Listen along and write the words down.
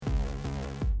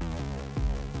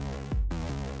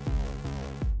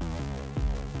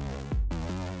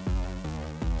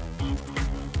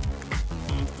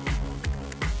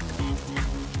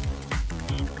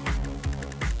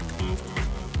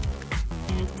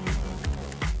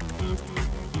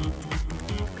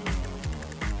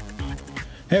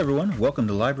Hey everyone, welcome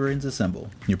to Librarians Assemble,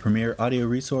 your premier audio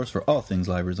resource for all things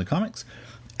libraries and comics.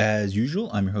 As usual,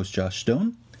 I'm your host Josh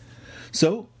Stone.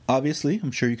 So, obviously,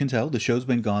 I'm sure you can tell, the show's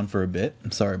been gone for a bit.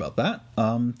 I'm sorry about that.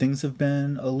 Things have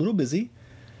been a little busy,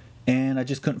 and I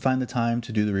just couldn't find the time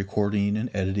to do the recording and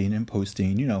editing and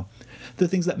posting, the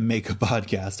things that make a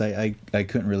podcast. I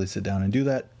couldn't really sit down and do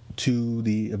that to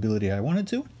the ability I wanted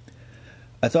to.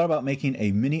 I thought about making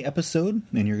a mini episode,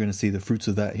 and you're going to see the fruits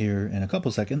of that here in a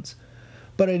couple seconds.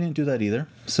 But I didn't do that either.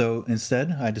 So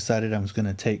instead, I decided I was going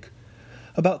to take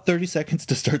about 30 seconds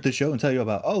to start the show and tell you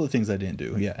about all the things I didn't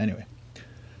do. Yeah, anyway.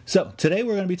 So today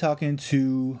we're going to be talking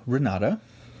to Renata.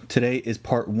 Today is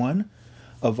part one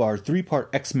of our three-part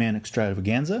X-Men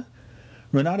extravaganza.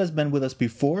 Renata's been with us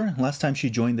before. Last time she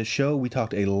joined the show, we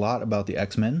talked a lot about the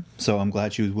X-Men. So I'm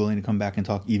glad she was willing to come back and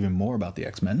talk even more about the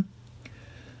X-Men.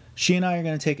 She and I are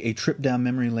going to take a trip down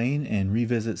memory lane and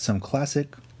revisit some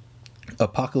classic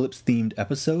apocalypse-themed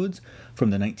episodes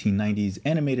from the 1990s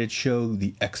animated show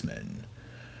The X-Men.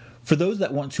 For those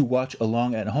that want to watch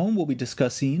along at home, we'll be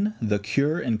discussing The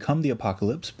Cure and Come the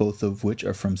Apocalypse, both of which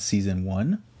are from Season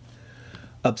 1.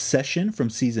 Obsession from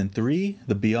Season 3,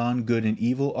 the Beyond Good and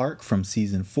Evil arc from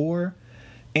Season 4,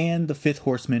 and The Fifth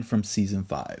Horseman from Season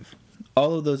 5.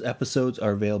 All of those episodes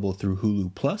are available through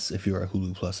Hulu Plus if you're a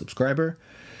Hulu Plus subscriber.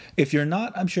 If you're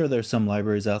not, I'm sure there's some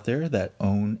libraries out there that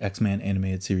own X-Men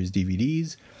Animated Series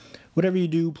DVDs. Whatever you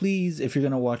do, please, if you're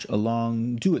going to watch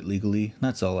along, do it legally.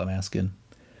 That's all I'm asking.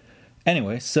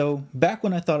 Anyway, so back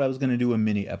when I thought I was going to do a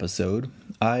mini episode,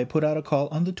 I put out a call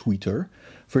on the Twitter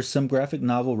for some graphic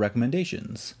novel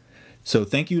recommendations. So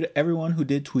thank you to everyone who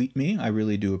did tweet me. I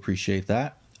really do appreciate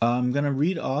that. I'm going to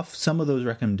read off some of those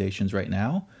recommendations right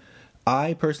now.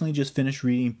 I personally just finished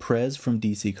reading Prez from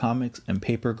DC Comics and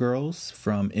Paper Girls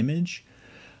from Image.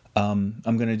 I'm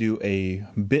going to do a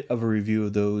bit of a review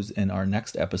of those in our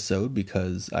next episode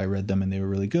because I read them and they were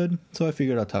really good, so I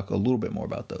figured I'll talk a little bit more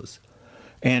about those.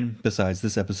 And besides,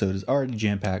 this episode is already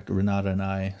jam-packed. Renata and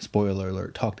I, spoiler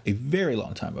alert, talked a very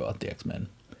long time about the X-Men.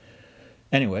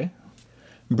 Anyway,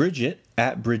 Bridget,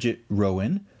 at Bridget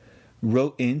Rowan,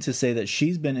 wrote in to say that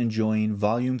she's been enjoying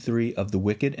Volume 3 of The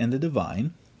Wicked and the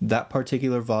Divine. That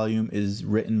particular volume is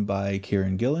written by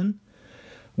Kieran Gillen,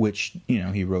 which,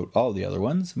 he wrote all the other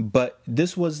ones. But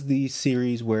this was the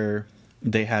series where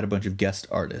they had a bunch of guest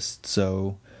artists.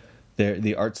 So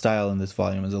the art style in this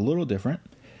volume is a little different.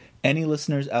 Any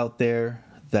listeners out there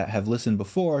that have listened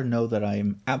before know that I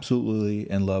am absolutely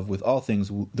in love with all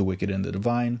things The Wicked and the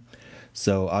Divine.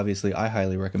 So obviously I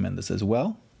highly recommend this as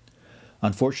well.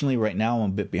 Unfortunately, right now I'm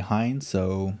a bit behind,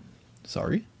 so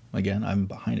sorry. Again, I'm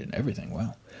behind in everything.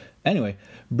 Wow. Anyway,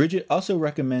 Bridget also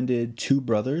recommended Two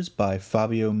Brothers by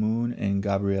Fabio Moon and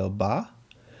Gabriel Ba.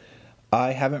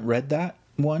 I haven't read that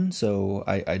one, so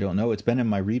I don't know. It's been in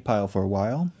my read pile for a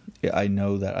while. I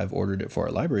know that I've ordered it for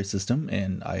our library system,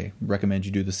 and I recommend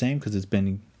you do the same because it's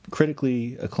been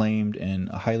critically acclaimed and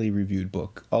a highly reviewed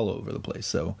book all over the place.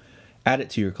 So add it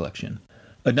to your collection.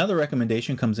 Another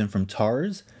recommendation comes in from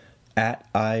Tars,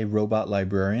 at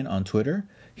iRobotLibrarian on Twitter.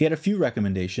 He had a few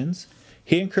recommendations.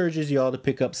 He encourages you all to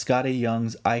pick up Skottie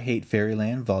Young's I Hate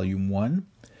Fairyland Volume 1.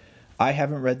 I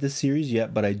haven't read this series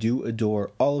yet, but I do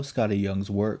adore all of Skottie Young's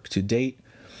work to date.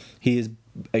 He is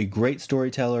a great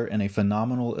storyteller and a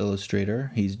phenomenal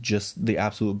illustrator. He's just the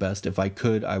absolute best. If I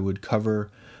could, I would cover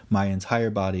my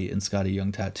entire body in Skottie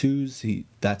Young tattoos.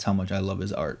 That's how much I love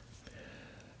his art.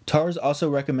 Tars also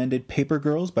recommended Paper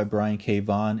Girls by Brian K.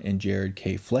 Vaughan and Jared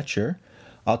K. Fletcher.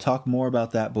 I'll talk more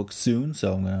about that book soon,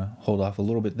 so I'm going to hold off a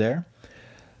little bit there.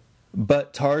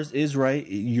 But Tars is right.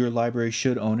 Your library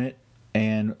should own it.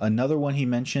 And another one he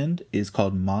mentioned is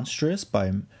called Monstrous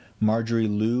by Marjorie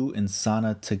Liu and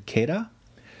Sana Takeda.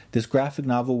 This graphic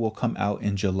novel will come out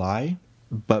in July,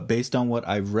 but based on what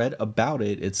I've read about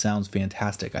it, it sounds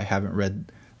fantastic. I haven't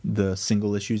read the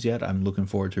single issues yet. I'm looking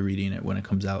forward to reading it when it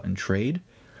comes out in trade.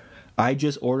 I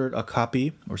just ordered a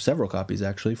copy, or several copies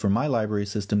actually, for my library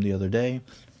system the other day.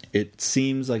 It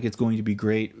seems like it's going to be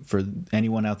great for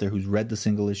anyone out there who's read the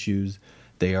single issues.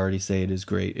 They already say it is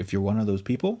great. If you're one of those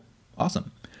people,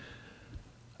 awesome.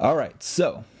 All right,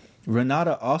 so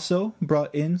Renata also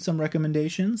brought in some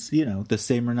recommendations. The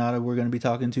same Renata we're going to be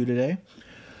talking to today.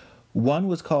 One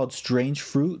was called Strange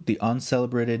Fruit, The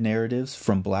Uncelebrated Narratives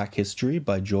from Black History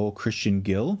by Joel Christian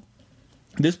Gill.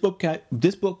 This book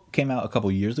came out a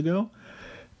couple years ago,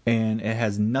 and it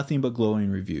has nothing but glowing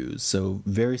reviews. So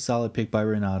very solid pick by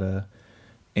Renata,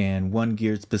 and one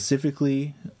geared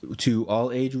specifically to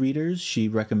all age readers. She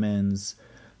recommends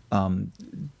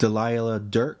Delilah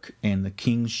Dirk and the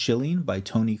King's Shilling by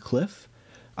Tony Cliff.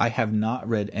 I have not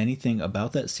read anything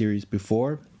about that series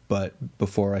before, but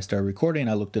before I started recording,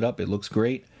 I looked it up. It looks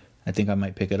great. I think I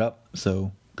might pick it up.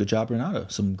 So good job, Renata.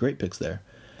 Some great picks there.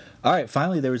 All right,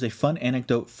 finally, there was a fun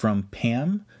anecdote from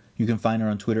Pam. You can find her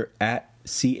on Twitter at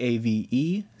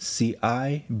CAVECIBUM.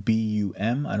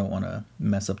 I don't want to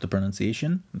mess up the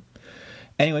pronunciation.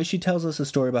 Anyway, she tells us a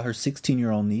story about her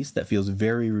 16-year-old niece that feels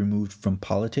very removed from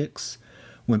politics.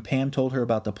 When Pam told her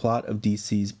about the plot of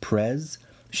DC's Prez,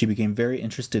 she became very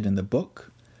interested in the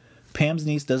book. Pam's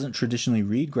niece doesn't traditionally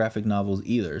read graphic novels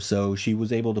either, so she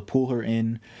was able to pull her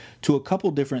in to a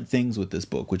couple different things with this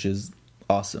book, which is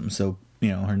awesome. So,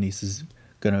 her niece is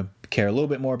going to care a little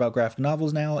bit more about graphic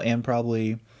novels now and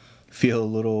probably feel a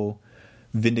little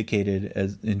vindicated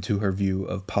into her view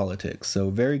of politics. So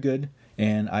very good,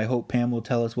 and I hope Pam will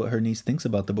tell us what her niece thinks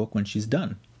about the book when she's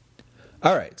done.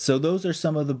 All right, so those are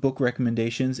some of the book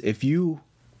recommendations. If you,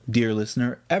 dear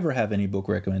listener, ever have any book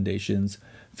recommendations,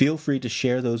 feel free to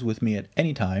share those with me at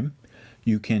any time.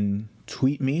 You can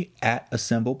tweet me at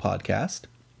Assemble Podcast.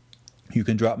 You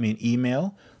can drop me an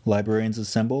email,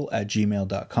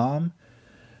 librariansassemble@gmail.com.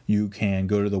 You can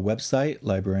go to the website,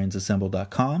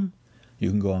 librariansassemble.com. You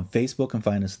can go on Facebook and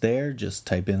find us there. Just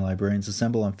type in Librarians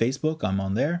Assemble on Facebook. I'm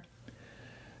on there.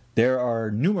 There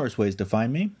are numerous ways to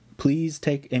find me. Please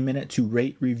take a minute to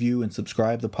rate, review, and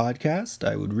subscribe the podcast.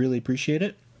 I would really appreciate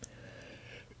it.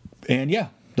 And yeah,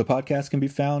 the podcast can be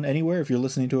found anywhere. If you're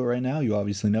listening to it right now, you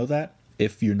obviously know that.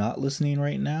 If you're not listening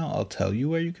right now, I'll tell you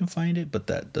where you can find it, but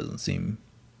that seems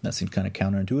kind of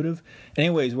counterintuitive.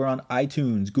 Anyways, we're on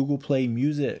iTunes, Google Play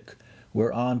Music.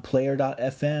 We're on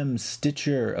Player.fm,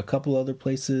 Stitcher, a couple other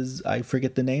places I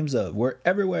forget the names of. We're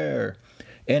everywhere.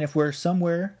 And if we're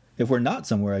not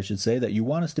somewhere, I should say, that you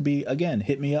want us to be, again,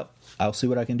 hit me up. I'll see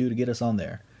what I can do to get us on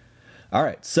there. All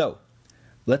right, so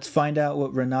let's find out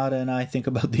what Renata and I think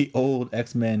about the old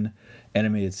X-Men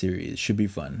animated series. Should be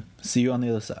fun. See you on the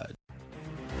other side.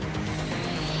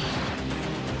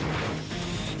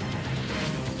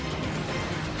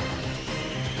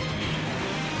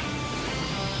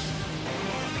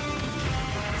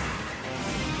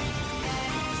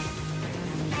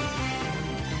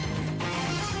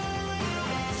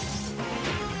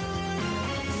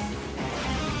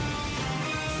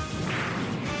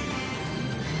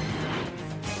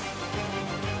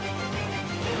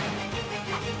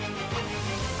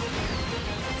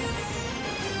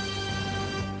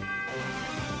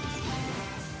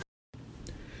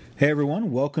 Hey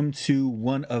everyone, welcome to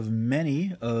one of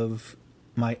many of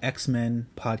my X-Men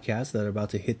podcasts that are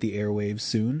about to hit the airwaves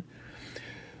soon.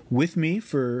 With me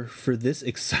for this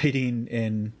exciting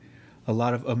and a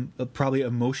lot of probably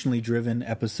emotionally driven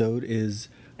episode is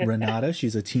Renata.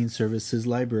 She's a teen services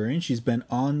librarian. She's been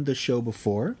on the show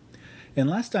before. And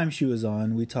last time she was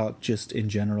on, we talked just in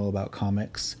general about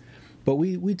comics. But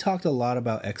we talked a lot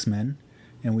about X-Men,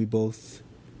 and we both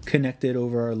connected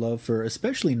over our love for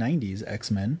especially 90s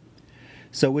X-Men.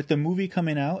 So with the movie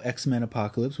coming out, X-Men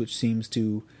Apocalypse, which seems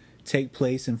to take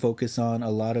place and focus on a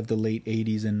lot of the late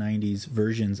 80s and 90s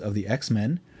versions of the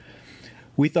X-Men,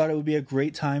 we thought it would be a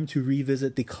great time to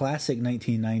revisit the classic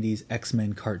 1990s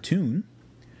X-Men cartoon.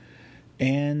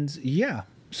 And yeah,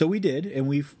 so we did, and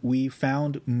we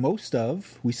found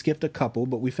we skipped a couple,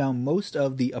 but we found most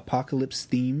of the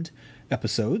Apocalypse-themed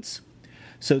episodes.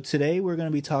 So today we're going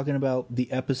to be talking about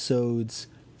the episodes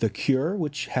The Cure,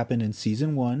 which happened in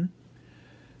Season 1,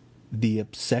 The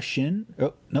Obsession,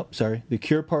 The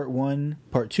Cure Part 1,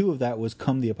 Part 2 of that was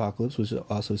Come the Apocalypse, which is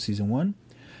also Season 1.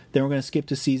 Then we're going to skip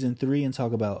to Season 3 and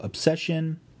talk about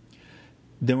Obsession.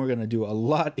 Then we're going to do a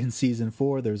lot in Season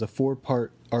 4. There's a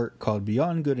 4-part arc called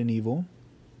Beyond Good and Evil.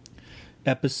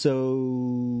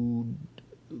 Episode,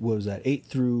 8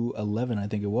 through 11, I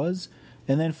think it was.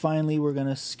 And then finally, we're going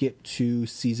to skip to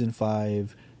Season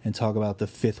 5 and talk about the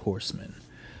Fifth Horseman.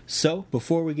 So,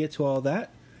 before we get to all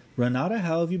that, Renata,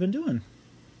 how have you been doing?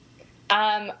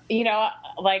 Like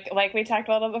we talked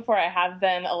a little before, I have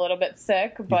been a little bit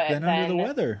sick, but you've been under the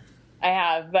weather. I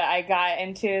have, but I got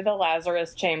into the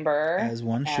Lazarus Chamber, as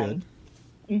one should.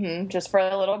 Just for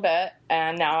a little bit,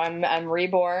 and now I'm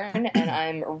reborn, and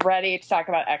I'm ready to talk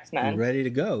about X-Men. You're ready to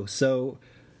go. So,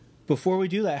 before we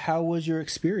do that, how was your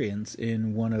experience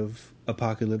in one of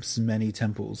Apocalypse's many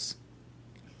temples?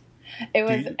 It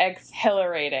was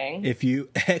exhilarating. If you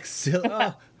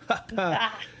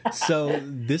So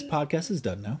this podcast is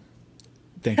done now.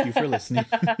 Thank you for listening.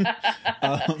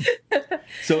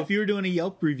 So if you were doing a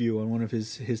Yelp review on one of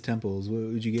his temples,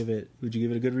 would you give it? Would you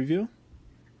give it a good review?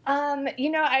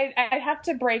 I'd have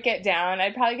to break it down.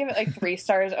 I'd probably give it like 3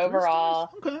 stars overall.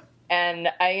 Okay. and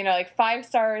I, like 5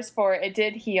 stars for it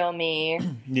did heal me,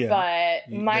 Yeah, but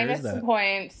there is minus that. some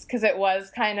points because it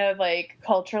was kind of like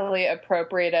culturally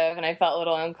appropriative, and I felt a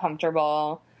little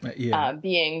uncomfortable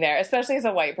being there, especially as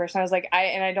a white person. I was like,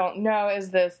 I don't know, is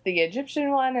this the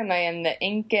Egyptian one? Am I in the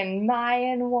Incan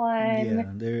Mayan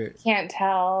one? Yeah, can't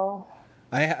tell.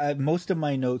 I most of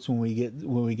my notes when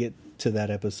we get to that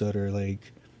episode are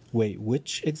like, wait,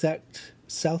 which exact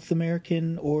South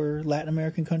American or Latin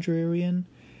American country are we in?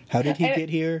 How did he get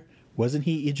here? Wasn't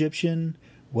he Egyptian?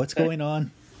 What's going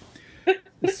on?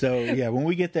 So yeah, when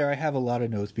we get there, I have a lot of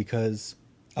notes because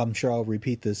I'm sure I'll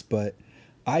repeat this, but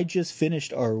I just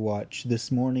finished our watch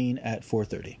this morning at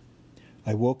 4:30.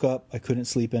 I woke up, I couldn't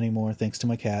sleep anymore thanks to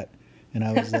my cat, and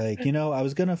I was like, I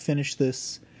was gonna finish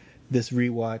this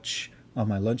rewatch on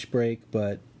my lunch break,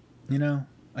 but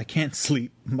I can't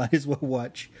sleep. Might as well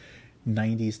watch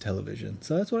 90s television.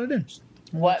 So that's what I did.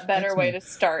 What better way to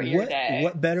start your day?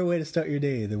 What better way to start your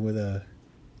day than with a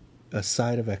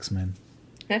side of X-Men?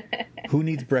 Who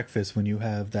needs breakfast when you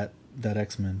have that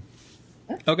X-Men?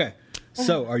 Okay.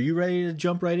 So, are you ready to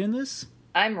jump right in this?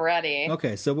 I'm ready.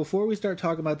 Okay, so before we start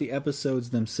talking about the episodes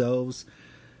themselves,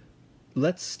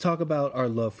 let's talk about our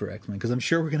love for X-Men, because I'm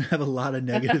sure we're going to have a lot of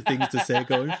negative things to say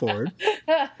going forward.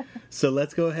 So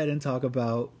let's go ahead and talk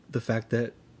about the fact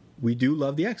that we do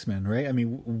love the X-Men, right? I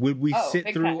mean, would we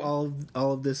sit through all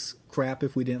of this crap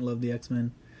if we didn't love the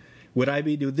X-Men? Would I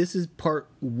be doing... This is part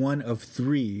 1 of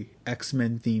 3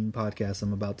 X-Men themed podcasts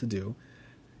I'm about to do.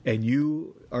 And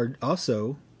you are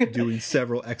also doing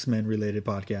several X-Men related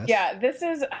podcasts. Yeah, this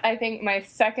is, I think, my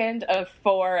second of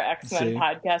 4 X-Men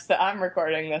podcasts that I'm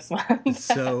recording this month.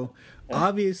 So,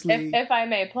 obviously... If I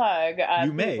may plug,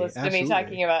 you may, please listen absolutely. to me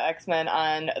talking about X-Men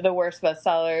on The Worst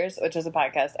Bestsellers, which is a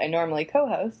podcast I normally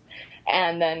co-host,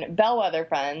 and then Bellwether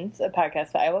Friends, a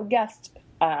podcast that I will guest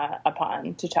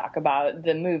upon to talk about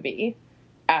the movie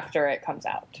after it comes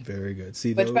out. Very good.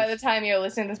 See, which by the time you're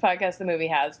listening to this podcast, the movie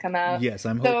has come out. Yes,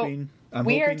 I'm hoping.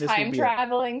 We are time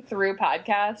traveling through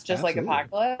podcasts, just like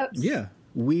Apocalypse. Yeah,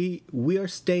 we are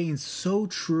staying so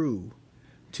true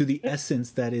to the essence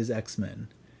that is X-Men.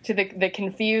 To the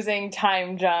confusing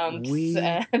time jumps.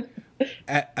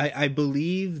 I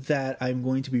believe that I'm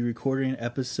going to be recording an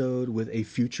episode with a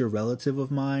future relative of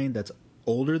mine that's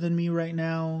older than me right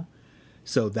now.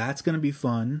 So that's going to be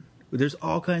fun. There's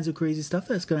all kinds of crazy stuff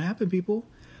that's going to happen, people.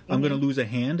 I'm going to lose a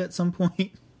hand at some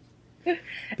point.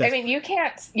 I mean, you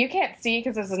can't see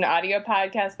because this is an audio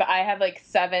podcast, but I have like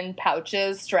 7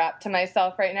 pouches strapped to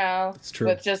myself right now. It's true.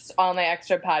 With just all my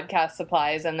extra podcast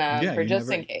supplies in them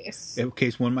in case. In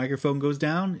case one microphone goes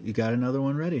down, you got another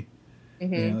one ready.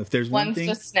 Mm-hmm. If there's one thing,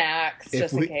 just snacks,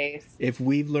 just in case. If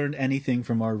we've learned anything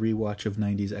from our rewatch of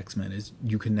 90s X-Men, is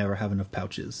you can never have enough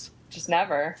pouches. Just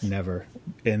never. Never.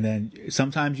 And then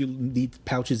sometimes you need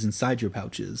pouches inside your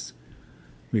pouches.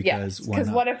 Because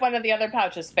what if one of the other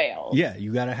pouches fails? Yeah,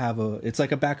 you got to have it's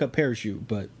like a backup parachute,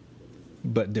 but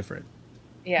different.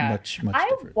 Yeah. Much different.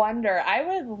 I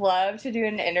would love to do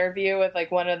an interview with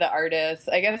like one of the artists.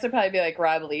 I guess it'd probably be like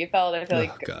Rob Liefeld. I feel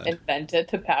like invented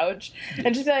the pouch.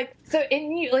 And just be like, so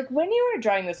when you were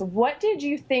drawing this, what did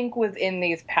you think was in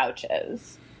these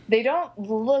pouches? They don't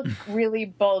look really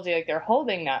bulgy, like they're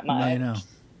holding that much. I know.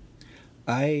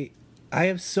 I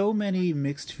have so many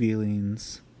mixed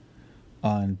feelings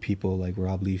on people like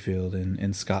Rob Liefeld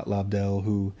and Scott Lobdell,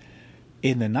 who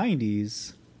in the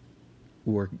 90s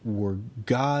were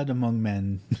God among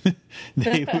men.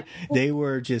 they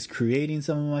were just creating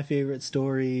some of my favorite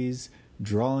stories,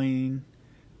 drawing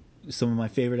some of my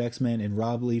favorite X-Men, in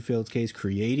Rob Liefeld's case,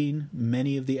 creating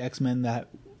many of the X-Men that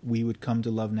we would come to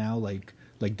love now, like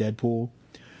Deadpool.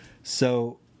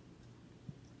 So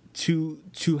to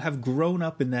have grown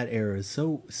up in that era is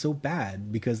so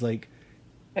bad, because like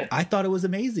I thought it was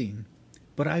amazing,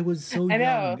 but I was so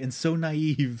young and so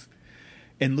naive.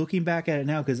 And looking back at it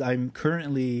now, because I'm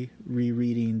currently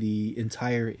rereading the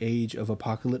entire Age of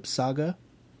Apocalypse saga,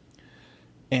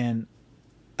 and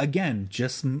again,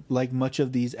 just like much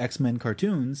of these X-Men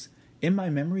cartoons, in my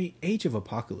memory, Age of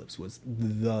Apocalypse was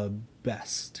the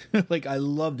best. Like, I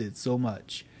loved it so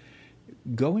much.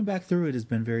 Going back through it has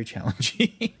been very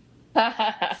challenging.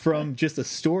 From just a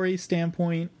story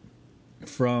standpoint,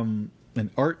 from an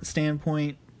art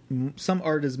standpoint, some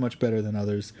art is much better than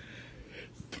others.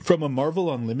 From a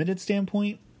Marvel Unlimited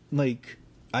standpoint, like,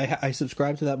 I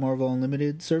subscribe to that Marvel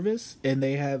Unlimited service, and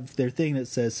they have their thing that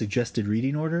says suggested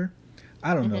reading order.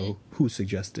 I don't know who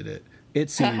suggested it. It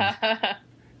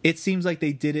seems like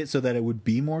they did it so that it would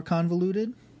be more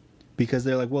convoluted, because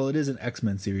they're like, well, it is an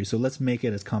X-Men series, so let's make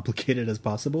it as complicated as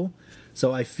possible.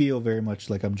 So I feel very much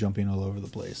like I'm jumping all over the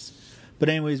place. But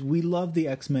anyways, we love the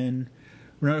X-Men.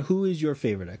 Renata, who is your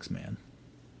favorite X-Man?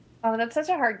 Oh, that's such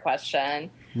a hard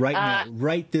question. Right now,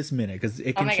 right this minute, because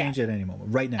it can change at any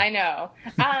moment. Right now. I know.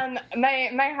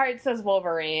 My heart says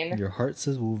Wolverine. Your heart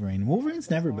says Wolverine.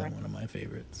 Wolverine's never been one of my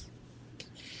favorites.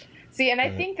 See, and I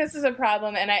think this is a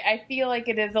problem, and I feel like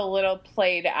it is a little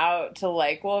played out to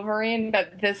like Wolverine,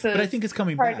 but this is... But I think it's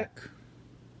coming back.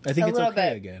 I think it's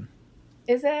okay again.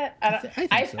 Is it? I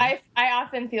think so. I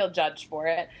often feel judged for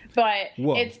it, but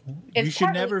it's you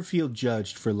should never feel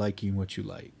judged for liking what you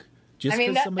like. Just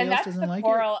because somebody else doesn't like it. And that's the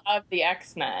moral of the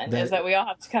X-Men, is that we all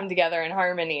have to come together in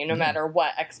harmony no matter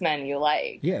what X-Men you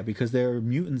like. Yeah, because there are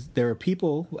mutants, there are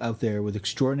people out there with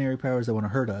extraordinary powers that want to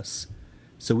hurt us,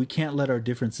 so we can't let our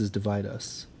differences divide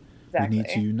us. Exactly. We need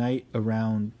to unite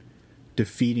around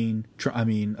defeating,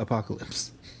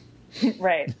 Apocalypse.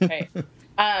 Right. But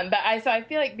I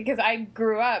feel like because I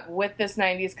grew up with this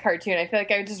 90s cartoon, I feel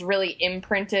like I just really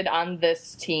imprinted on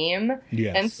this team.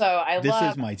 Yes. And so this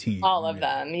is my team. All of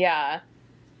them, yeah.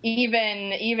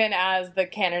 Even as the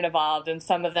canon evolved, and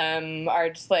some of them are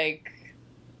just like,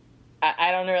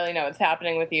 I don't really know what's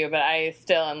happening with you, but I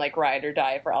still am like ride or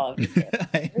die for all of these kids.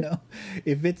 I know.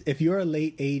 If you're a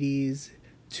late 80s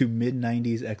to mid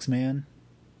 90s X-Man,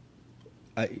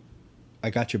 I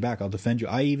got your back. I'll defend you.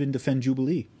 I even defend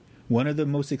Jubilee. One of the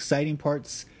most exciting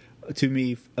parts to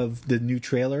me of the new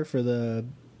trailer for the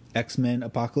X-Men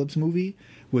Apocalypse movie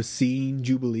was seeing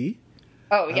Jubilee.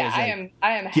 Oh yeah,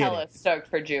 I am hella stoked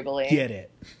for Jubilee. Get it?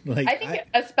 Like, I think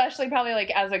especially probably like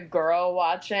as a girl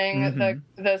watching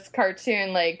this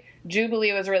cartoon, like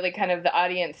Jubilee was really kind of the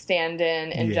audience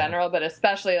stand-in in general, but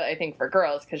especially I think for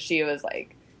girls because she was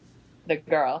like the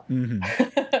girl.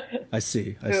 Mm-hmm. I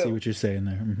see what you're saying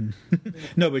there. Mm-hmm.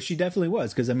 No, but she definitely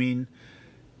was, because I mean,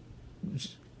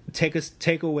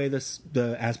 take away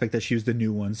the aspect that she was the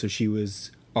new one, so she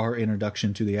was our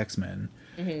introduction to the X-Men.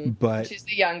 Mm-hmm. But she's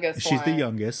the youngest. She's the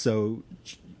youngest, so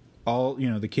all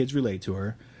the kids relate to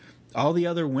her. All the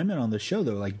other women on the show,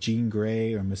 though, like Jean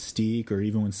Grey or Mystique, or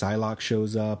even when Psylocke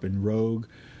shows up and Rogue,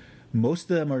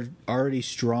 most of them are already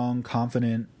strong,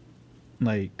 confident,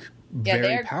 like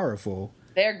very powerful.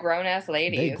 They're grown-ass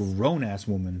ladies. They're grown-ass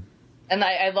women. And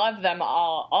I love them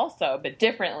all also, but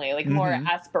differently, like more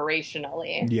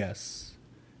aspirationally. Yes.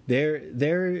 There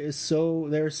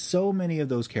are so many of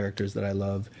those characters that I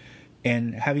love.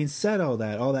 And having said all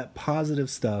that positive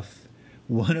stuff,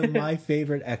 one of my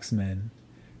favorite X-Men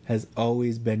has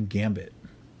always been Gambit.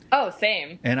 Oh,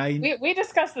 same. And we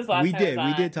discussed this last time.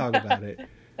 We did talk about it.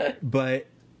 But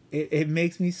it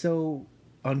makes me so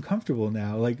uncomfortable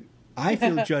now. Like, I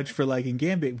feel judged for liking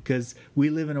Gambit because we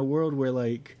live in a world where,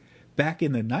 like, back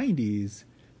in the 90s,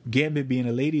 Gambit being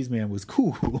a ladies' man was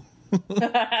cool.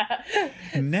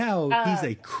 Now he's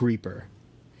a creeper.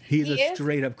 He's a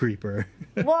straight-up creeper.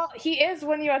 Well, he is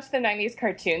when you watch the 90s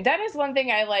cartoon. That is one thing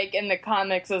I like in the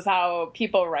comics, is how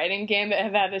people writing Gambit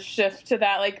have had a shift to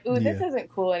that. Like, ooh, this isn't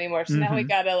cool anymore, so now we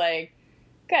gotta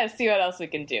see what else we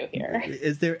can do here.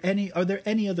 Are there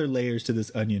any other layers to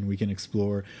this onion we can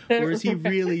explore? Or is he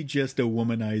really just a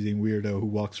womanizing weirdo who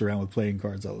walks around with playing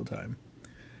cards all the time?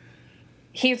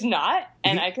 He's not,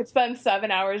 and I could spend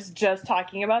 7 hours just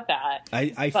talking about that.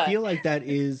 I feel like that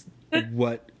is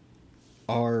what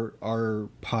our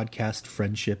podcast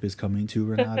friendship is coming to,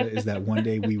 Renata, is that one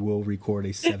day we will record a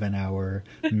 7-hour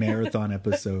marathon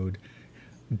episode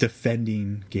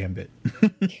defending Gambit.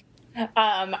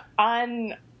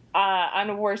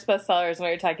 On Worst Bestsellers, when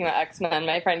we were talking about X-Men,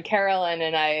 my friend Carolyn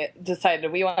and I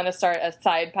decided we want to start a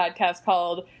side podcast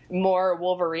called More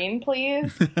Wolverine,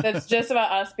 Please. That's just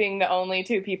about us being the only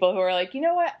two people who are like, you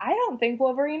know what? I don't think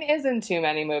Wolverine is in too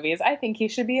many movies. I think he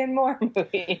should be in more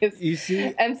movies. You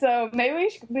see? And so maybe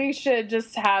we should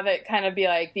just have it kind of be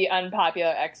like the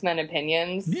unpopular X-Men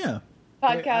opinions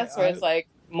podcast, where it's like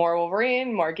more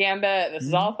Wolverine, more Gambit. This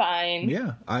is all fine.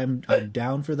 Yeah, I'm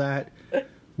down for that.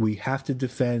 We have to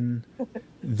defend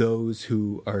those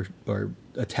who are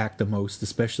attacked the most,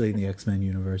 especially in the X-Men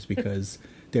universe, because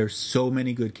there are so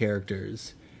many good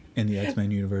characters in the X-Men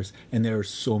universe, and there are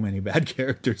so many bad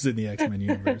characters in the X-Men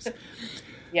universe.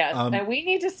 Yes, and we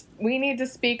need to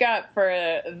speak up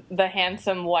for the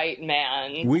handsome white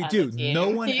man. We do. No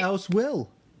one else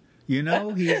will.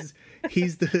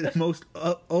 He's the most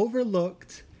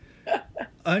overlooked,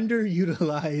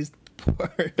 underutilized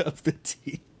part of the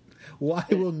team. Why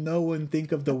will no one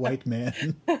think of the white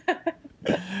man?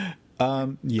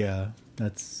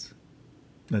 That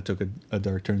took a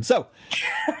dark turn. So,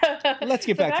 let's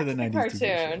get back to the 90s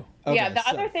cartoon. Okay, the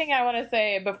other thing I want to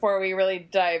say before we really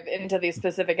dive into these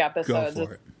specific episodes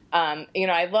is,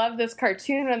 I love this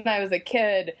cartoon when I was a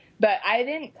kid, but I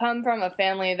didn't come from a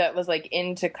family that was like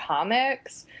into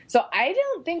comics. So I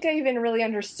don't think I even really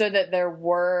understood that there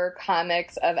were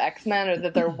comics of X-Men or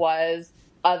that there was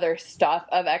other stuff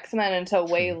of X-Men until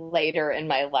way later in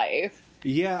my life.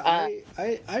 Yeah,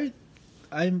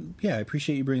 I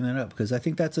appreciate you bringing that up, because I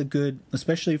think that's a good,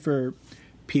 especially for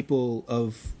people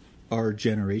of our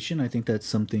generation, I think that's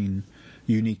something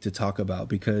unique to talk about,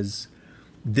 because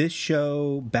this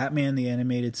show, Batman the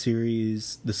Animated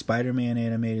Series, the Spider-Man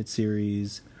animated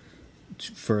series,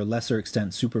 for a lesser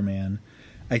extent Superman,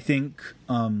 I think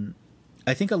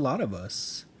a lot of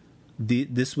us,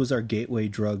 this was our gateway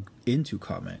drug into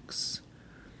comics,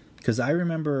 because I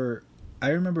remember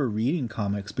reading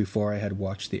comics before I had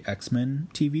watched the X-Men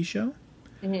TV show.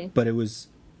 Mm-hmm. But it was,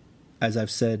 as I've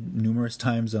said numerous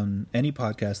times on any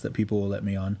podcast that people will let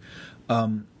me on,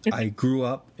 I grew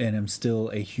up and am still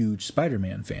a huge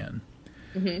Spider-Man fan.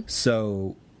 Mm-hmm.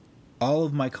 So all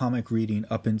of my comic reading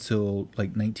up until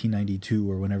like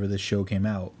 1992 or whenever this show came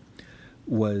out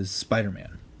was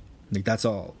Spider-Man. Like, that's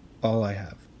all I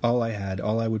have. All I had,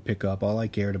 all I would pick up, all I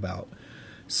cared about.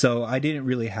 So I didn't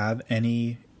really have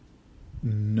any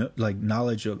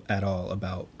knowledge at all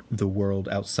about the world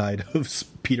outside of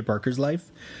Peter Parker's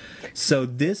life. So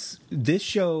this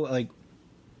show, like,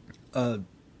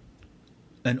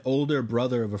 an older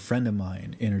brother of a friend of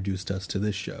mine introduced us to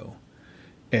this show,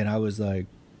 and I was like,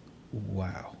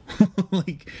 wow.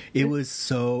 Like, it was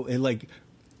so, like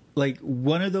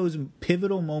one of those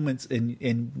pivotal moments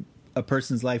in a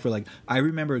person's life where, like, I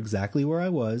remember exactly where I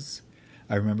was.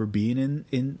 I remember being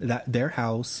in their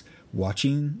house,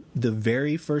 watching the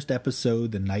very first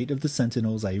episode, The Night of the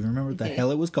Sentinels. I even remember what the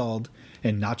hell it was called,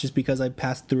 and not just because I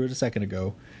passed through it a second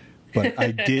ago, but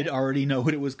I did already know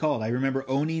what it was called. I remember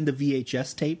owning the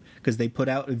VHS tape, because they put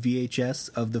out a VHS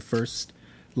of the first,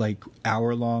 like,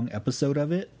 hour-long episode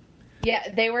of it. Yeah,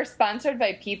 they were sponsored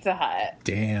by Pizza Hut.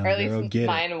 Damn, or at least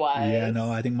mine was. Yeah,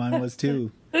 no, I think mine was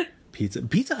too. Pizza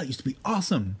Hut used to be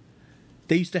awesome.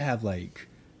 They used to have, like,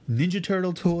 Ninja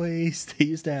Turtle toys. They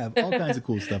used to have all kinds of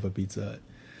cool stuff at Pizza Hut.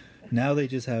 Now they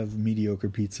just have mediocre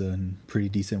pizza and pretty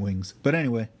decent wings. But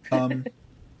anyway,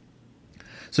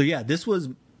 so yeah, this was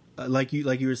like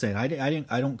you were saying.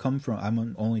 I don't come from. I'm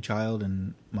an only child,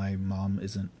 and my mom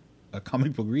isn't a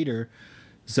comic book reader.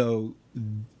 So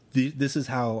this is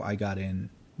how I got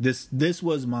in. This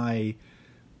was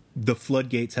the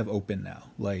floodgates have opened now.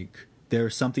 Like,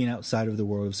 there's something outside of the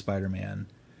world of Spider-Man,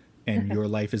 and your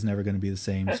life is never going to be the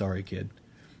same. Sorry, kid.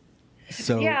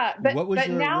 So yeah, but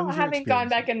now having gone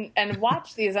back and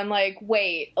watched these, I'm like,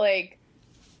 wait, like,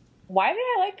 why did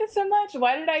I like this so much?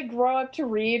 Why did I grow up to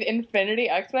read Infinity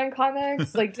X-Men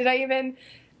comics? Like, did I even...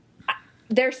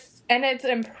 And it's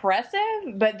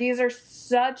impressive, but these are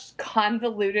such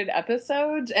convoluted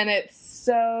episodes, and it's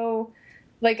so...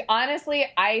 Like, honestly,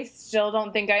 I still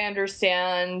don't think I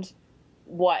understand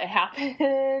what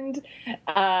happened.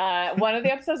 One of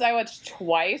the episodes I watched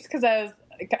twice because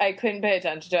I couldn't pay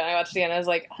attention to it. And I watched it again. I was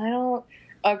like,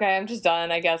 okay, I'm just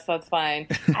done. I guess that's fine.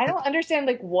 I don't understand,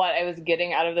 like, what I was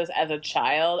getting out of this as a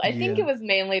child. I think it was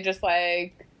mainly just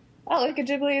like, oh, like a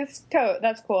Ghibli's coat.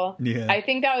 That's cool. Yeah. I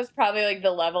think that was probably like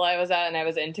the level I was at, and I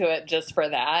was into it just for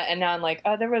that. And now I'm like,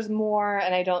 oh, there was more,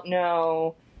 and I don't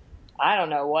know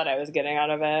what I was getting out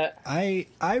of it.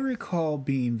 I recall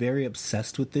being very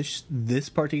obsessed with this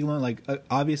particular, like,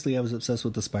 obviously I was obsessed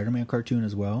with the Spider-Man cartoon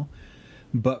as well,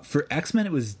 but for X-Men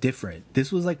it was different.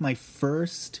 This was like my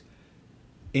first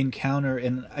encounter,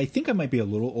 and I think I might be a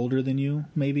little older than you,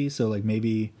 maybe. So, like,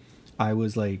 maybe I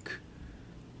was like,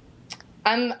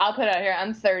 I'll put it out here.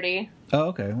 I'm 30. Oh,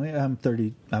 okay. Well, I'm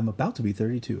 30. I'm about to be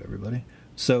 32. Everybody.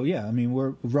 So yeah, I mean,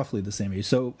 we're roughly the same age.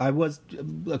 So I was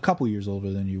a couple years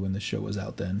older than you when the show was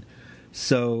out then.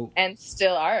 So, and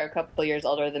still are a couple years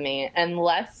older than me,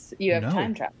 unless you have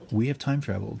time traveled. We have time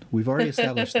traveled. We've already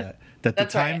established that. That's the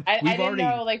time. Right. I didn't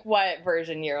know, like, what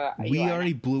version you are. We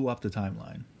already blew up the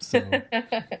timeline, so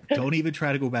don't even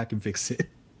try to go back and fix it.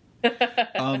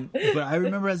 But I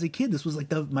remember as a kid, this was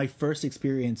like my first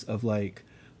experience of, like,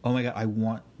 oh my god, I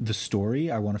want the story.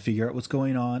 I want to figure out what's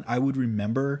going on. I would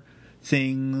remember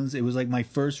things. It was like my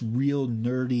first real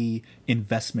nerdy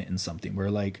investment in something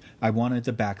where, like, I wanted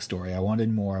the backstory. I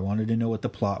wanted more. I wanted to know what the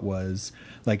plot was.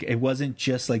 Like, it wasn't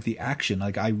just like the action.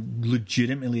 Like, I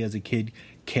legitimately as a kid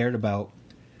cared about,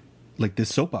 like,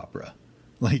 this soap opera.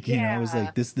 Like, you know, I was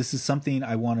like, this is something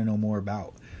I want to know more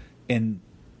about. And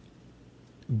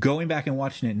going back and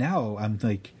watching it now, I'm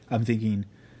thinking,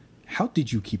 how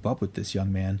did you keep up with this,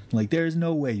 young man? Like, there is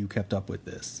no way you kept up with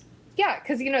this. Yeah,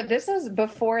 because, you know, this is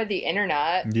before the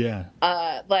internet. Yeah.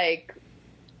 Like,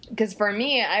 because for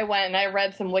me, I went and I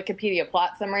read some Wikipedia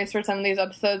plot summaries for some of these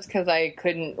episodes because I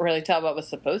couldn't really tell what was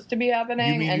supposed to be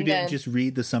happening. You mean and you didn't just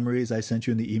read the summaries I sent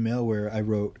you in the email where I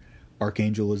wrote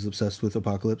Archangel is obsessed with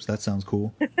Apocalypse? That sounds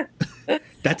cool.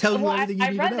 That tells you everything you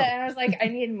need to know. I read that and I was like, I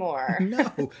need more.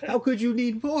 No, how could you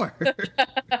need more?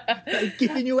 I've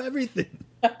given you everything.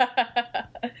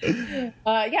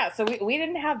 So we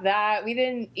didn't have that. We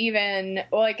didn't even,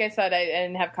 well, like I said, I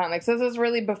didn't have comics. This was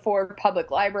really before public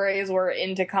libraries were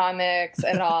into comics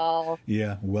and all.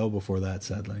 Yeah, well before that,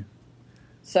 sadly.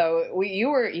 So you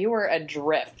were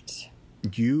adrift.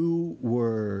 You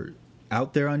were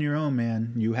out there on your own,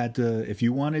 man. You had to, if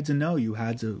you wanted to know, you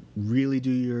had to really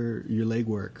do your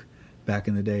legwork back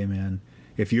in the day, man.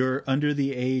 If you're under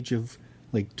the age of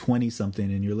like 20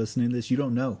 something and you're listening to this, you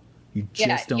don't know. You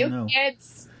just don't know.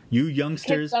 Kids, you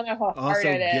youngsters kids don't know how also hard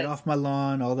it get is. off my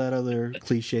lawn, all that other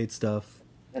cliched stuff.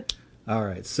 All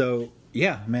right. So,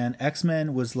 yeah, man,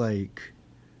 X-Men was like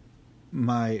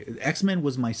my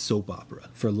soap opera,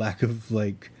 for lack of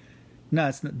like, no,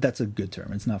 it's not, that's a good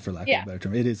term. It's not for lack of a better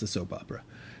term. It is a soap opera.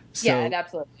 So yeah,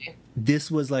 absolutely.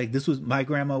 This was my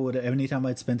grandma would, anytime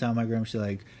I'd spend time with my grandma, she'd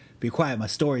like, be quiet, my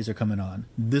stories are coming on.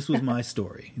 This was my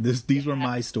story. These were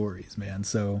my stories, man.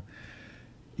 So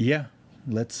yeah,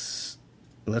 let's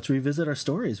revisit our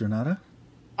stories, Renata.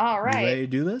 All right. You ready to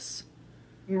do this?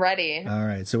 I'm ready. All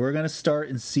right. So we're going to start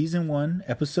in season 1,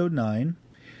 episode 9.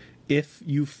 If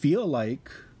you feel like,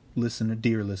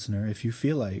 dear listener, if you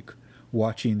feel like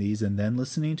watching these and then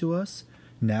listening to us,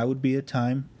 now would be a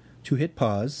time to hit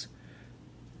pause.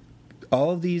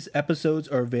 All of these episodes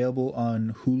are available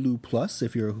on Hulu Plus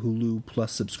if you're a Hulu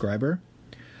Plus subscriber.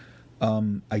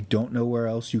 I don't know where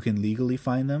else you can legally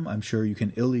find them. I'm sure you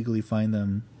can illegally find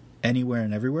them anywhere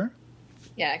and everywhere.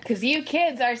 Yeah, because you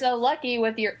kids are so lucky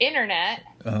with your internet.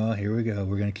 Oh, here we go.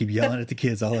 We're going to keep yelling at the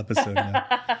kids all episode now.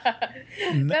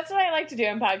 That's what I like to do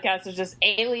in podcasts, is just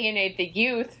alienate the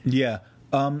youth. Yeah.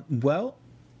 Well,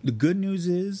 the good news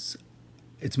is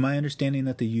it's my understanding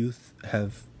that the youth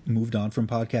have moved on from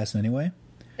podcasts anyway.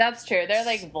 That's true. They're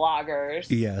like vloggers.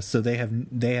 Yeah, so they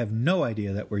have no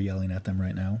idea that we're yelling at them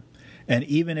right now. And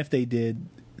even if they did,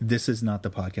 this is not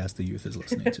the podcast the youth is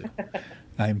listening to.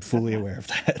 I'm fully aware of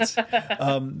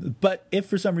that. But if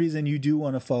for some reason you do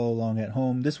want to follow along at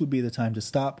home, this would be the time to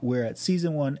stop. We're at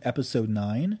season 1, episode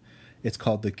 9. It's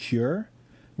called The Cure.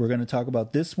 We're going to talk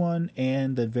about this one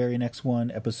and the very next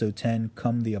one, episode 10,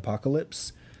 Come the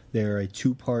Apocalypse. They're a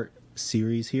 2-part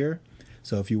series here.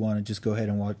 So if you want to just go ahead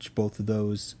and watch both of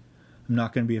those, I'm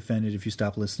not going to be offended if you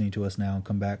stop listening to us now and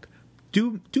come back.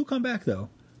 Do come back, though.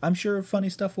 I'm sure funny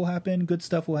stuff will happen, good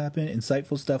stuff will happen,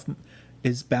 insightful stuff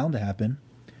is bound to happen.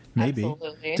 Maybe.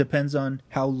 Absolutely. Depends on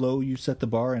how low you set the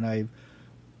bar, and I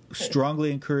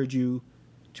strongly encourage you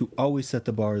to always set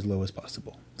the bar as low as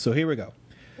possible. So here we go.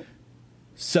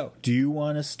 So, do you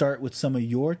want to start with some of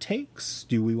your takes?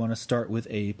 Do we want to start with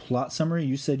a plot summary?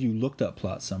 You said you looked up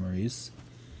plot summaries.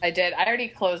 I did. I already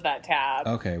closed that tab.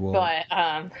 Okay, well, but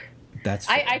that's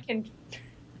I can.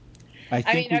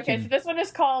 So this one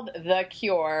is called The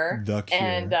Cure. The Cure,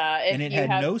 and it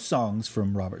had no songs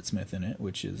from Robert Smith in it,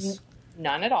 which is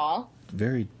none at all.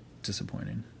 Very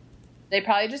disappointing. They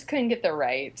probably just couldn't get the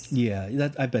rights. Yeah,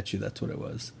 I bet you that's what it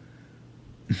was.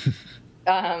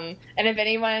 And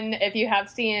if you have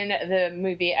seen the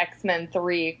movie X-Men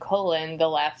 3: The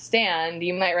Last Stand,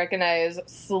 you might recognize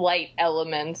slight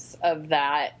elements of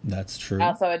that. That's true.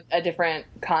 Also a different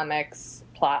comics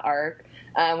plot arc,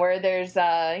 where there's,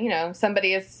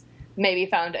 somebody has maybe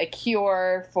found a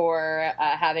cure for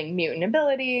having mutant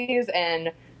abilities,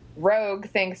 and Rogue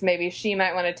thinks maybe she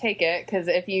might want to take it, because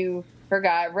if you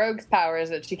forgot, Rogue's power is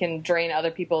that she can drain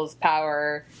other people's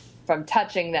power from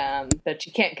touching them, but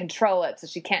she can't control it, so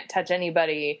she can't touch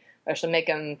anybody, or she'll make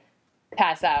them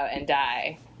pass out and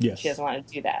die. Yes. She doesn't want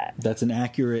to do that. That's an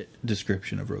accurate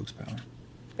description of Rogue's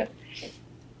power.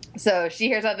 So she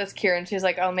hears about this cure, and she's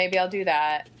like, oh, maybe I'll do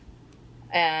that.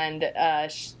 And,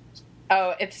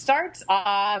 it starts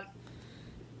off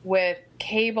with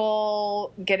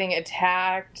Cable getting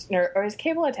attacked, or is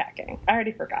Cable attacking? I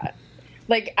already forgot.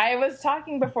 Like, I was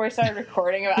talking before I started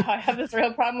recording about how I have this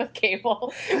real problem with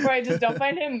Cable, where I just don't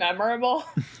find him memorable.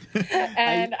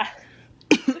 And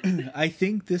I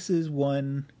think this is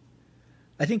one.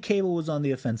 I think Cable was on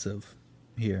the offensive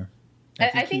here.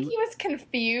 I think he was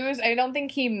confused. I don't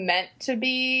think he meant to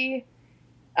be.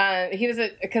 He was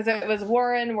because it was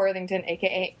Warren Worthington,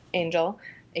 aka Angel,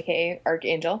 aka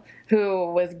Archangel,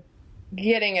 who was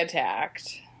getting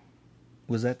attacked.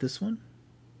 Was that this one?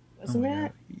 Wasn't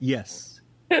that? Yes.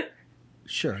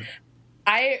 Sure.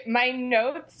 my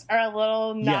notes are a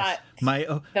little not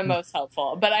the most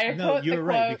helpful, but you're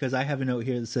right, because I have a note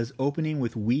here that says opening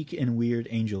with weak and weird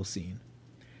angel scene.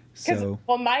 So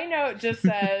my note just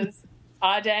says,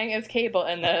 "Aw dang, is Cable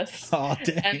in this?" Aw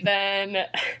dang. And then,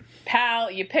 "Pal,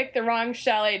 you picked the wrong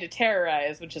chalet to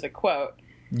terrorize," which is a quote.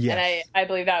 Yes. And I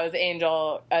believe that was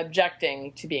Angel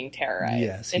objecting to being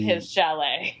terrorized in his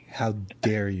chalet. How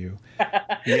dare you?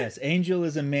 Yes, Angel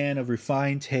is a man of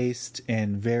refined taste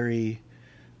and very,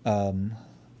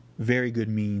 very good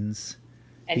means.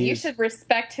 And you should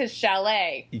respect his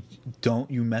chalet.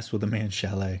 Don't you mess with a man's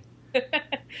chalet.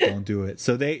 Don't do it.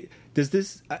 So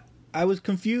I was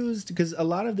confused because a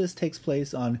lot of this takes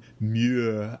place on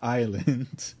Muir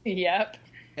Island. Yep.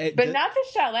 But not the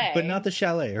chalet. But not the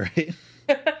chalet, right?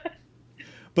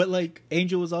 But like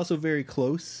Angel was also very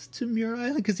close to Muir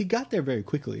Island because he got there very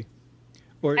quickly,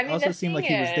 or it also seemed like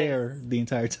he was there the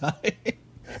entire time.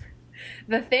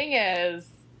 The thing is,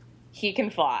 he can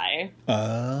fly.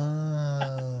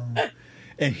 Oh,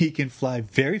 and he can fly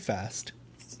very fast.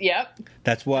 Yep.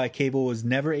 That's why Cable was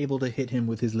never able to hit him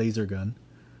with his laser gun.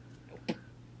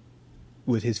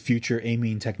 With his future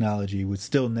aiming technology, was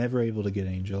still never able to get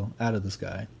Angel out of the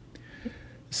sky.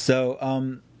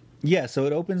 So, yeah, so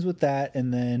it opens with that,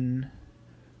 and then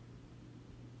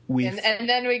and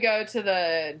then we go to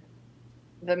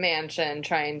the mansion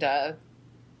trying to,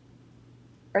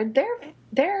 or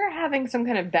they're having some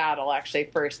kind of battle actually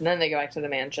first, and then they go back to the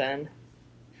mansion.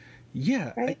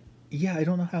 Yeah, right? I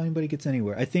don't know how anybody gets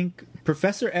anywhere. I think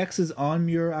Professor X is on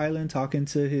Muir Island talking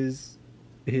to his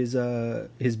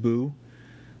boo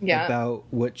about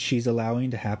what she's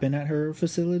allowing to happen at her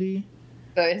facility.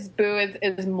 So his boo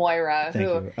is Moira,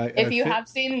 who, if you have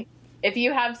seen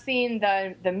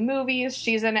the movies,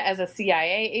 she's in it as a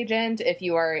CIA agent. If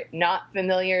you are not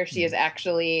familiar, she is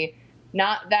actually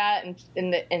not that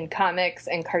in comics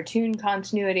and cartoon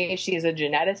continuity. She's a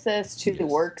geneticist who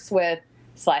works with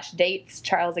 / dates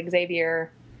Charles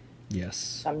Xavier. Yes.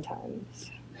 Sometimes.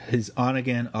 His on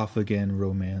again, off again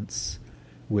romance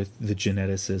with the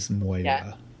geneticist Moira.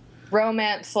 Yeah.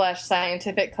 Romance /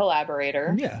 scientific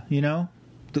collaborator. Yeah,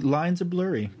 the lines are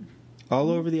blurry. All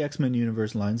over the X-Men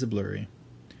universe, lines are blurry.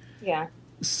 Yeah.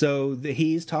 So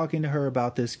he's talking to her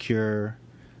about this cure.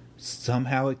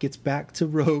 Somehow it gets back to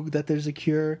Rogue that there's a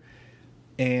cure.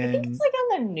 And I think it's like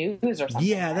on the news or something.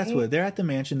 Yeah, that's what. They're at the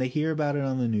mansion. They hear about it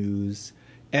on the news.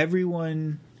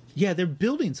 Everyone... Yeah, they're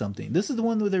building something. This is the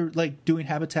one where they're like doing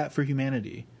Habitat for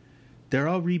Humanity. They're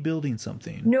all rebuilding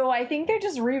something. No, I think they're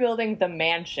just rebuilding the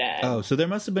mansion. Oh, so there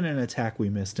must have been an attack we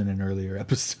missed in an earlier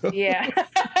episode. Yeah.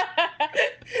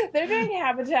 They're doing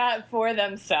Habitat for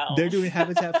themselves. They're doing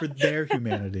Habitat for their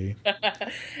humanity.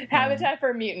 Habitat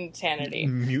for mutantanity.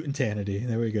 Mutantanity.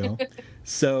 There we go.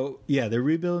 So, yeah, they're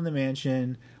rebuilding the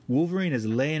mansion. Wolverine is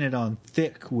laying it on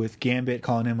thick with Gambit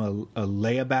calling him a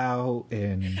layabout.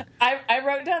 And I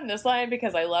wrote down this line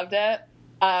because I loved it.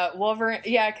 Wolverine,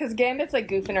 yeah, because Gambit's like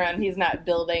goofing around. He's not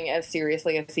building as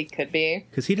seriously as he could be.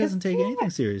 Because he doesn't take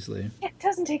anything seriously. Yeah,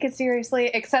 doesn't take it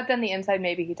seriously, except on the inside,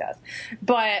 maybe he does.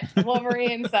 But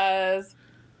Wolverine says,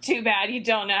 "Too bad you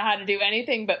don't know how to do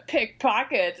anything but pick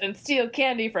pockets and steal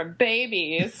candy from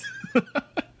babies."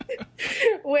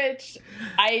 Which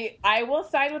I will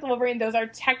side with Wolverine. Those are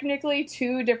technically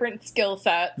two different skill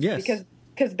sets. Yes.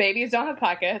 Because babies don't have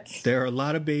pockets. There are a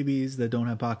lot of babies that don't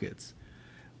have pockets.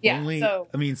 Yeah,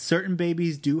 certain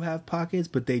babies do have pockets,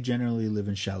 but they generally live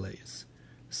in chalets.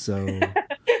 So,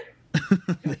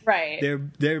 right,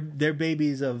 they're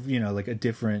babies of like a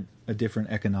different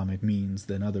economic means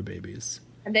than other babies.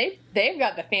 And they've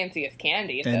got the fanciest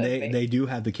candy. And they do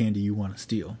have the candy you want to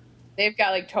steal. They've got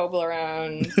like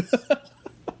Toblerones.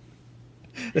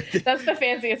 That's the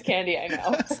fanciest candy I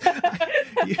know.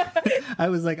 I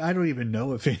was like, I don't even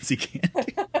know a fancy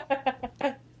candy.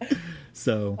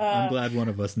 So I'm glad one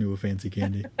of us knew a fancy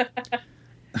candy.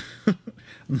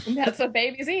 That's what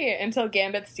babies eat until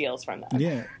Gambit steals from them.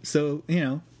 Yeah. So,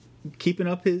 keeping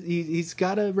up he's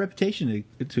got a reputation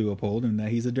to uphold, and that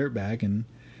he's a dirtbag, and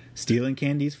stealing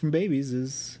candies from babies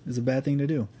is a bad thing to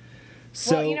do.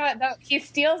 So, well, you know what, though? He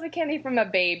steals the candy from a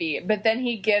baby, but then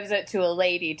he gives it to a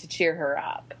lady to cheer her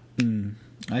up.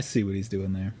 I see what he's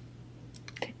doing there.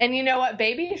 And you know what?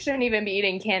 Babies shouldn't even be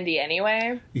eating candy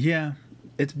anyway. Yeah.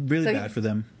 It's really bad for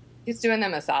them. He's doing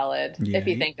them a solid, if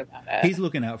you think about it. He's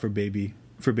looking out for babies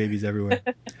everywhere.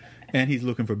 And he's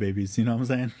looking for babies, you know what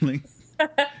I'm saying? Like,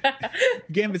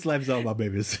 Gambit's life is all about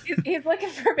babies. He's looking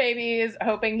for babies,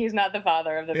 hoping he's not the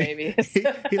father of the babies.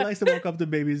 He likes to walk up to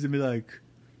babies and be like,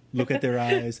 look at their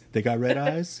eyes. They got red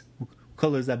eyes? What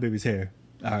color is that baby's hair?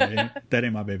 All right, that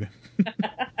ain't my baby.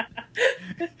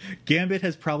 Gambit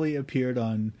has probably appeared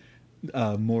on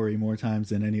Maury more times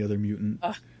than any other mutant.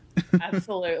 Oh,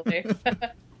 absolutely.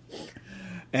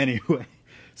 Anyway,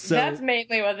 so that's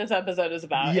mainly what this episode is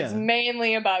about. Yeah. It's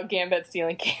mainly about Gambit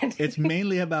stealing candy. It's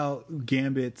mainly about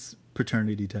Gambit's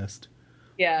paternity test.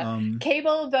 Yeah.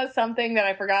 Cable does something that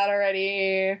I forgot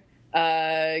already.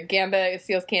 Gambit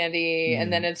steals candy,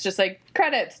 and then it's just like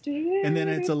credits. And then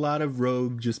it's a lot of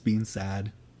Rogue just being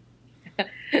sad.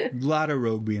 A lot of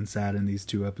Rogue being sad in these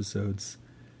 2 episodes.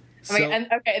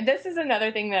 Okay, this is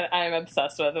another thing that I'm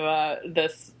obsessed with about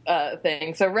this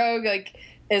thing. So Rogue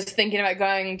is thinking about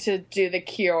going to do the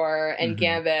cure, and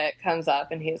Gambit comes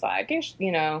up and he's like, you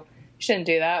shouldn't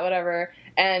do that, whatever.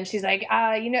 And she's like,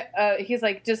 he's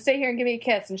like, just stay here and give me a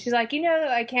kiss. And she's like,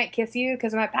 I can't kiss you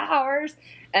because of my powers.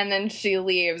 And then she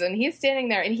leaves, and he's standing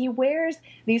there, and he wears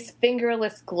these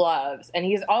fingerless gloves, and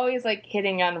he's always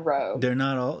hitting on Rogue. They're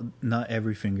not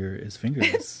every finger is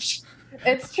fingerless.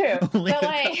 It's true. Only but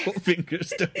a couple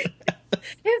fingers don't have.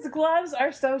 His gloves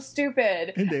are so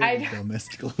stupid. And they're the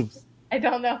dumbest gloves. I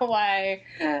don't know why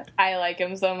I like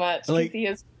him so much, because he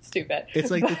is stupid. It's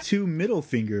the 2 middle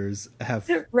fingers have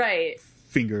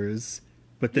fingers,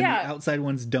 but then the outside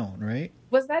ones don't, right?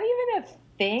 Was that even a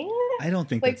thing? I don't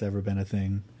think that's ever been a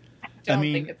thing. I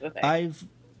mean, think it's a thing. I've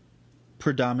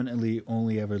predominantly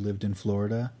only ever lived in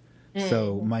Florida,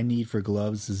 so my need for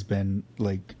gloves has been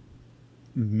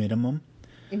minimum.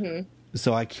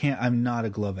 So I'm not a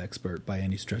glove expert by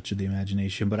any stretch of the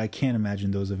imagination, but I can't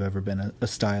imagine those have ever been a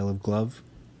style of glove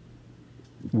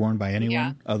worn by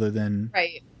anyone other than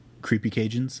creepy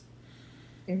Cajuns.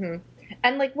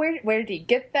 And where did he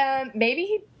get them?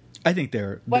 Maybe I think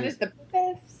what is the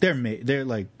purpose? They're made.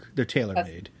 They're tailor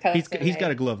made. He's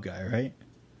got a glove guy, right?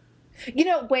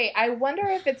 Wait. I wonder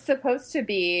if it's supposed to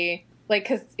be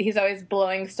because he's always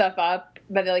blowing stuff up,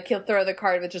 but he'll throw the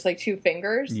card with just 2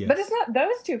 fingers. Yes. But it's not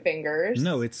those 2 fingers.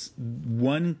 No, it's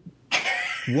one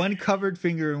covered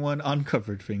finger and one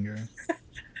uncovered finger.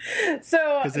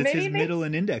 So because it's his middle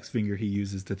and index finger he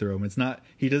uses to throw them. It's not.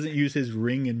 He doesn't use his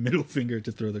ring and middle finger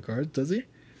to throw the cards, does he?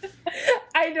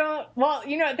 I don't. Well,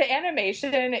 the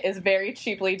animation is very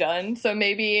cheaply done, so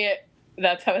maybe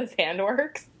that's how his hand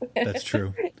works. That's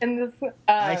true. And this,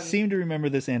 I seem to remember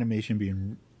this animation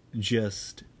being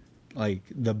just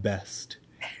the best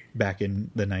back in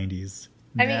the 90s.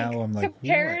 Now I'm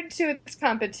compared to its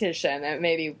competition, it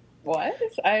maybe was.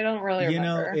 I don't really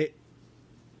remember.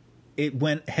 It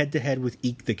went head to head with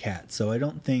Eek the Cat, so I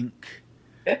don't think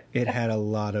it had a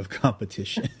lot of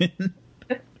competition.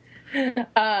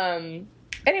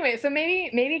 Anyway, so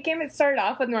maybe Gambit started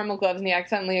off with normal gloves and he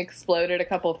accidentally exploded a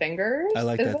couple fingers. I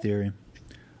like that theory.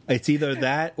 It's either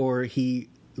that or he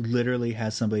literally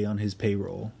has somebody on his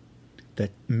payroll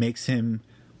that makes him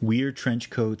weird trench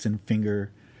coats and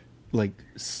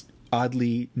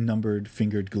oddly numbered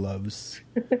fingered gloves.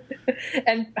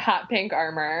 And hot pink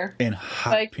armor. And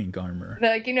hot pink armor.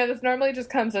 This normally just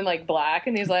comes in black,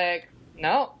 and he's like,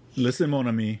 no. Listen, mon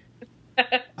ami.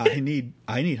 I need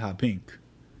hot pink.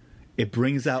 It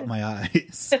brings out my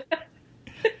eyes.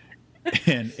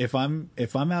 And if I'm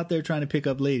out there trying to pick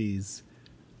up ladies,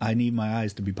 I need my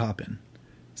eyes to be popping.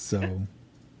 So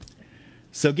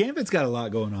Gambit's got a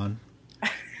lot going on.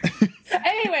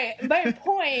 Anyway, my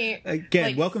point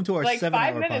again, welcome to our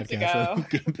 7-hour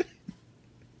podcast.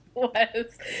 Was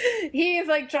he's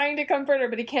trying to comfort her,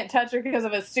 but he can't touch her because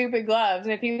of his stupid gloves.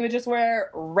 And if he would just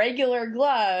wear regular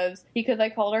gloves, he could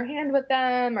hold her hand with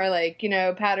them or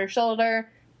pat her shoulder.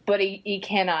 But he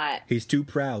cannot. He's too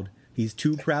proud. He's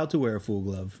too proud to wear a full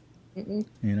glove.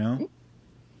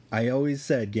 I always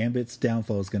said Gambit's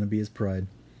downfall is going to be his pride.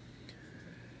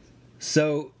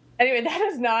 So anyway, that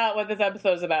is not what this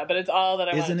episode is about, but it's all that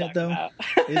I want to talk about.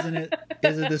 Isn't it?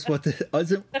 Isn't this what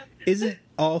isn't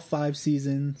all 5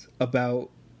 seasons about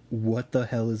what the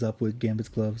hell is up with Gambit's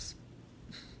gloves?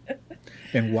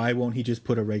 And why won't he just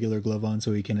put a regular glove on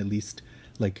so he can at least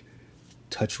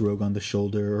touch Rogue on the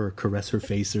shoulder or caress her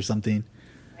face or something?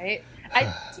 Right.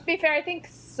 To be fair, I think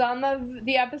some of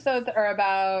the episodes are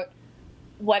about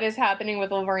what is happening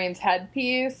with Wolverine's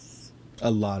headpiece. A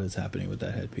lot is happening with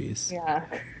that headpiece. Yeah.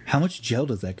 How much gel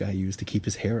does that guy use to keep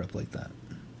his hair up like that?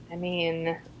 I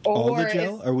mean, all the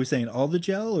gel? Are we saying all the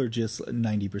gel or just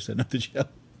 90% of the gel?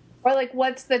 Or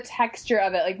what's the texture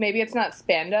of it? Maybe it's not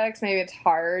spandex. Maybe it's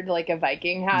hard, like a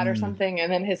Viking hat or something.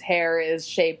 And then his hair is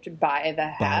shaped by the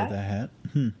hat. By the hat?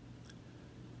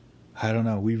 I don't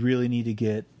know. We really need to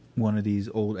get one of these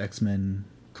old X-Men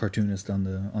cartoonists on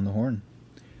the horn.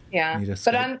 Yeah,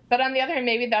 but on the other hand,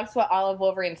 maybe that's what all of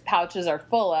Wolverine's pouches are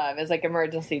full of, is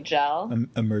emergency gel.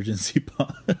 Emergency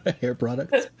hair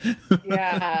products.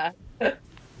 Yeah.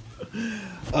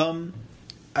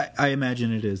 I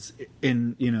imagine it is.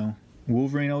 And,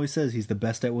 Wolverine always says he's the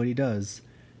best at what he does,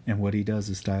 and what he does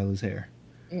is style his hair.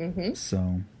 Mm-hmm.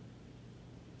 So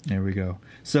there we go.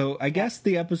 So I guess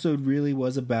the episode really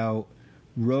was about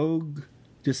Rogue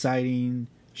deciding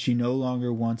she no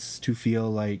longer wants to feel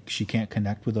like she can't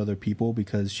connect with other people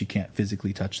because she can't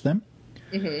physically touch them.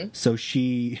 Mm-hmm. So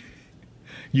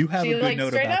you have a good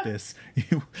note about this.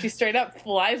 She straight up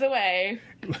flies away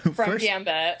from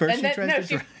Gambit. First and she tries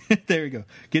to there you go.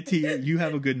 Get to you. You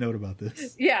have a good note about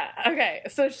this. Yeah. Okay.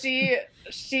 So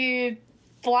she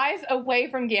flies away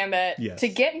from Gambit to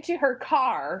get into her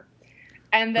car,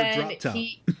 and then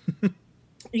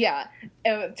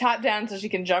top down so she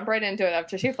can jump right into it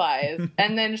after she flies.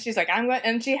 And then she's like, I'm going,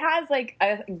 and she has like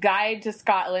a guide to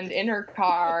Scotland in her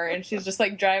car, and she's just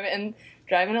like driving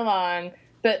along,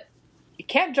 but you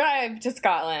can't drive to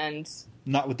Scotland.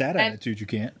 Not with that attitude, you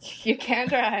can't. You can't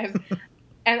drive.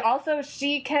 And also,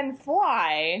 she can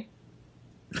fly,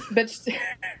 but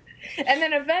and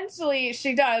then eventually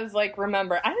she does like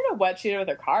remember. I don't know what she did with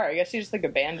her car. I guess she just like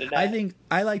abandoned it.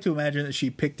 I like to imagine that she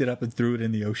picked it up and threw it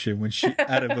in the ocean when she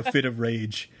out of a fit of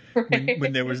rage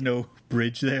when there was no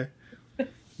bridge there.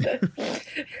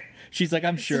 She's like,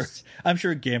 I'm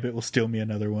sure Gambit will steal me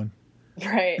another one.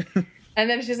 Right. And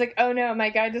then she's like, oh no,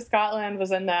 my guide to Scotland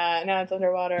was in that. Now it's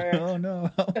underwater. Oh no,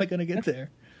 how am I going to get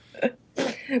there?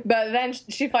 But then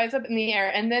she flies up in the air,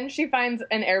 and then she finds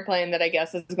an airplane that I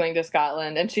guess is going to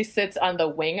Scotland, and she sits on the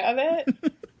wing of it.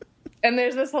 And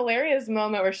there's this hilarious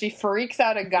moment where she freaks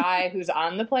out a guy who's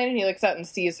on the plane, and he looks out and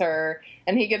sees her,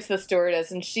 and he gets the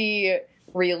stewardess, and she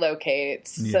relocates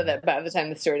so that by the time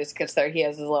the stewardess gets there, he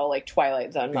has his little like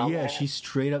Twilight Zone moment. Yeah, she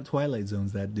straight up Twilight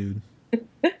Zones that dude.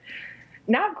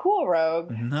 Not cool, Rogue,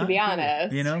 to be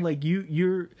honest. You know, like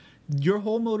your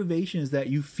whole motivation is that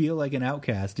you feel like an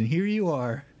outcast, and here you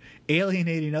are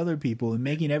alienating other people and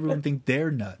making everyone think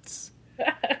they're nuts.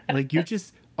 Like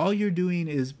all you're doing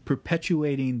is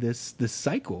perpetuating this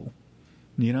cycle,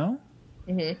 you know?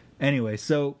 Mm-hmm. Anyway,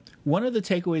 so one of the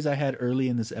takeaways I had early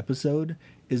in this episode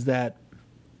is that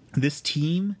this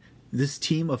team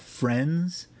of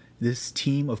friends, this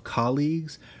team of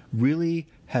colleagues really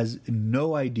has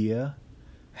no idea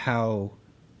how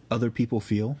other people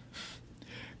feel.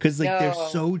 Because they're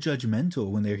so judgmental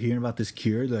when they're hearing about this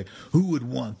cure. They're like, who would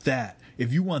want that?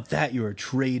 If you want that, you're a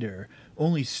traitor.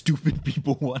 Only stupid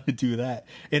people want to do that.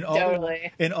 And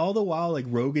all the while, like,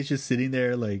 Rogue is just sitting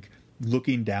there, like,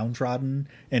 looking downtrodden.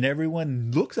 And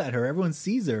everyone looks at her. Everyone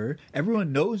sees her.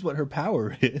 Everyone knows what her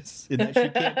power is and that she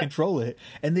can't control it.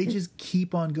 And they just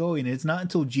keep on going. And it's not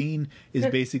until Jean is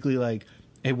basically like,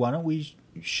 hey, why don't we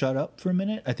shut up for a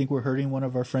minute? I think we're hurting one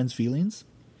of our friends' feelings.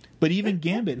 But even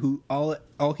Gambit, who all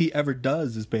he ever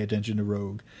does is pay attention to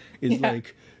Rogue, is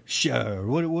like, sure,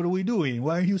 what are we doing?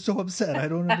 Why are you so upset? I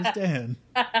don't understand.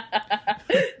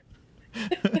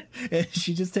 And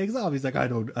she just takes off. He's like, I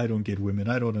don't get women.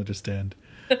 I don't understand.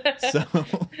 So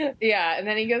yeah, and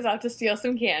then he goes out to steal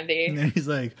some candy. And then he's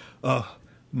like, oh,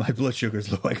 my blood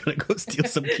sugar's low. I gotta go steal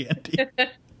some candy.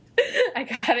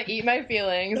 I gotta eat my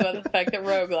feelings about the fact that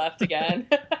Rogue left again.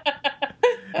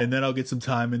 And then I'll get some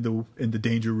time in the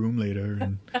danger room later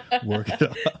and work it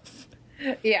off.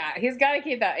 Yeah, he's got to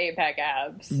keep that 8-pack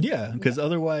abs. Yeah, because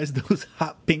otherwise that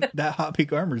hot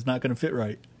pink armor is not going to fit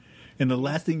right. And the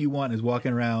last thing you want is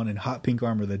walking around in hot pink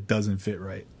armor that doesn't fit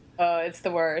right. Oh, it's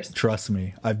the worst. Trust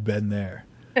me, I've been there.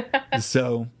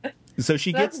 So she gets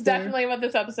there. That's definitely what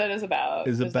this episode is about.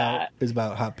 Is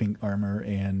about hot pink armor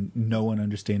and no one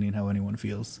understanding how anyone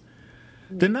feels.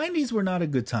 The 90s were not a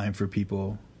good time for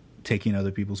people taking other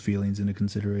people's feelings into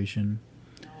consideration.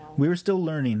 No. We were still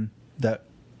learning that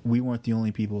we weren't the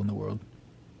only people in the world.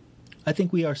 I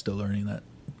think we are still learning that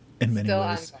in many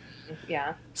ways.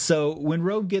 Yeah. So when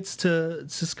Rogue gets to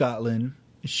Scotland,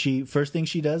 first thing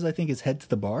she does, I think, is head to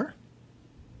the bar.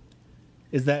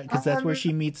 Is that because that's where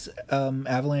she meets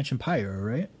Avalanche and Pyro,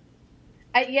 right?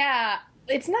 Yeah.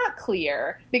 It's not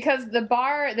clear because the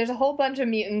bar, there's a whole bunch of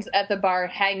mutants at the bar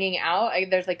hanging out.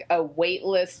 There's like a wait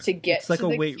list to get to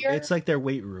the cure. It's like their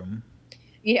weight room.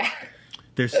 Yeah.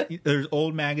 There's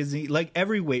old magazines, like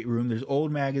every weight room, there's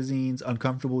old magazines,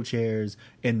 uncomfortable chairs,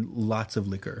 and lots of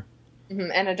liquor.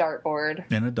 Mm-hmm. And a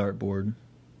dartboard.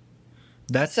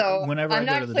 That's so whenever I'm I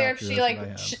go not to the clear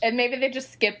doctor, if she and maybe they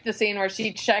just skipped the scene where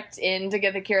she checked in to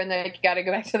get the cure and then you got to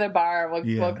go back to the bar.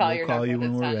 We'll call you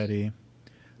when we're ready.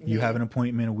 You have an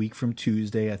appointment a week from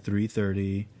Tuesday at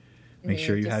 3:30. Make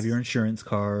sure you have your insurance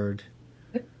card.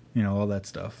 You know, all that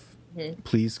stuff. Mm-hmm.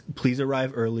 Please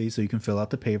arrive early so you can fill out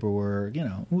the paperwork. You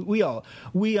know,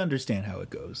 we understand how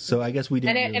it goes. So I guess we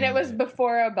didn't. And it was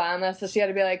before Obama, so she had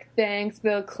to be like, "Thanks,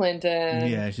 Bill Clinton."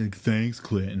 Yeah, she's like, "Thanks,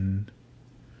 Clinton."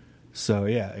 So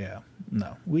yeah.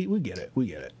 No, we get it. We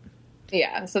get it.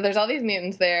 Yeah, so there's all these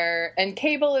mutants there, and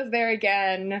Cable is there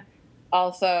again,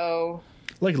 also.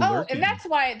 Like lurking. And that's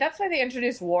why they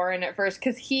introduced Warren at first,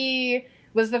 because he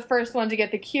was the first one to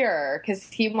get the cure,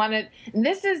 because he wanted...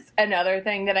 This is another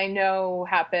thing that I know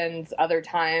happens other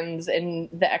times in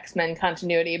the X-Men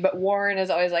continuity, but Warren is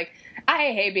always like,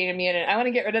 I hate being a mutant. I want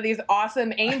to get rid of these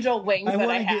awesome angel wings that I have. I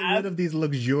want to get rid of these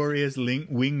luxurious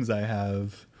wings I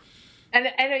have. And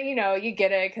you know, you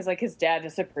get it because, like, his dad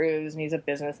disapproves and he's a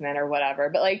businessman or whatever.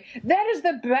 But, like, that is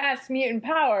the best mutant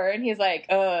power. And he's like,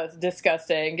 oh, it's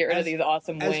disgusting. Get rid of these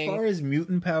awesome wings. As far as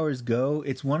mutant powers go,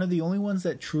 it's one of the only ones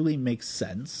that truly makes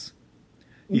sense.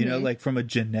 You know, like, from a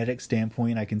genetic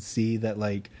standpoint, I can see that,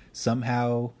 like,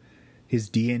 somehow his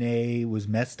DNA was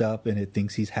messed up and it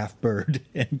thinks he's half bird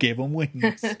and gave him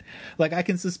wings. Like, I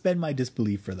can suspend my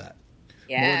disbelief for that.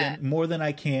 Yeah. More than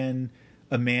I can...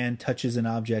 a man touches an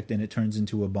object and it turns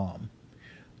into a bomb.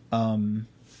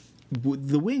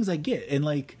 The wings I get, and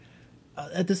like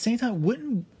at the same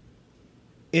time,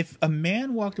 if a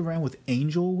man walked around with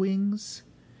angel wings,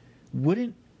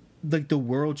 wouldn't like the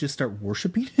world just start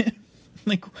worshiping him?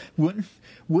 Like,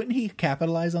 wouldn't he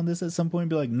capitalize on this at some point and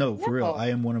be like, no, for real, I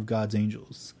am one of God's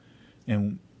angels,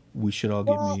 and we should all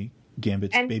give me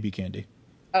Gambit's baby candy.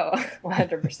 Oh,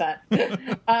 100%.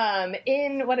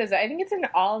 In, what is it? I think it's an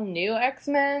all-new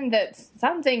X-Men that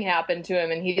something happened to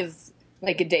him and he's,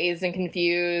 like, dazed and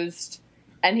confused.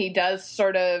 And he does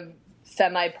sort of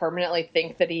semi-permanently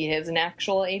think that he is an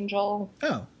actual angel.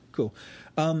 Oh, cool.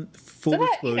 Full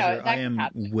disclosure,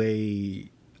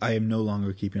 I am no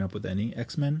longer keeping up with any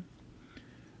X-Men.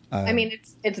 I mean,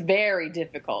 it's very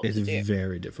difficult to do. It's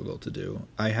very difficult to do.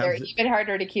 They're even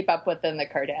harder to keep up with than the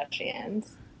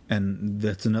Kardashians. And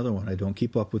that's another one I don't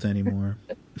keep up with anymore.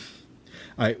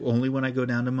 Only when I go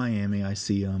down to Miami, I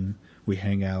see them. We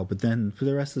hang out, but then for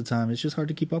the rest of the time, it's just hard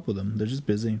to keep up with them. They're just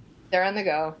busy. They're on the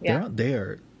go. Yeah, they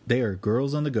are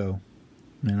girls on the go.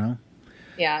 You know.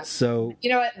 Yeah. So you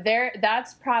know what?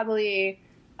 That's probably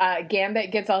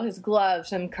Gambit gets all his gloves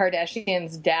from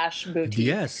Kardashian's Dash boutique.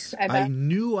 Yes, I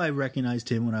knew I recognized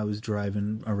him when I was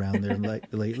driving around there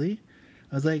lately.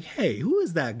 I was like, hey, who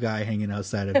is that guy hanging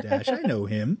outside of Dash? I know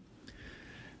him.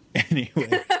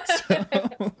 Anyway,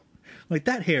 so, like,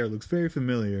 that hair looks very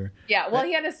familiar. Yeah, well,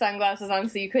 he had his sunglasses on,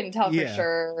 so you couldn't tell for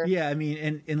sure. Yeah, I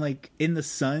mean, and like, in the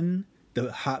sun,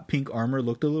 the hot pink armor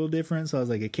looked a little different, so I was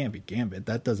like, it can't be Gambit.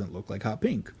 That doesn't look like hot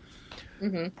pink.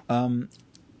 Mm-hmm.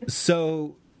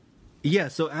 So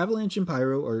Avalanche and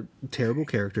Pyro are terrible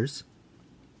characters.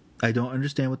 I don't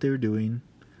understand what they were doing.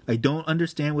 I don't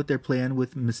understand what their plan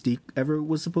with Mystique ever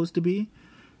was supposed to be.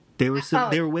 They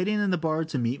were waiting in the bar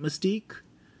to meet Mystique,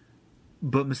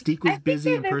 but Mystique was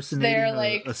busy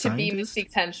impersonating a scientist. To be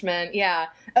Mystique's henchman, yeah.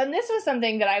 And this was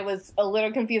something that I was a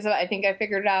little confused about. I think I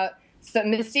figured it out. So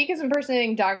Mystique is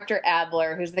impersonating Dr.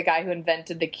 Adler, who's the guy who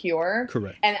invented the cure.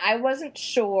 Correct. And I wasn't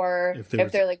sure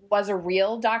if there was a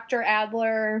real Dr.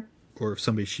 Adler, or if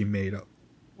somebody she made up.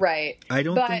 Right. I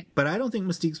don't think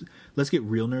Mystique's. Let's get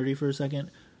real nerdy for a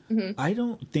second. Mm-hmm. I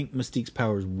don't think Mystique's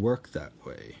powers work that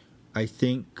way. I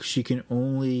think she can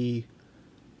only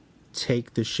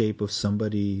take the shape of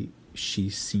somebody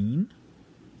she's seen.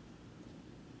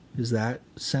 Does that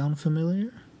sound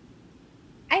familiar?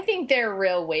 I think they're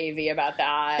real wavy about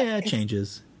that. Yeah, it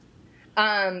changes.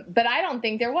 But I don't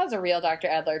think there was a real Dr.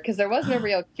 Adler, because there was no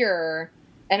real cure.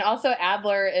 And also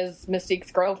Adler is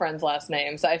Mystique's girlfriend's last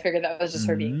name, so I figured that was just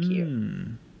her being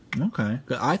cute. Okay.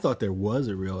 I thought there was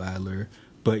a real Adler,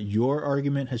 but your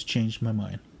argument has changed my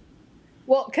mind.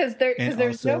 Well, because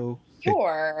there's no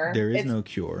cure. There is no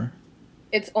cure.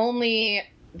 There's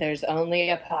only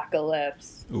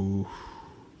Apocalypse. Ooh,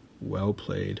 well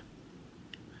played.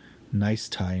 Nice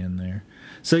tie in there.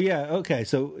 So yeah, okay.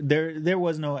 So there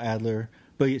was no Adler,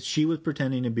 but she was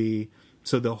pretending to be.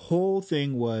 So the whole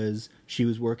thing was she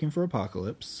was working for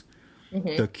Apocalypse.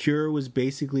 Mm-hmm. The cure was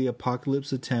basically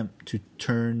Apocalypse's attempt to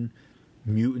turn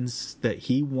mutants that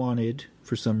he wanted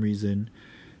for some reason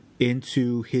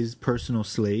into his personal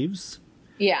slaves.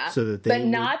 Yeah,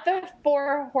 not the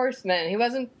 4 horsemen. He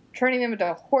wasn't turning them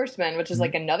into horsemen, which is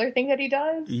like another thing that he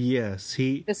does. Yes,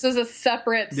 This is a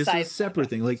separate.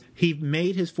 Thing. Like, he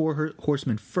made his 4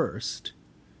 horsemen first,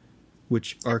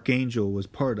 which Archangel was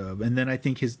part of, and then I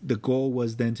think the goal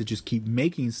was then to just keep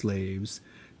making slaves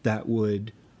that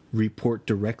would report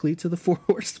directly to the 4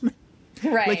 horsemen.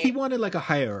 Right. Like, he wanted like a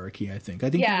hierarchy, I think. He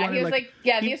was like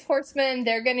these horsemen,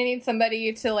 they're going to need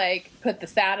somebody to like put the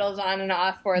saddles on and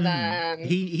off for them.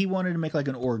 He wanted to make like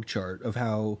an org chart of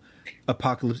how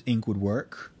Apocalypse Inc. would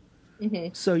work.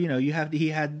 Mm-hmm. So, he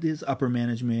had his upper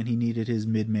management, he needed his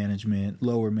mid management,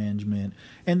 lower management,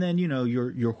 and then,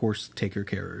 your horse taker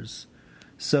carers.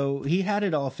 So he had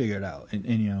it all figured out. And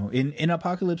in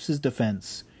Apocalypse's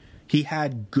defense, he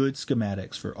had good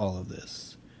schematics for all of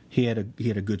this. He had a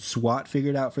good SWOT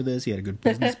figured out for this. He had a good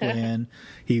business plan.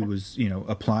 He was,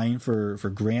 applying for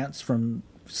grants from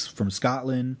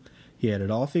Scotland. He had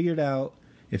it all figured out.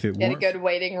 He had a good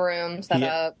waiting room set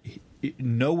up.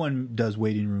 No one does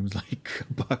waiting rooms like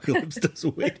Apocalypse does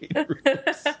waiting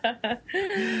rooms.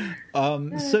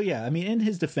 So yeah, I mean, in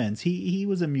his defense, he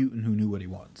was a mutant who knew what he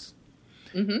wants.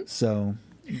 Mm-hmm. So,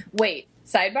 wait,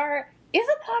 sidebar: is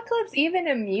Apocalypse even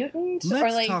a mutant?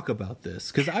 Let's talk about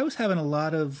this, because I was having a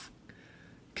lot of,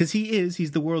 because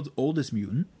he's the world's oldest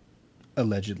mutant,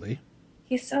 allegedly.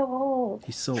 He's so old.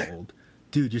 He's so old,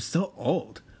 dude. You're so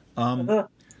old.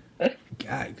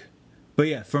 Gag. But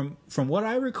yeah, from what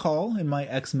I recall in my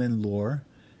X-Men lore,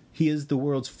 he is the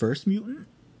world's first mutant.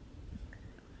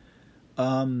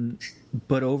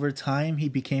 But over time he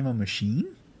became a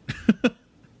machine.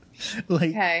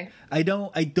 Okay. I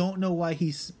don't know why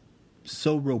he's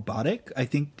so robotic. I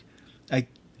think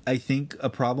a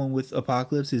problem with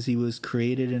Apocalypse is he was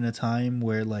created in a time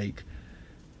where like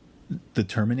the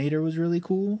Terminator was really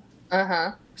cool.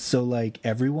 Uh-huh. So like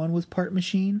everyone was part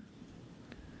machine.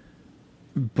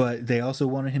 But they also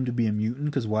wanted him to be a mutant,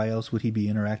 because why else would he be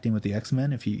interacting with the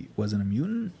X-Men if he wasn't a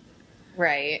mutant?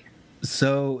 Right.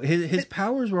 So his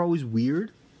powers were always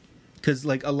weird, because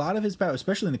like a lot of his powers,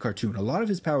 especially in the cartoon, a lot of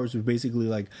his powers were basically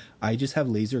like, I just have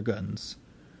laser guns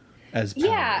as powers.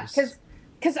 Yeah,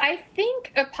 because I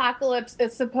think Apocalypse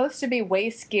is supposed to be way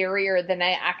scarier than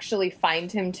I actually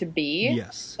find him to be.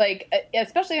 Yes. Like,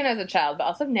 especially when I was a child, but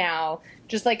also now,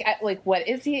 just like what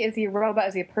is he? Is he a robot?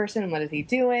 Is he a person? What is he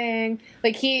doing?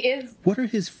 Like, he is... What are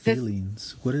his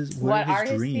feelings? What are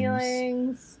his dreams?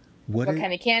 Feelings? What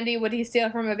kind of candy would he steal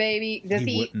from a baby? Does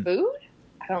he eat food?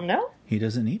 I don't know. He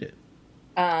doesn't need it.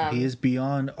 He is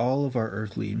beyond all of our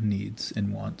earthly needs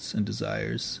and wants and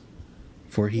desires.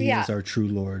 For he is our true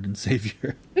Lord and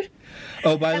Savior.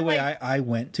 Oh, by the way, I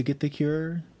went to get the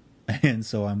cure, and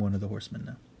so I'm one of the horsemen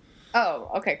now.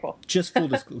 Oh, okay, cool. Just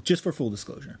for full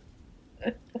disclosure.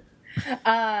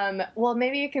 Well,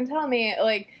 maybe you can tell me,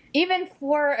 like, even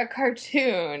for a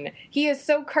cartoon, he is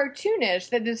so cartoonish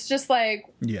that it's just like,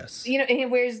 yes, he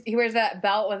wears that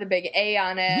belt with a big A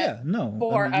on it. Yeah, no,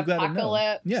 for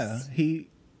Apocalypse. Yeah, he,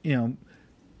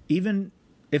 even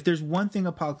if there's one thing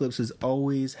Apocalypse has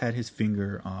always had his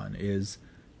finger on is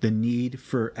the need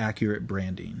for accurate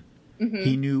branding. Mm-hmm.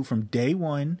 He knew from day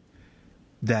one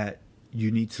that you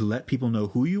need to let people know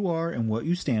who you are and what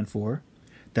you stand for.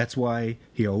 That's why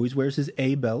he always wears his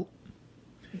A belt.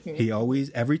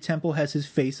 Mm-hmm. Every temple has his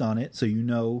face on it, so you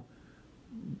know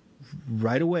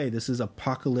right away this is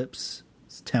Apocalypse's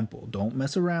temple. Don't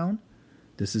mess around.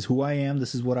 This is who I am.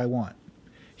 This is what I want.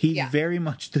 He's very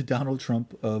much the Donald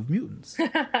Trump of mutants.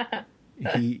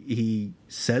 He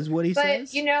says what he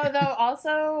says. But, though,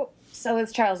 also, so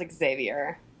is Charles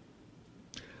Xavier.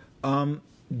 You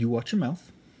watch your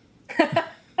mouth.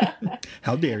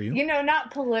 How dare you?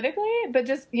 Not politically, but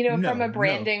just, from a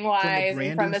branding wise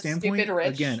and from a stupid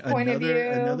rich point of view.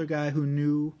 Another guy who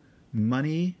knew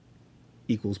money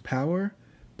equals power.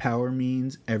 Power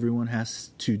means everyone has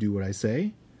to do what I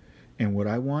say. And what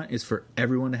I want is for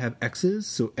everyone to have X's,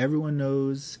 so everyone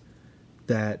knows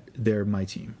that they're my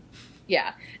team.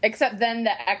 Yeah, except then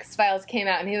the X-Files came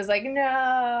out, and he was like,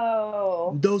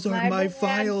 no. Those aren't my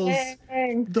files.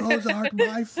 Those aren't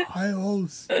my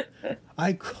files.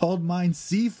 I called mine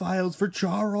C files for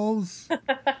Charles.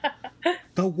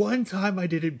 The one time I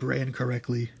didn't brand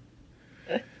correctly.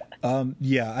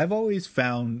 Yeah, I've always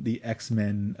found the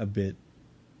X-Men a bit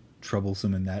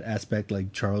troublesome in that aspect.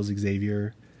 Like, Charles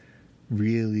Xavier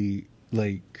really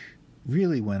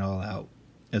went all out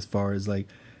as far as, like,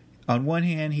 on one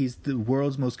hand, he's the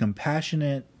world's most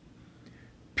compassionate,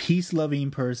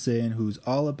 peace-loving person who's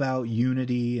all about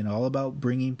unity and all about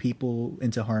bringing people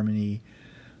into harmony.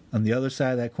 On the other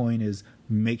side of that coin is,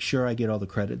 make sure I get all the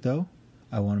credit, though.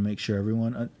 I want to make sure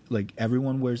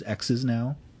everyone wears X's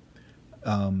now.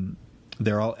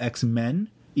 They're all X-Men,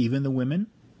 even the women.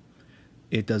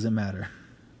 It doesn't matter.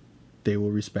 They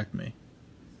will respect me.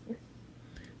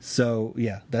 So,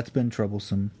 yeah, that's been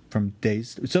troublesome from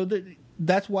days. So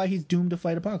that's why he's doomed to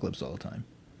fight Apocalypse all the time.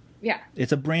 Yeah.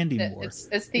 It's a branding war.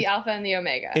 It's the alpha and the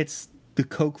omega. It's the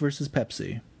Coke versus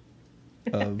Pepsi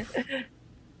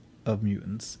of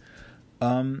mutants.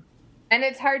 And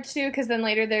it's hard, too, because then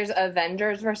later there's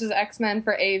Avengers versus X-Men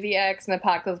for AVX, and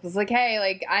Apocalypse was like, hey,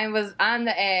 like, I was on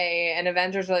the A, and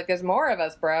Avengers were like, there's more of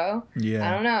us, bro. Yeah.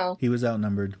 I don't know. He was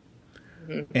outnumbered.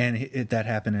 And that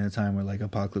happened in a time where, like,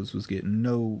 Apocalypse was getting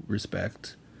no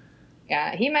respect.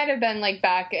 Yeah, he might have been, like,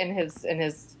 back in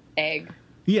his egg.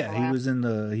 Yeah, he was in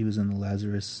the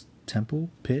Lazarus Temple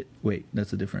pit. Wait,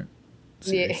 that's a different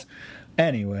series. Yeah.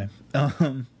 Anyway,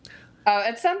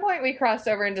 at some point we crossed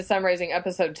over into Sunrising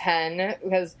episode 10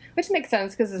 which makes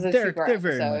sense because it's a two-part they're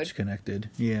episode. Very much connected.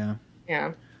 Yeah.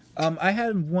 Yeah. I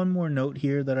had one more note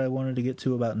here that I wanted to get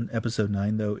to about in episode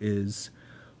 9, though, is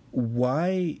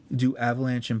why do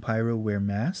Avalanche and Pyro wear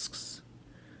masks?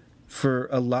 For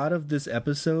a lot of this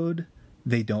episode,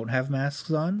 they don't have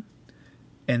masks on,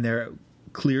 and they're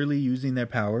clearly using their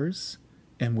powers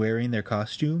and wearing their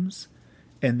costumes,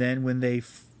 and then when they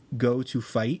go to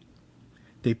fight,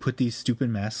 they put these stupid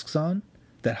masks on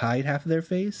that hide half of their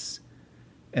face,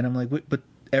 and I'm like, wait, but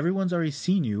everyone's already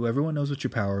seen you, everyone knows what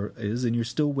your power is, and you're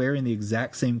still wearing the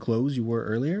exact same clothes you wore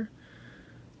earlier?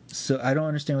 So I don't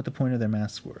understand what the point of their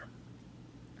masks were.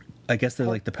 I guess they're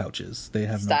like the pouches. They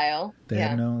have style. They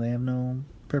have no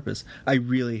purpose. I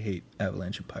really hate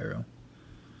Avalanche and Pyro.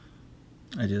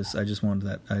 I just want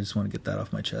to get that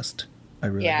off my chest. I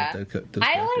really hate those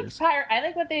characters. I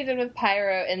like what they did with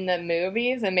Pyro in the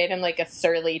movies and made him like a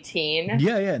surly teen.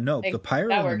 Yeah. No, like, the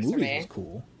Pyro in the movies was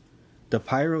cool. The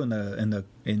Pyro in the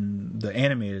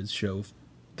animated show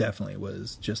definitely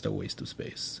was just a waste of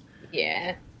space.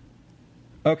 Yeah.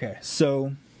 Okay,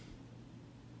 so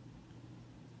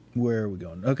where are we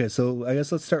going? Okay, so I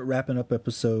guess let's start wrapping up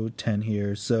episode 10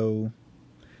 here. So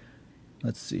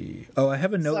let's see. Oh, I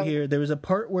have a note here. There was a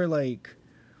part where, like,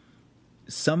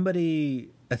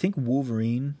 somebody, I think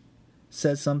Wolverine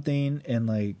says something, and,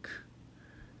 like,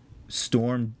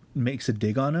 Storm makes a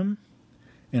dig on him.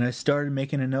 And I started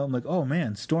making a note. I'm like, oh,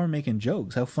 man, Storm making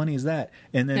jokes. How funny is that?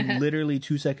 And then literally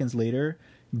 2 seconds later,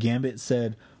 Gambit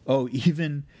said, oh,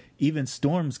 even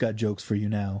Storm's got jokes for you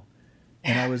now.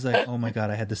 And I was like, oh my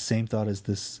god, I had the same thought as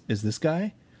this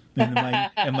And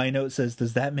my note says,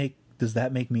 does that make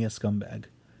me a scumbag?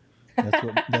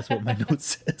 That's what my note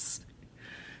says.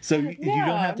 So you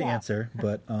don't have to answer,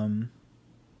 but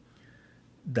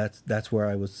that's where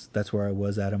I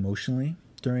was at emotionally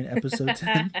during episode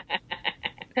 10.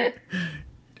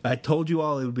 I told you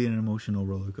all it would be an emotional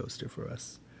roller coaster for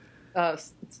us. Oh,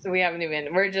 so we haven't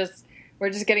even. We're just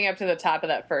getting up to the top of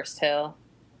that first hill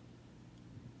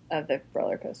of the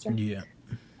roller coaster. Yeah.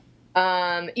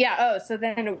 Yeah. Oh, so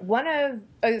then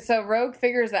so Rogue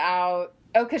figures out.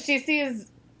 Oh, because she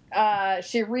sees.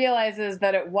 She realizes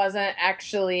that it wasn't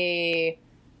actually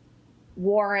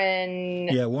Warren.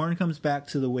 Yeah, Warren comes back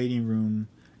to the waiting room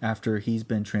after he's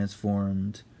been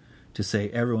transformed to say,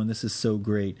 "Everyone, this is so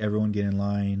great. Everyone, get in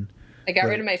line." I got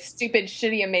rid of my stupid,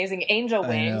 shitty, amazing angel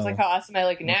wings. Like how awesome I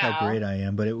look now. Look how great I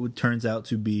am. But it turns out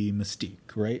to be Mystique,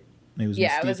 right? It was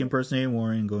Mystique impersonating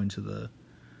Warren going to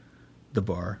the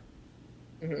bar.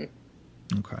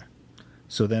 Mm-hmm. Okay.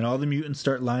 So then all the mutants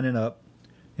start lining up,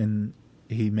 and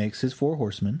he makes his 4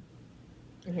 horsemen.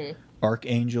 Mm-hmm.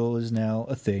 Archangel is now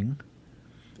a thing.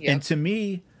 Yep. And to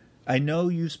me, I know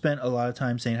you spent a lot of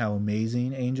time saying how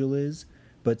amazing Angel is,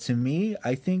 but to me,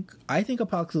 I think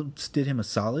Apocalypse did him a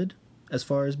solid as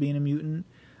far as being a mutant.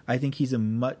 I think he's a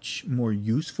much more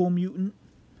useful mutant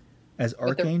as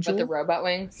Archangel. With the robot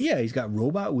wings? Yeah, he's got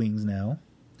robot wings now.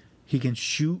 He can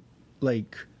shoot,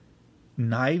 like,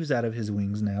 knives out of his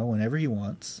wings now whenever he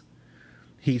wants.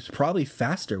 He's probably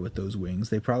faster with those wings.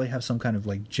 They probably have some kind of,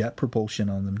 like, jet propulsion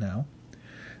on them now.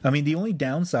 I mean, the only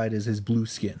downside is his blue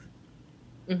skin.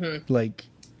 Mm-hmm. Like...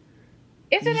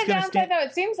 Is it a downside, though?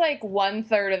 It seems like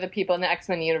 1/3 of the people in the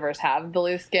X-Men universe have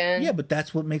blue skin. Yeah, but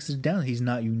that's what makes it down. He's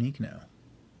not unique now.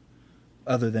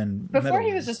 Other than before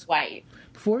he was just white.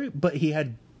 But he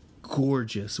had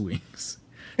gorgeous wings.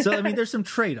 So, I mean, there's some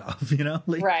trade-off, you know?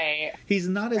 Like, right. He's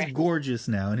not as gorgeous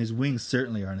now, and his wings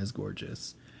certainly aren't as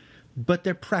gorgeous. But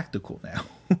they're practical now.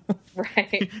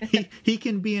 Right. He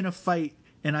can be in a fight,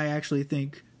 and I actually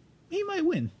think he might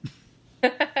win.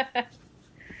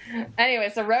 Anyway,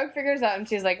 so Rogue figures out, and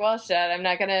she's like, well, shit, I'm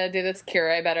not going to do this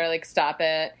cure. I better, like, stop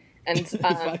it.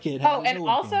 And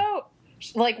also,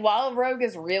 like, while Rogue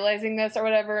is realizing this or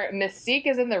whatever, Mystique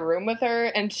is in the room with her,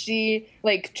 and she,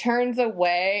 like, turns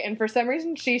away, and for some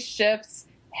reason she shifts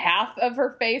half of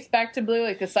her face back to blue,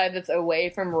 like the side that's away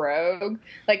from Rogue.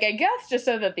 Like, I guess just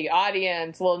so that the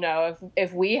audience will know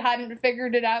if we hadn't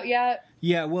figured it out yet.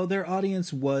 Yeah, well, their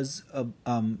audience was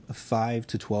 5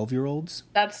 to 12-year-olds.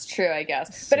 That's true, I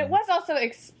guess. But it was also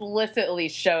explicitly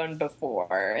shown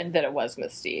before, and that it was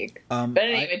Mystique. But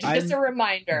anyway, just a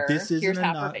reminder. This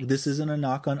isn't a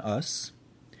knock on us,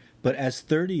 but as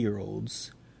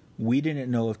 30-year-olds, we didn't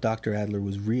know if Dr. Adler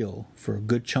was real for a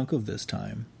good chunk of this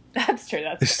time. That's true.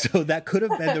 So that could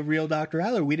have been the real Dr.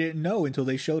 Haller. We didn't know until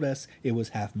they showed us it was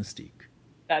half Mystique.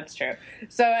 That's true.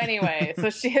 So anyway,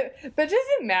 but just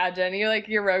imagine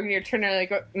you're Rogue and you're turning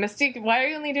like, Mystique, why are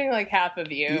you only doing like half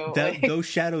of you? Those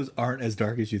shadows aren't as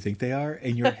dark as you think they are,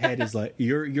 and your head is like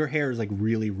your hair is like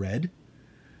really red,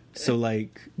 so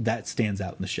like that stands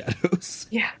out in the shadows.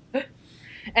 Yeah.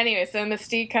 Anyway, so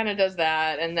Mystique kind of does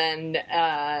that, and then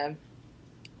I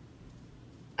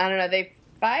don't know. They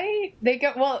fight. They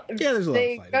go. Well, yeah, there's a lot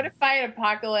of fighting. Go to fight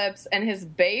Apocalypse, and his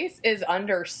base is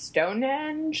under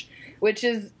Stonehenge, which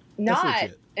is not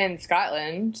in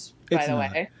Scotland, by the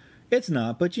way. It's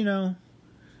not, but you know.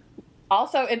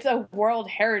 Also, it's a World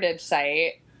Heritage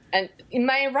Site. And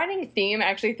my running theme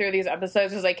actually through these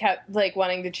episodes was I kept like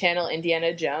wanting to channel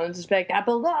Indiana Jones, just be like, that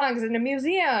belongs in a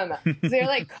museum. They're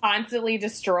like constantly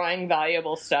destroying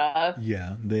valuable stuff.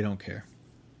 Yeah, they don't care.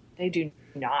 They do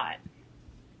not.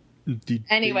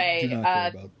 Anyway,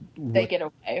 they get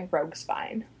away. Rogue's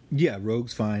fine. Yeah,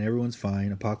 Rogue's fine. Everyone's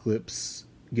fine. Apocalypse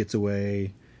gets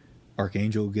away.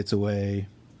 Archangel gets away.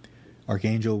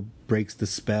 Archangel breaks the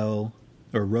spell,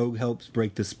 or Rogue helps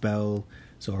break the spell.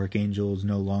 So Archangel is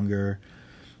no longer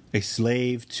a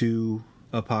slave to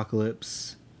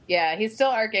Apocalypse. Yeah, he's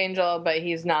still Archangel, but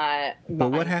he's not.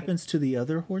 But what happens to the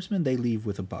other horsemen? They leave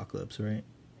with Apocalypse, right?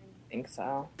 I think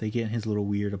so. They get in his little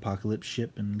weird Apocalypse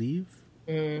ship and leave?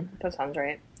 That sounds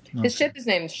right. Okay. His ship is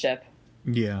named Ship.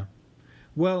 Yeah.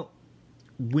 Well,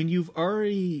 when you've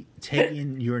already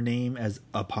taken your name as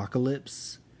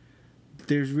Apocalypse,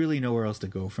 there's really nowhere else to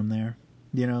go from there.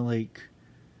 You know, like...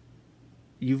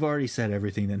 You've already said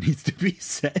everything that needs to be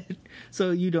said, so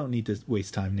you don't need to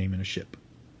waste time naming a ship.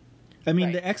 I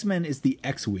mean, The X-Men is the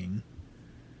X-Wing.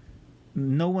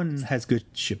 No one has good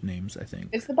ship names, I think.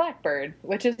 It's the Blackbird,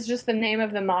 which is just the name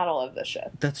of the model of the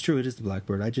ship. That's true, it is the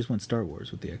Blackbird. I just went Star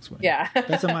Wars with the X-Wing. Yeah.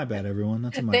 That's my bad, everyone.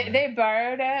 That's my bad. They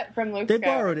borrowed it from Luke Skywalker. They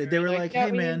borrowed it. They were like, hey,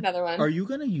 man, are you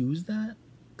going to use that?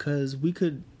 Because we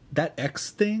could... That X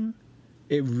thing,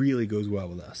 it really goes well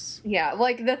with us. Yeah,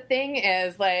 like, the thing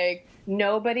is, like...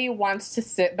 Nobody wants to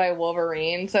sit by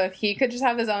Wolverine, so if he could just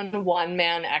have his own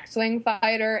one-man X-Wing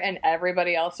fighter and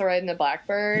everybody else riding the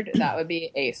Blackbird, that would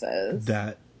be aces.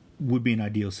 That would be an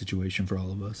ideal situation for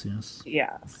all of us, yes.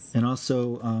 Yes. And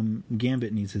also,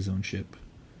 Gambit needs his own ship.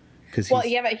 Well,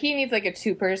 yeah, but he needs like a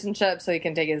two-person ship so he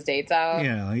can take his dates out.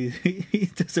 Yeah,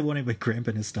 he doesn't want anybody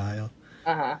cramping his style.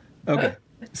 Uh-huh. Okay,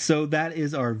 so that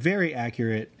is our very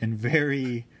accurate and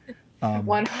very...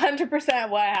 100%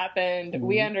 what happened.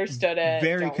 We understood it.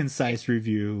 Very concise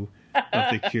review of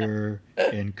The Cure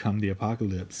and Come the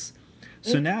Apocalypse.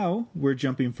 So now we're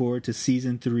jumping forward to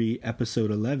Season 3, Episode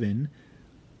 11,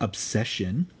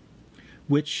 Obsession,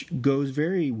 which goes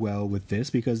very well with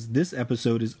this because this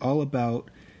episode is all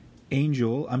about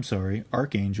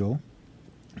Archangel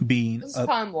being... Let's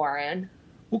call him Warren.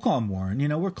 We'll call him Warren. You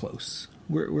know, we're close.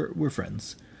 We're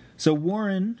friends. So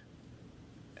Warren,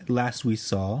 last we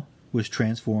saw... was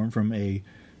transformed from a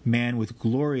man with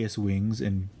glorious wings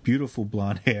and beautiful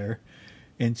blonde hair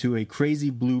into a crazy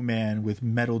blue man with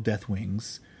metal death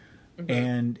wings. Mm-hmm.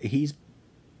 And he's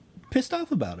pissed off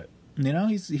about it. You know,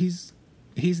 he's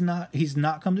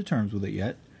not come to terms with it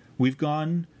yet. We've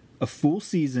gone a full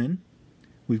season.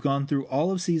 We've gone through all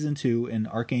of season 2, and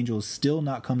Archangel has still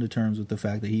not come to terms with the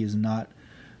fact that he is not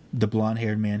the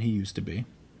blonde-haired man he used to be.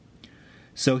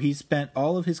 So he spent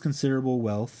all of his considerable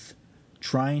wealth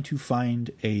trying to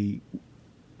find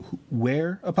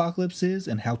where Apocalypse is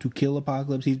and how to kill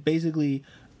Apocalypse. He's basically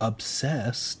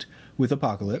obsessed with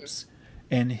Apocalypse,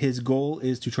 and his goal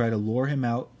is to try to lure him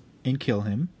out and kill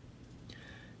him.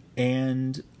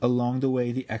 And along the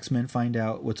way, the X-Men find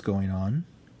out what's going on,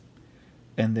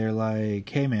 and they're like,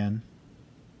 hey man,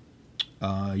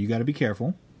 you gotta be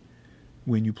careful.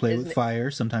 When you play with fire,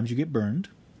 sometimes you get burned.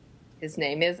 His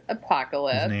name is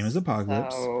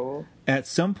Apocalypse. So... At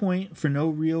some point, for no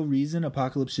real reason,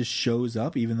 Apocalypse just shows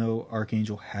up, even though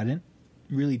Archangel hadn't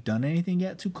really done anything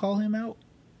yet to call him out.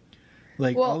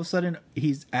 Like, all of a sudden,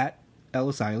 he's at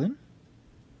Ellis Island.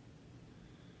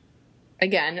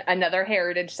 Again, another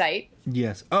heritage site.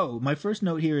 Yes. Oh, my first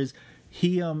note here is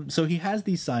he has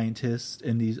these scientists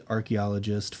and these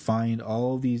archaeologists find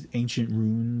all these ancient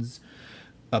runes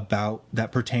that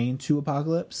pertain to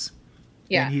Apocalypse.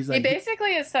 Yeah, he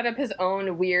basically has set up his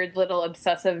own weird little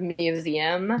obsessive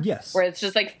museum. Yes. Where it's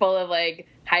just like full of like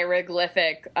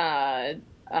hieroglyphic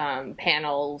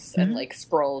panels and like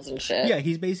scrolls and shit. Yeah,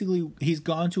 he's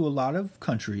gone to a lot of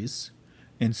countries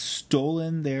and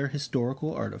stolen their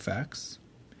historical artifacts.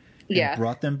 And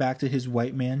brought them back to his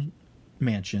white man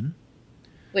mansion.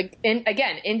 Like,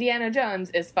 again, Indiana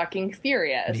Jones is fucking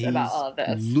furious about all of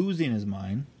this. Losing his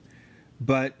mind.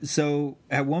 But so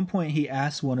at one point he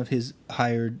asked one of his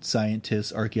hired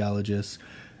scientists, archaeologists,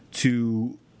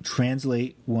 to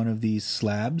translate one of these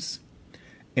slabs,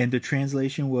 and the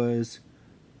translation was,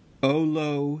 "Oh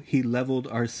lo, he leveled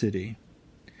our city."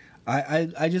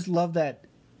 I just love that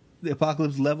the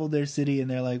Apocalypse leveled their city, and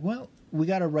they're like, well, we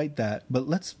got to write that, but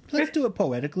let's do it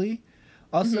poetically.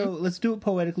 Also, let's do it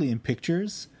poetically in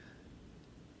pictures,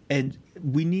 and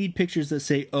we need pictures that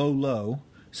say "oh lo,"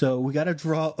 so we got to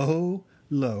draw "oh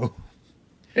lo."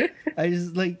 I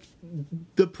just like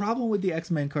the problem with the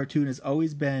X-Men cartoon has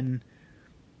always been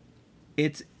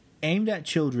it's aimed at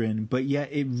children, but yet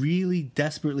it really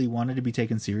desperately wanted to be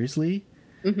taken seriously.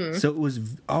 So it was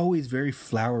always very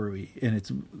flowery in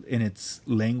its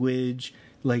language.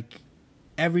 Like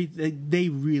they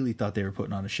really thought they were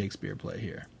putting on a Shakespeare play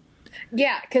here.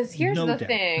 Yeah, because here's the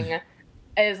thing.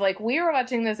 Is like we were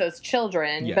watching this as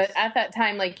children, yes. But at that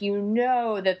time, like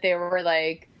that there were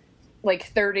like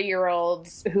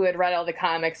 30-year-olds who had read all the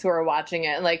comics who were watching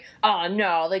it, and like, oh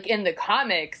no, like in the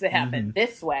comics it happened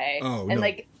this way, and no.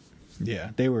 Like,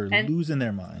 yeah, they were losing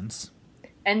their minds,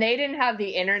 and they didn't have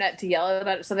the internet to yell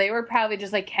about it, so they were probably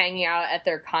just like hanging out at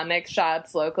their comic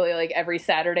shops locally, like every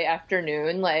Saturday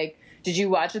afternoon. Like, did you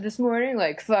watch it this morning?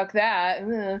 Like, fuck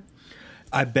that.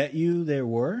 I bet you there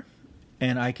were.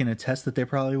 And I can attest that they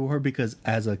probably were, because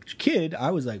as a kid,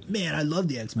 I was like, man, I love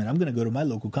the X-Men. I'm going to go to my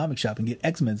local comic shop and get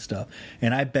X-Men stuff.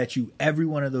 And I bet you every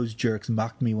one of those jerks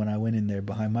mocked me when I went in there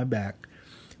behind my back.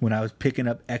 When I was picking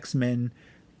up X-Men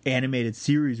animated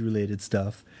series related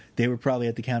stuff, they were probably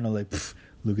at the counter like,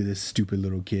 look at this stupid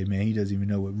little kid, man. He doesn't even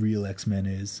know what real X-Men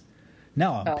is.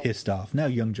 Now I'm pissed off. Now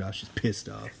young Josh is pissed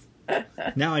off.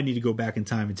 Now I need to go back in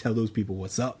time and tell those people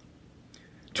what's up.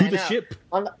 To the ship.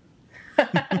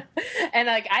 And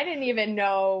like I didn't even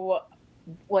know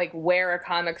like where a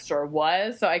comic store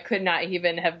was, so I could not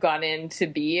even have gone in to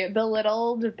be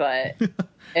belittled, but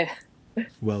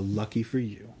well, lucky for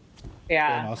you.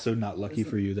 Yeah. And also not lucky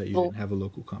for you that you didn't have a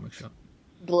local comic shop.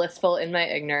 Blissful in my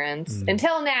ignorance.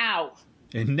 Until now.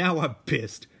 And now I'm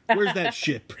pissed. Where's that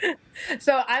ship?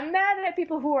 So I'm mad at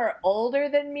people who are older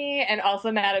than me, and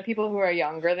also mad at people who are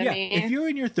younger than me. If you're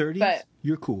in your 30s,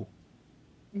 you're cool.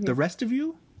 The rest of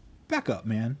you, back up,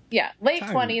 man. Yeah, late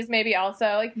 20s maybe also.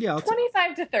 Like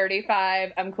 25 to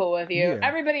 35, I'm cool with you. Yeah.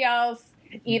 Everybody else,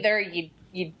 either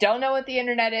you don't know what the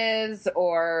internet is,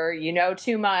 or you know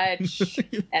too much,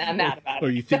 and I'm mad about it. Or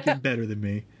you think you're better than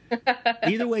me.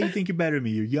 Either way, you think you're better than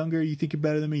me. You're younger, you think you're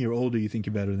better than me. You're older, you think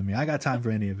you're better than me. I got time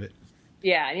for any of it.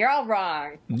 Yeah, and you're all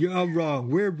wrong. You're all wrong.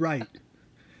 We're right.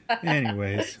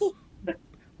 Anyways,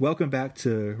 welcome back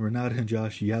to Renata and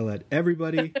Josh Yell at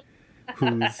Everybody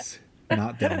Who's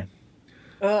Not Them.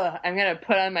 Ugh, I'm going to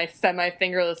put on my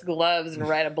semi-fingerless gloves and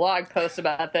write a blog post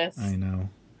about this. I know.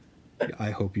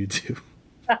 I hope you do.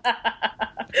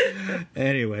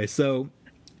 Anyway, so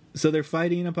they're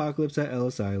fighting Apocalypse at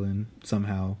Ellis Island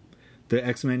somehow. The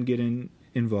X-Men get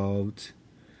involved.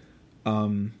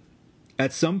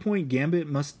 At some point, Gambit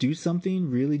must do something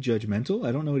really judgmental.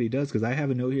 I don't know what he does, because I have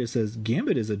a note here that says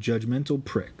Gambit is a judgmental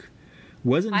prick.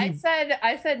 I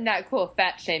said not cool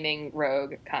fat shaming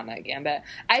Rogue, Gambit.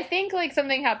 I think like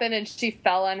something happened and she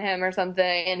fell on him or something,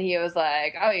 and he was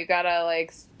like, "Oh, you gotta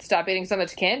like stop eating so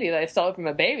much candy that I stole from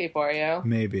a baby for you."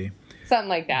 Maybe something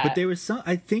like that. But there was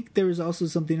I think there was also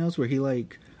something else where he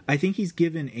like, I think he's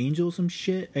given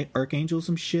Archangel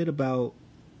some shit about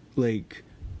like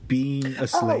being a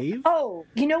slave. Oh,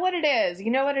 you know what it is?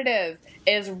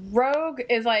 Is Rogue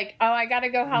is like, oh, I gotta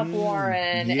go help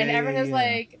Warren, and everyone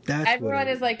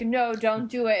is like, no, don't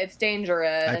do it. It's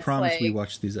dangerous. I promise we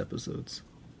watched these episodes.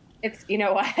 It's, you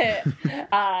know what?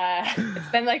 It's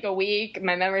been like a week.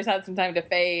 My memory's had some time to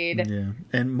fade. Yeah,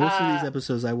 and most of these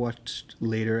episodes I watched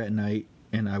later at night,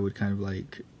 and I would kind of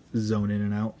like zone in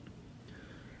and out.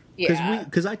 Yeah,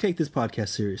 because I take this podcast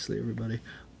seriously, everybody.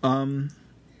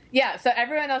 Yeah, so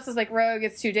everyone else is like, Rogue,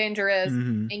 it's too dangerous.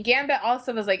 And Gambit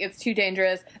also was like, it's too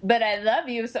dangerous, but I love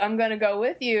you, so I'm going to go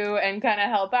with you and kind of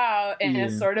help out in a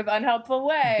sort of unhelpful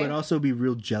way. But also be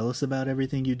real jealous about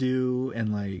everything you do,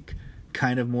 and like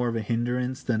kind of more of a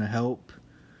hindrance than a help.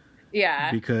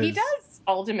 Yeah, because he does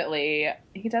ultimately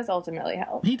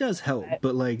help. He does help,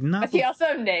 but like not. But he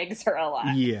also nags her a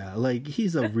lot. Yeah, like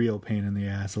he's a real pain in the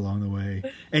ass along the way,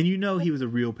 and you know he was a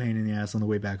real pain in the ass on the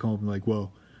way back home. Like,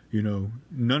 well, you know,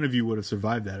 none of you would have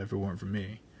survived that if it weren't for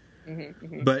me.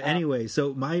 But anyway,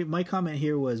 so my comment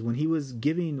here was when he was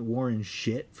giving Warren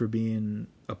shit for being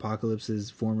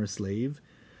Apocalypse's former slave.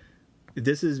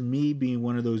 This is me being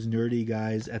one of those nerdy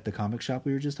guys at the comic shop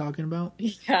we were just talking about.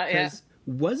 Yeah.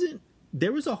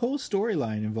 There was a whole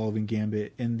storyline involving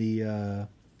Gambit in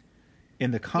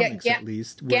in the comics at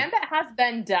least. Gambit has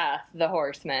been Death, the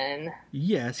Horseman.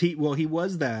 Yes, he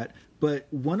was that, but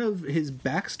one of his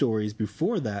backstories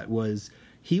before that was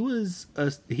he was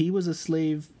a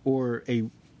slave or a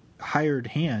hired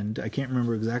hand. I can't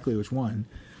remember exactly which one.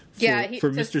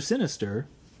 For Mr. Sinister.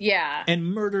 Yeah. And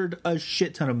murdered a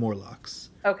shit ton of Morlocks.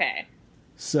 Okay.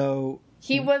 So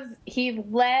he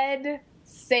led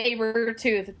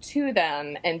Sabretooth to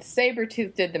them, and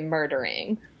Sabretooth did the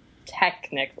murdering,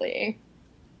 technically.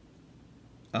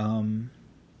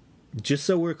 Just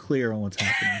so we're clear on what's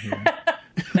happening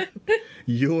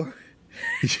here.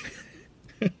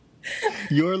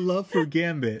 Your love for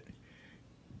Gambit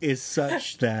is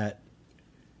such that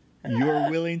you're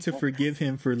willing to forgive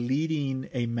him for leading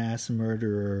a mass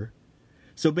murderer.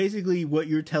 So basically what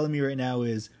you're telling me right now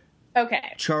is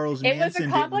Charles Manson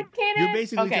you're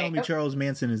basically telling me Charles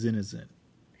Manson is innocent.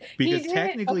 Because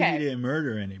technically he didn't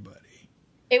murder anybody.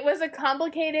 It was a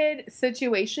complicated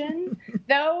situation,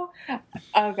 though.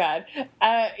 Oh, God.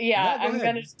 I'm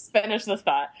going to just finish this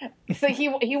thought. So he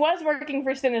was working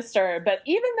for Sinister, but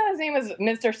even though his name was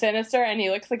Mr. Sinister and he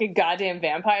looks like a goddamn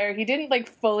vampire, he didn't, like,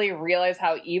 fully realize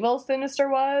how evil Sinister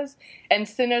was. And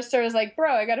Sinister was like,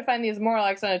 bro, I got to find these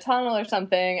Morlocks in a tunnel or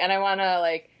something, and I want to,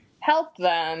 like, help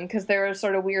them because they were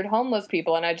sort of weird homeless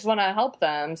people, and I just want to help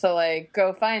them. So, like,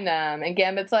 go find them. And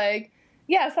Gambit's like,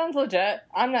 yeah, sounds legit.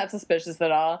 I'm not suspicious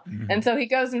at all. Mm-hmm. And so he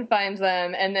goes and finds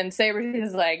them, and then Sabretooth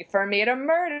is like, for me to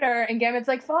murder. And Gambit's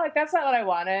like, fuck, that's not what I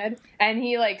wanted. And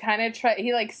he, like, kind of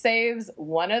saves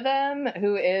one of them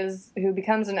who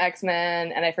becomes an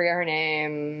X-Men, and I forget her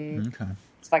name. Okay.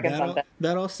 It's fucking something.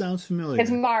 That all sounds familiar.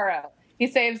 It's Morrow. He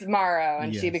saves Morrow,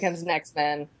 and she becomes an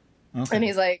X-Men. Okay. And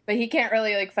he's like, but he can't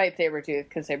really, like, fight Sabretooth,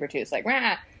 because Sabretooth's like,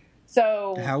 rah.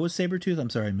 So... How was Sabretooth? I'm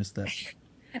sorry, I missed that.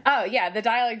 Oh, yeah, the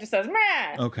dialogue just says,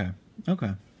 meh. Okay.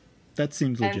 That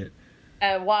seems legit.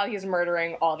 And while he's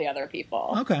murdering all the other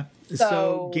people. Okay.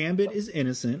 So Gambit is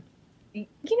innocent. You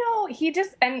know,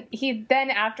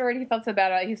 then afterward, he felt so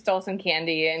bad about it, he stole some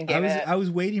candy and gave it. I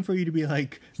was waiting for you to be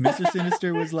like, Mr.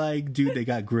 Sinister was like, dude, they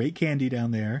got great candy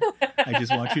down there. I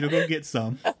just want you to go get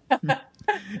some.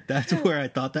 That's where I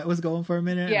thought that was going for a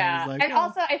minute. Yeah. And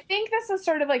also, I think this was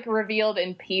sort of, like, revealed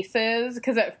in pieces,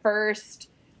 because at first...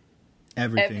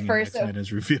 Everything in X-Men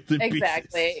is revealed in pieces.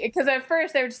 Exactly. Because at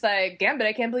first they were just like, Gambit,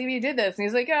 I can't believe you did this. And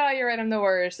he's like, oh, you're right, I'm the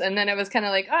worst. And then it was kind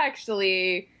of like, oh,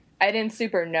 actually, I didn't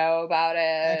super know about it.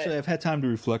 Actually, I've had time to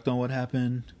reflect on what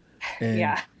happened. And,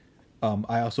 yeah.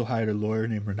 I also hired a lawyer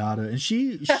named Renata, and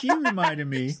she reminded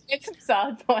me it's some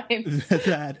solid points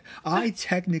that I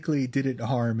technically didn't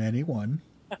harm anyone.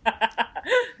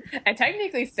 I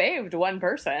technically saved one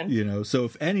person. You know, so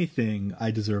if anything,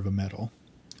 I deserve a medal.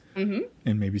 Mm-hmm.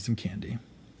 And maybe some candy.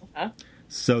 Uh-huh.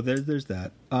 So there's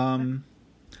that.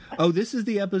 This is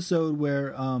the episode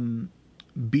where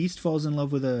Beast falls in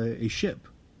love with a ship.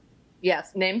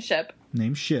 Yes, named Ship.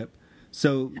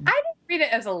 So I didn't read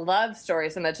it as a love story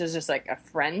so much as just like a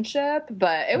friendship,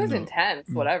 but it was intense.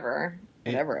 Whatever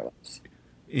it was.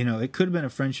 You know, it could have been a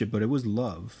friendship, but it was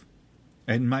love.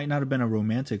 It might not have been a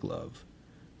romantic love,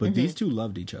 but these two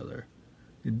loved each other.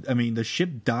 I mean, the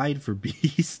ship died for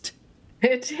Beast.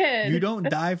 It did. You don't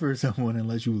die for someone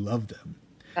unless you love them.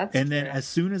 That's and true. Then as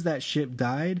soon as that ship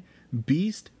died,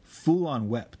 Beast full on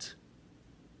wept.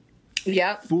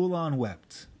 Yep. Full on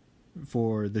wept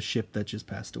for the ship that just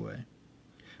passed away.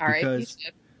 All right.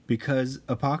 Because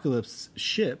Apocalypse's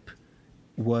ship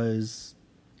was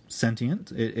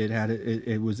sentient.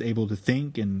 It was able to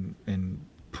think and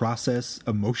process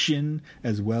emotion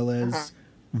as well as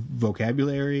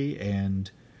vocabulary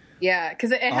and... Yeah, because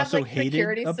it has like a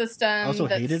security system. Also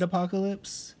hated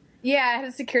Apocalypse. Yeah, it had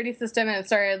a security system, and it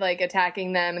started like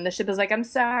attacking them. And the ship was like, "I'm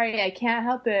sorry, I can't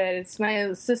help it. It's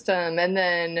my system." And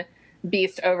then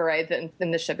Beast overrides it,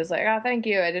 and the ship is like, "Oh, thank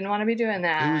you. I didn't want to be doing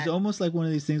that." It was almost like one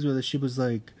of these things where the ship was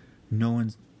like, "No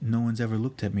one's ever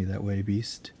looked at me that way,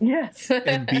 Beast." Yes.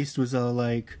 And Beast was all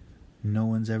like, "No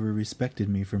one's ever respected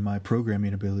me for my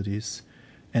programming abilities,"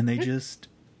 and they just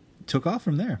took off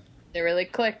from there. They really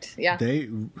clicked, yeah. They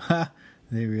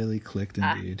really clicked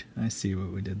indeed. I see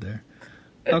what we did there.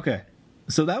 Okay,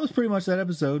 so that was pretty much that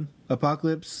episode.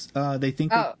 Apocalypse. They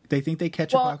think they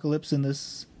catch Apocalypse in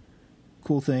this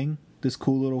cool thing, this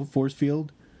cool little force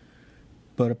field.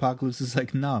 But Apocalypse is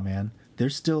like, nah, man.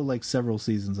 There's still like several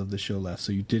seasons of the show left,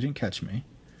 so you didn't catch me.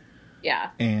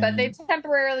 Yeah, but they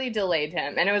temporarily delayed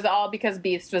him, and it was all because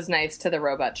Beast was nice to the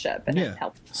robot ship, and it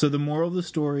helped. So the moral of the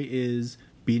story is: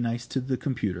 be nice to the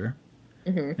computer,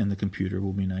 and the computer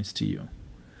will be nice to you.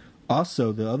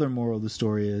 Also, the other moral of the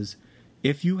story is,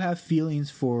 if you have feelings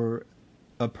for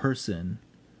a person,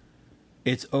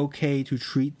 it's okay to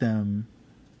treat them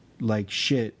like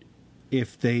shit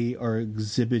if they are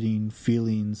exhibiting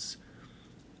feelings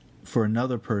for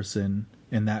another person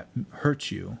and that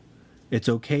hurts you. It's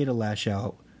okay to lash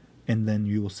out, and then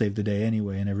you will save the day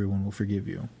anyway, and everyone will forgive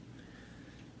you.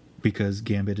 Because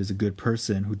Gambit is a good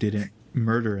person who didn't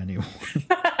murder anyone.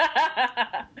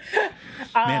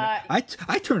 Man, I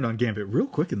turned on Gambit real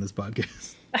quick in this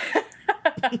podcast.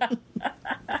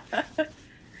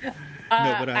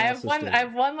 I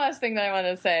have one last thing that I want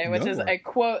to say, which is a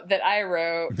quote that I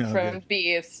wrote from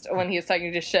Beast when he was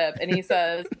talking to Ship, and he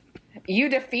says, "You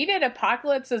defeated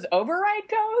Apocalypse's override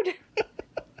code."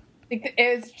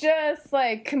 It's just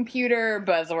like computer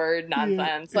buzzword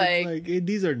nonsense. Yeah,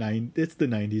 these are it's the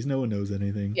 90s. No one knows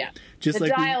anything. Yeah, the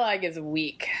dialogue is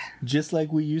weak. Just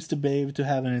like we used to be able to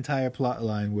have an entire plot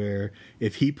line where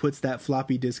if he puts that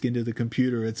floppy disk into the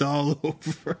computer, it's all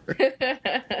over.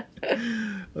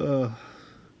 Oh,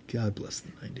 God bless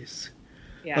the 90s.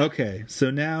 Yeah. Okay,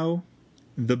 so now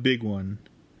the big one.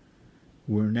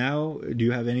 Do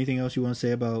you have anything else you want to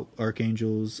say about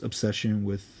Archangel's obsession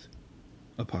with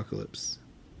Apocalypse?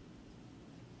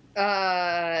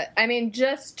 I mean,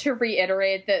 just to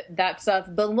reiterate that stuff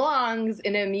belongs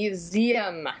in a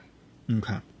museum.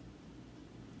 Okay.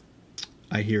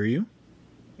 I hear you.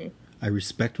 Mm-hmm. I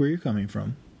respect where you're coming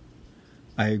from.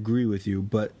 I agree with you,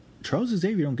 but Charles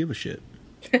Xavier don't give a shit.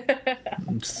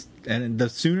 And the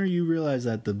sooner you realize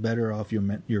that, the better off your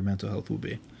mental health will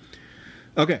be.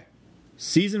 Okay.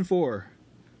 Season 4.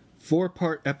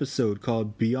 4-part episode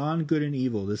called Beyond Good and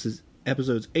Evil. This is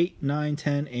episodes 8, 9,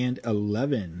 10, and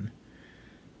 11.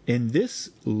 In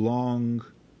this long,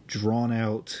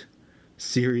 drawn-out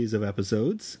series of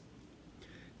episodes,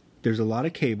 there's a lot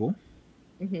of Cable.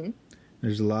 Mm-hmm.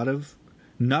 There's a lot of...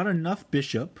 not enough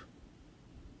Bishop.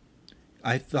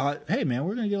 I thought, hey, man,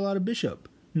 we're going to get a lot of Bishop.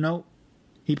 No.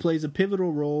 He plays a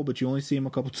pivotal role, but you only see him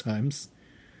a couple times.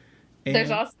 And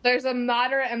there's a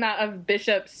moderate amount of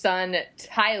Bishop's son,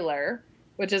 Tyler,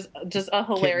 which is just a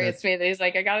hilarious to me that he's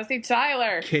like, I gotta see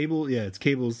Tyler. It's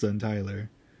Cable's son, Tyler.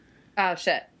 Oh,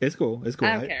 shit. It's cool. I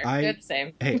don't care. You're the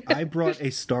same. Hey, I brought a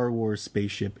Star Wars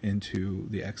spaceship into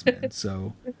the X-Men,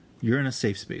 so you're in a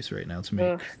safe space right now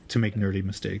to make nerdy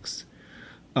mistakes.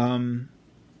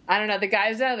 I don't know. The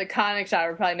guys at the comic shop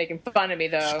are probably making fun of me,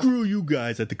 though. Screw you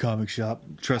guys at the comic shop.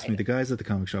 Trust me, the guys at the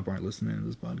comic shop aren't listening to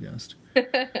this podcast.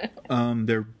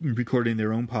 They're recording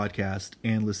their own podcast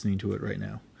and listening to it right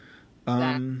now.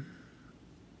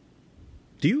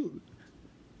 Do you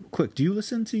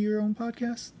listen to your own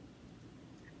podcast?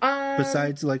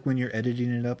 Besides, like, when you're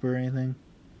editing it up or anything?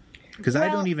 Because I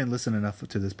don't even listen enough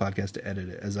to this podcast to edit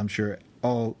it, as I'm sure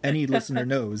any listener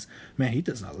knows. Man, he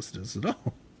does not listen to this at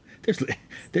all.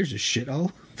 There's just shit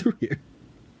all through here.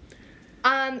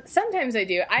 Sometimes I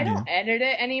do. I don't edit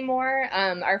it anymore.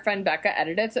 Our friend Becca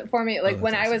edits it for me. Like,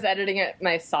 when I was editing it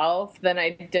myself, then I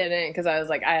didn't, because I was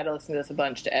like, I had to listen to this a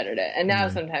bunch to edit it. And now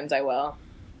sometimes I will.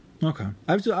 Okay.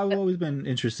 I've always been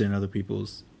interested in other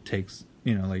people's takes,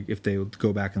 like if they would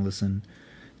go back and listen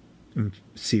and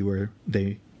see where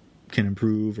they can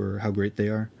improve or how great they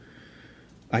are.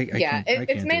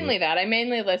 It's mainly that. I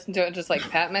mainly listen to it just like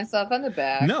pat myself on the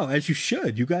back. No, as you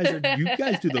should. You guys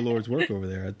do the Lord's work over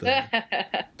there at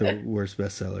the Worst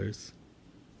Bestsellers.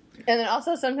 And then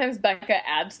also sometimes Becca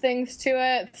adds things to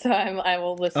it, so I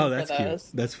will listen to those. Oh, that's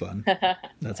cute. That's fun.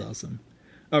 That's awesome.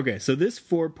 Okay, so this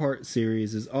 4-part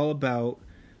series is all about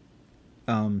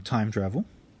time travel.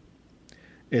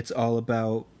 It's all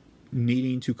about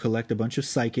needing to collect a bunch of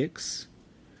psychics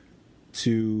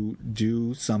to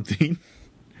do something.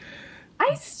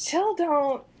 I still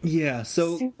don't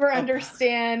super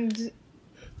understand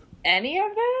any of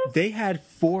this. They had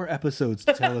 4 episodes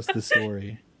to tell us the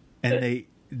story, and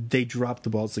they dropped the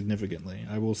ball significantly.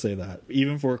 I will say that.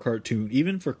 Even for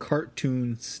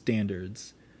cartoon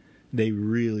standards, they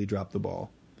really dropped the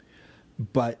ball.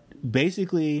 But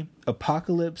basically,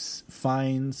 Apocalypse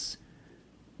finds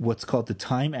what's called the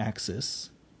time axis.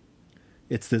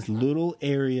 It's this little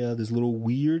area, this little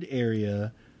weird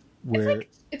area where...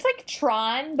 It's like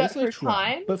Tron, but for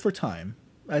time. But for time.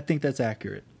 I think that's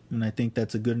accurate. And I think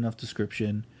that's a good enough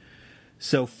description.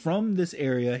 So from this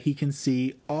area, he can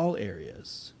see all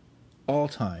areas, all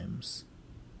times.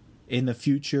 In the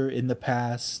future, in the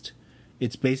past.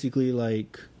 It's basically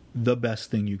like the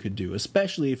best thing you could do.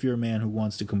 Especially if you're a man who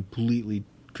wants to completely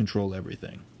control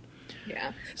everything.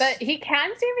 Yeah. But he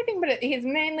can see everything, but he's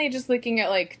mainly just looking at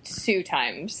like 2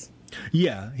 times.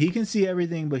 Yeah, he can see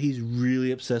everything, but he's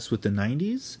really obsessed with the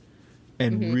 90s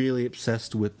and really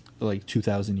obsessed with like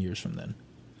 2,000 years from then.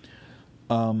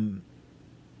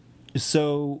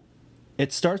 So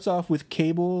it starts off with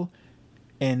Cable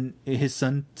and his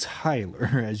son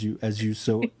Tyler, as you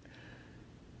so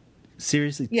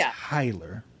Seriously, yeah.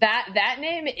 Tyler. That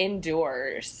name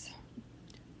endures.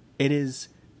 It is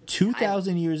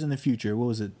 2,000 years in the future. What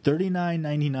was it?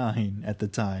 $39.99 at the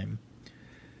time.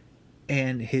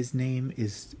 And his name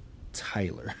is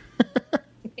Tyler.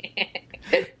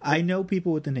 I know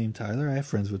people with the name Tyler. I have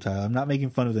friends with Tyler. I'm not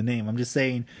making fun of the name. I'm just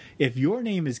saying, if your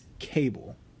name is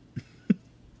Cable,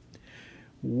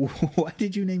 why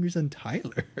did you name your son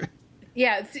Tyler?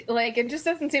 Yeah, it's, like, it just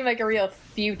doesn't seem like a real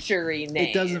future-y name.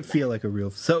 It doesn't feel like a real...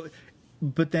 So,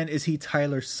 but then, is he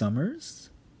Tyler Summers?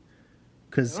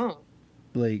 Because,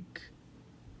 like,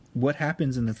 what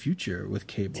happens in the future with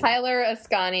Cable? Tyler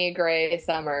Ascani Gray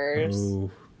Summers.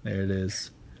 Oh, there it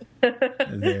is.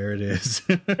 There it is.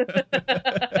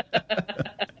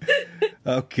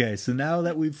 Okay, so now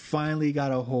that we've finally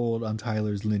got a hold on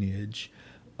Tyler's lineage...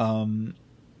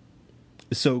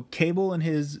 So Cable and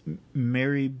his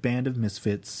merry band of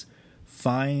misfits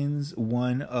finds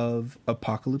one of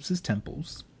Apocalypse's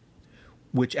temples,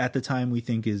 which at the time we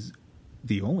think is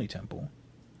the only temple.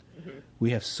 Mm-hmm.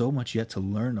 We have so much yet to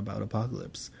learn about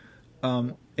Apocalypse.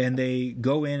 And they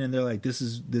go in and they're like, this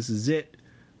is it.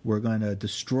 We're going to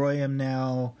destroy him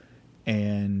now,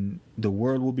 and the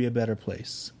world will be a better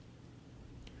place.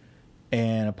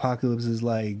 And Apocalypse is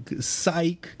like,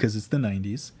 psych, because it's the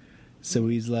 90s. So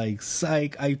he's like,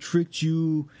 psych, I tricked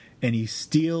you. And he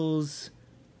steals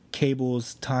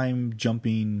Cable's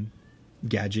time-jumping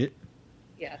gadget.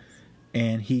 Yes.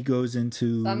 And he goes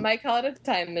into... Some might call it a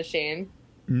time machine.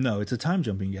 No, it's a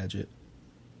time-jumping gadget.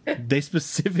 They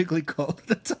specifically call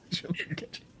it a time-jumping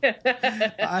gadget.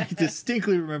 I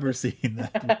distinctly remember seeing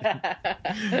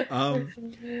that.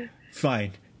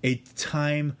 Fine. A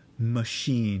time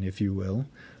machine, if you will.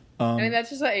 I mean, that's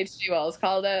just what H.G. Wells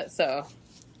called it, so...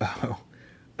 Oh,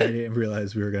 I didn't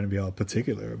realize we were going to be all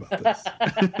particular about this.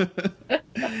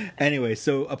 Anyway,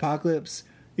 so Apocalypse,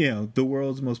 the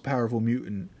world's most powerful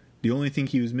mutant. The only thing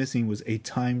he was missing was a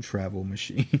time travel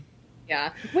machine.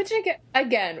 Yeah. Which,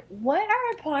 again, what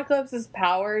are Apocalypse's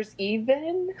powers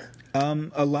even?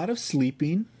 A lot of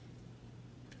sleeping.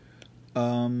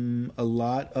 A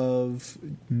lot of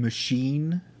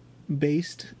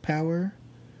machine-based power.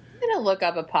 I'm gonna look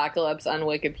up Apocalypse on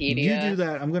Wikipedia. You do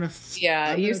that. I'm gonna.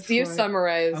 You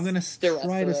summarize. I'm gonna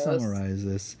try to summarize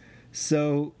this.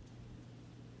 So,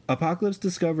 Apocalypse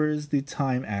discovers the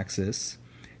time axis.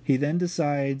 He then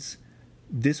decides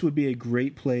this would be a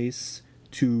great place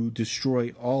to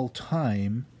destroy all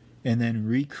time and then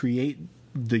recreate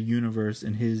the universe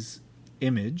in his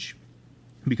image,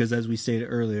 because as we stated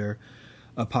earlier,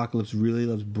 Apocalypse really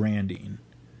loves branding.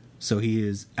 So he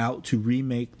is out to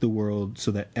remake the world so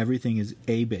that everything is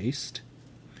A-based.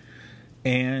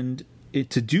 And to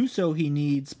do so, he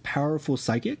needs powerful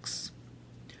psychics.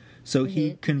 So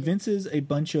he convinces a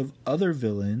bunch of other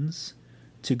villains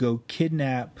to go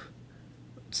kidnap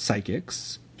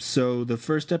psychics. So the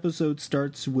first episode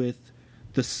starts with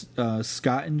the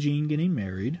Scott and Jean getting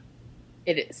married.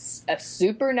 It is a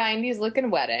super 90s looking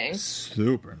wedding.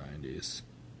 Super 90s.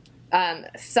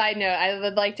 Side note, I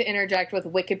would like to interject with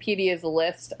Wikipedia's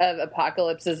list of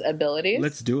Apocalypse's abilities.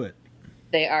 Let's do it.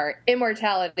 They are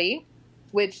immortality,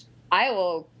 which I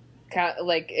will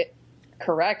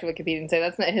correct Wikipedia and say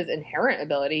that's not his inherent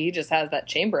ability. He just has that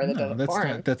chamber that does it for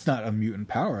him. That's not a mutant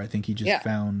power. I think he just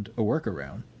found a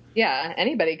workaround. Yeah,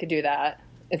 anybody could do that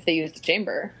if they use the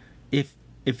chamber.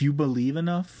 If you believe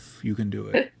enough, you can do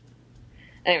it.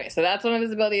 Anyway, so that's one of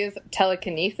his abilities.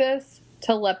 Telekinesis,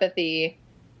 telepathy,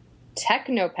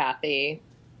 technopathy,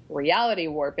 reality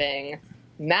warping,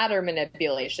 matter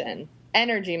manipulation,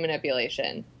 energy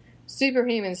manipulation,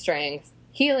 superhuman strength,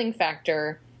 healing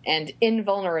factor, and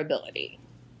invulnerability.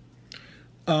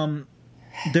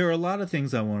 There are a lot of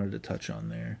things I wanted to touch on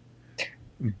there.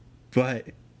 But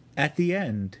at the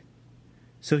end,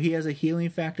 so he has a healing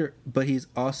factor, but he's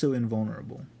also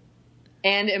invulnerable.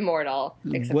 And immortal,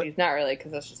 except he's not really,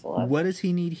 because that's just a lot. What does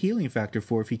he need healing factor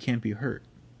for if he can't be hurt?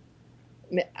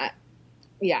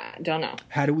 Don't know.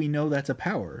 How do we know that's a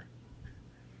power?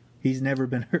 He's never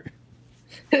been hurt.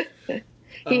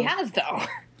 He has, though.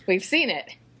 We've seen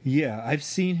it. Yeah, I've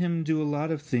seen him do a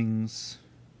lot of things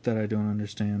that I don't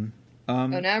understand. Now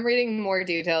I'm reading more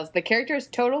details. The character has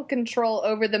total control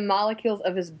over the molecules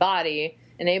of his body,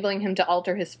 enabling him to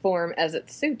alter his form as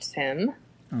it suits him.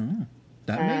 Oh,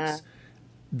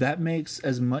 that makes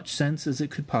as much sense as it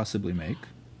could possibly make.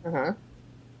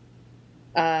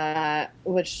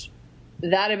 Which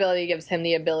that ability gives him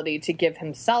the ability to give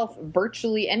himself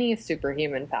virtually any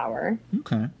superhuman power.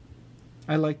 Okay.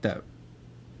 I like that.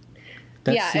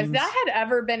 If that had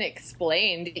ever been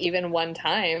explained even one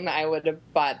time, I would have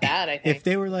bought that, I think. If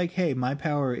they were like, hey, my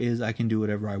power is I can do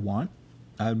whatever I want,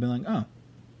 I would be like, oh,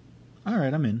 All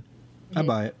right, I'm in. I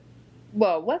buy it.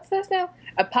 Whoa, what's this now?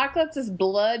 Apocalypse's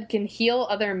blood can heal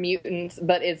other mutants,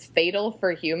 but is fatal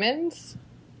for humans?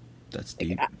 That's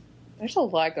deep. There's a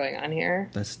lot going on here.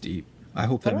 That's deep. I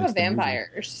hope that makes the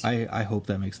vampires? Movie. I hope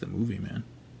that makes the movie, man.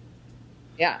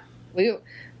 Yeah.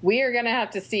 We are going to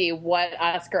have to see what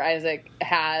Oscar Isaac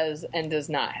has and does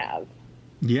not have.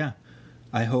 Yeah.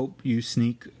 I hope you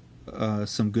sneak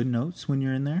some good notes when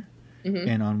you're in there. Mm-hmm.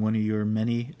 And on one of your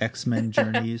many X-Men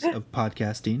journeys of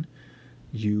podcasting,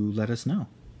 you let us know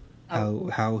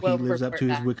how he lives up to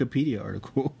his Wikipedia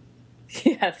article.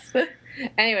 Yes.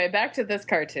 Anyway, back to this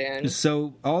cartoon.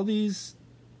 So all these...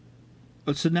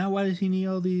 So now why does he need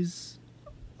all these...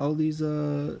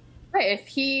 Right, if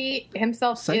he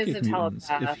himself is a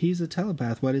telepath. If he's a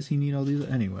telepath, why does he need all these...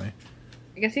 Anyway.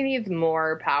 I guess he needs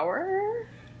more power?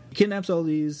 He kidnaps all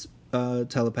these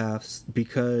telepaths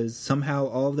because somehow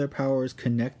all of their powers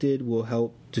connected will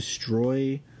help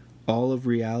destroy all of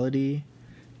reality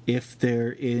if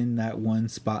they're in that one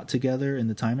spot together in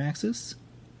the time axis.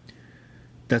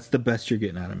 That's the best you're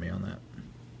getting out of me on that.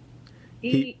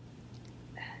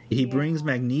 He brings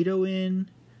Magneto in,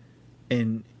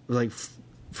 and like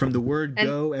from the word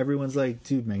go, everyone's like,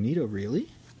 dude, Magneto, really?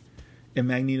 And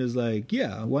Magneto's like,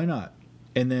 yeah, why not?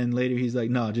 And then later he's like,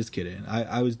 no, just kidding.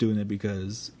 I was doing it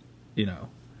because,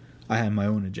 I had my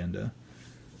own agenda.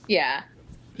 Yeah.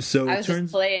 So I was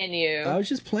just playing you. I was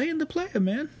just playing the player,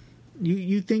 man.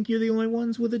 You think you're the only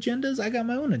ones with agendas? I got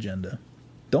my own agenda.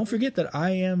 Don't forget that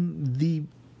I am the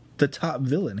top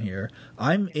villain here.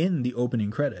 I'm in the opening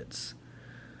credits.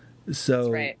 So that's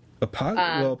right.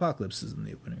 Apocalypse is in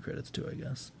the opening credits too, I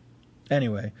guess.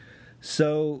 Anyway,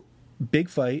 so big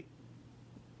fight.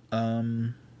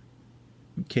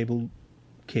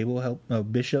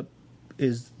 Bishop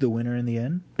is the winner in the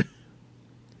end.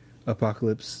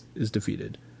 Apocalypse is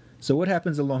defeated. So what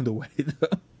happens along the way, though?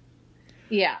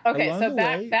 Yeah. Okay. So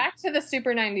back to the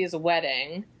Super 90s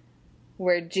wedding,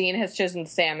 where Jean has chosen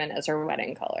salmon as her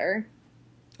wedding color.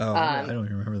 Oh, I don't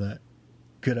even remember that.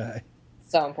 Good eye.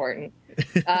 So important.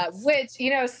 Which,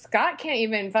 Scott can't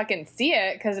even fucking see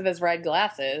it because of his red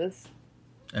glasses.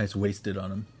 It's wasted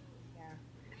on him. Yeah.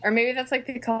 Or maybe that's like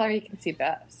the color he can see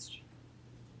best.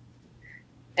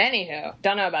 Anywho,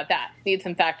 don't know about that. Need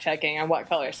some fact checking on what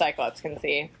color Cyclops can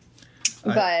see.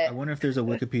 But I wonder if there's a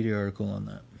Wikipedia article on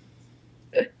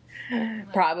that.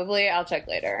 Probably. I'll check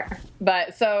later.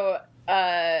 But so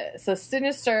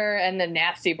Sinister and the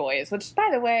Nasty Boys, which, by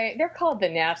the way, they're called the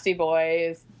Nasty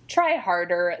Boys. Try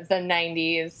harder, the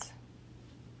 90s.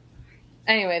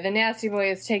 Anyway, the Nasty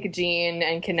Boys take Jean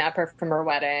and kidnap her from her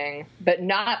wedding, but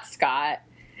not Scott.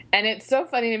 And it's so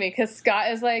funny to me because Scott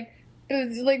is like,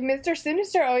 Mr.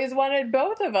 Sinister always wanted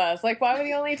both of us. Like, why would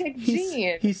he only take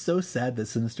Jean? He's so sad that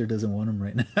Sinister doesn't want him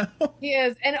right now. He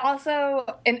is. And also,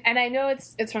 and I know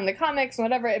it's from the comics and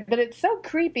whatever, but it's so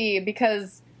creepy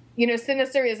because,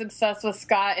 Sinister is obsessed with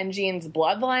Scott and Jean's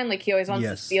bloodline. Like, he always wants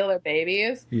to steal their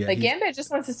babies. Yeah, like, Gambit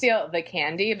just wants to steal the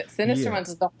candy, but Sinister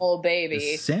wants the whole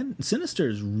baby. Sinister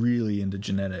is really into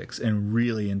genetics and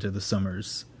really into the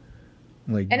Summers.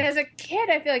 And as a kid,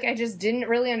 I feel like I just didn't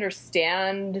really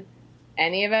understand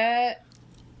any of it.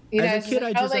 As a kid,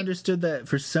 I just understood that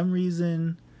for some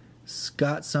reason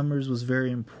Scott Summers was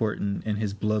very important and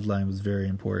his bloodline was very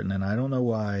important, and I don't know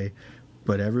why,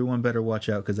 but everyone better watch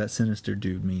out because that Sinister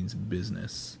dude means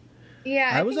business. Yeah,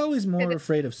 I was always more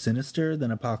afraid of Sinister than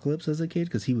Apocalypse as a kid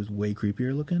because he was way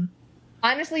creepier looking.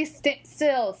 Honestly,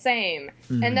 still same.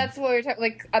 Mm-hmm. And that's what we're talking.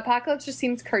 Like, Apocalypse just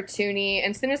seems cartoony,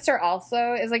 and Sinister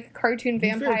also is like a cartoon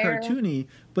vampire. He's very cartoony,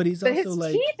 but his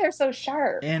teeth are so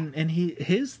sharp. And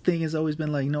his thing has always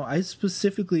been like, no, I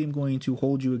specifically am going to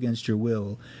hold you against your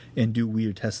will and do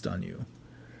weird tests on you.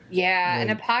 Yeah, and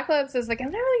Apocalypse is like,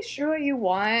 I'm not really sure what you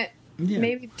want. Yeah.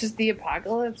 Maybe just the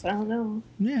apocalypse. I don't know.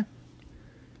 Yeah.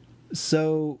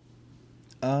 So,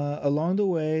 along the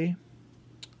way,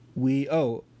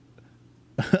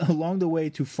 along the way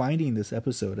to finding this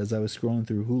episode, as I was scrolling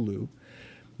through Hulu,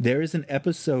 there is an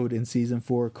episode in season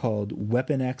 4 called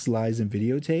Weapon X Lies and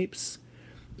Videotapes.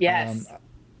 Yes.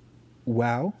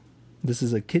 Wow. This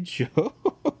is a kid's show.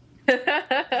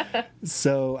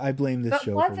 So I blame this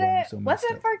show for being so messed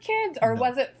up. Was it for kids, or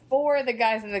was it for the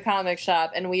guys in the comic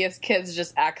shop, and we as kids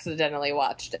just accidentally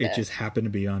watched it? It just happened to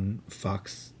be on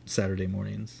Fox Saturday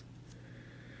mornings.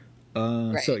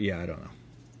 Right. So, yeah, I don't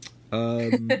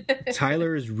know.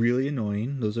 Tyler is really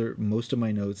annoying. Those are most of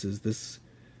my notes. Is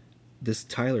this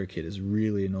Tyler kid is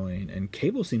really annoying, and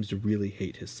Cable seems to really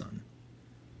hate his son.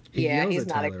 He yells at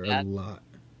Tyler a lot.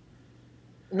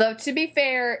 Though, to be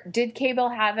fair, did Cable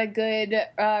have a good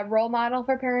role model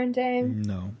for parenting?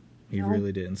 No, he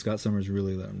really didn't. Scott Summers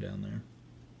really let him down there.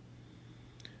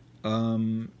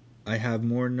 I have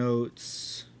more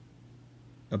notes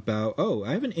about. Oh,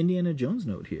 I have an Indiana Jones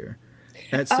note here.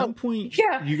 At some point,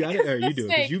 you got it, or you do it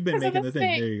because you've been making the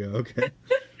thing. There you go. Okay.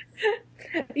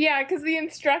 Yeah, because the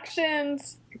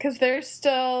instructions, because they're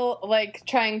still like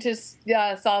trying to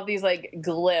solve these like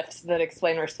glyphs that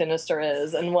explain where Sinister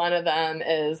is, and one of them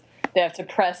is they have to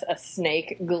press a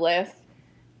snake glyph.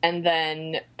 And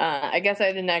then, I guess I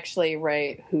didn't actually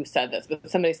write who said this, but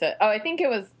somebody said, I think it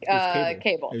was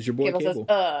Cable. It was your boy Cable. Says,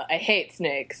 I hate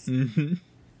snakes. Mm-hmm.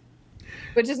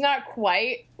 Which is not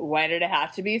quite, why did it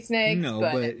have to be snakes? No,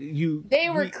 but they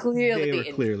were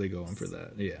clearly going for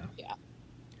that, yeah.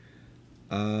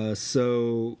 Yeah.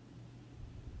 So,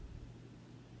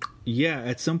 yeah,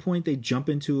 at some point they jump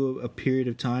into a period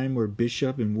of time where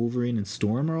Bishop and Wolverine and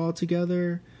Storm are all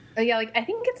together. Yeah, like I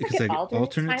think it's like an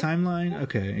alternate timeline.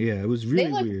 Okay, yeah, it was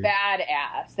really weird. They look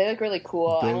badass. They look really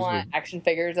cool. I want action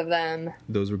figures of them.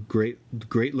 Those were great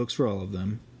looks for all of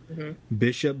them. Mm-hmm.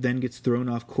 Bishop then gets thrown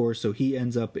off course, so he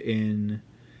ends up in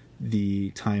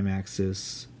the time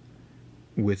axis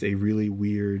with a really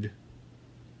weird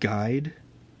guide,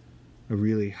 a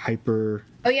really hyper.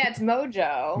 Oh yeah, it's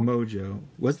Mojo. Mojo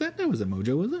was that? That was a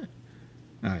Mojo, was it?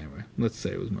 Anyway, let's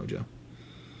say it was Mojo.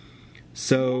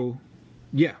 So.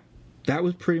 Yeah, that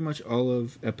was pretty much all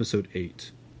of episode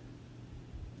 8.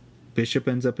 Bishop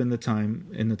ends up in the time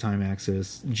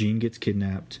axis. Jean gets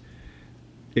kidnapped.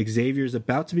 Xavier's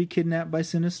about to be kidnapped by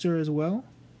Sinister as well.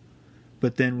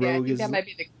 But then Rogue that might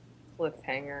be the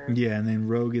cliffhanger. Yeah, and then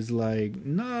Rogue is like,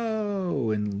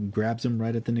 no, and grabs him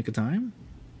right at the nick of time.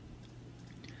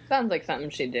 Sounds like something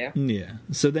she'd do. Yeah.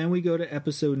 So then we go to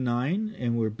episode 9,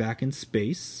 and we're back in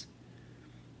space.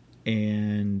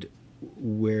 And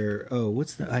where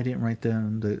I didn't write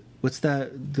down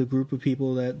the group of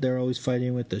people that they're always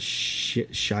fighting with, the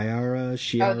Shi'ar. Oh,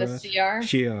 the Shi'ar?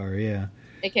 Shi'ar, yeah.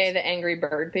 AKA the angry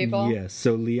bird people? Yes,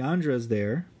 so Liandra's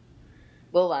there.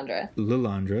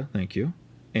 Lilandra, thank you.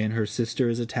 And her sister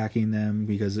is attacking them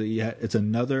because it's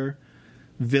another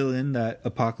villain that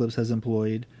Apocalypse has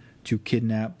employed to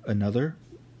kidnap another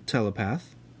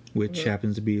telepath, which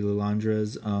happens to be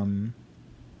Lilandra's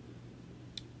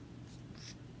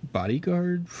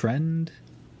bodyguard, friend,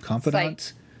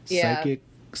 confidant, psychic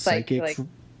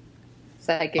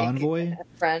envoy,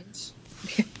 friend.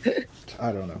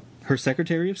 I don't know. Her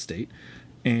Secretary of State.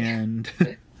 And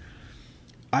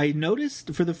I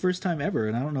noticed for the first time ever,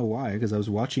 and I don't know why, because I was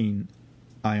watching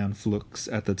Ion Flux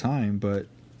at the time, but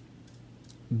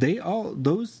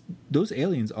those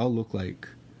aliens all look like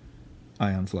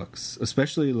Ion Flux,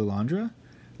 especially Lilandra.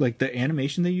 Like the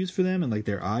animation they used for them and like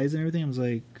their eyes and everything, I was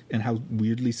like, and how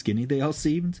weirdly skinny they all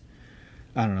seemed.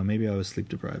 I don't know. Maybe I was sleep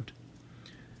deprived.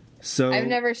 So I've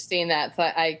never seen that, so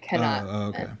I cannot.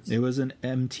 Okay. It was an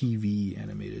MTV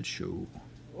animated show.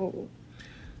 Ooh.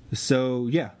 So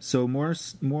yeah, so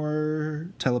more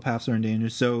telepaths are in danger.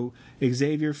 So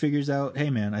Xavier figures out,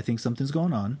 hey man, I think something's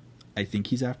going on. I think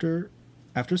he's after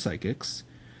psychics.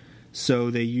 So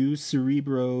they use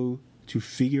Cerebro to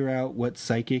figure out what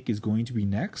psychic is going to be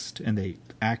next, and they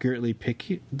accurately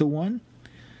pick the one.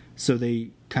 So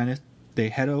they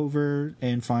head over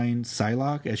and find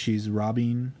Psylocke as she's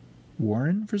robbing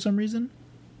Warren for some reason.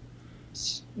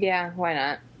 Yeah, why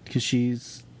not? Because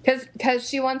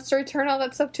she wants to return all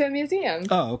that stuff to a museum.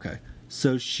 Oh, okay.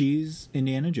 So she's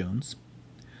Indiana Jones.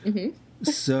 Mm-hmm.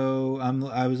 So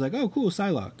I was like, oh, cool,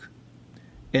 Psylocke.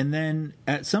 And then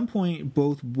at some point,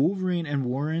 both Wolverine and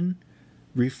Warren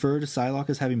refer to Psylocke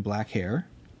as having black hair.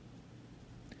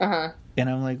 Uh-huh. And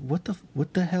I'm like, what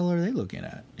the hell are they looking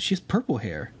at? She has purple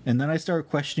hair. And then I started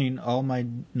questioning all my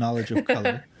knowledge of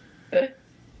color.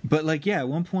 But like, yeah, at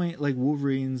one point, like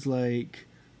Wolverine's like,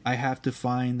 I have to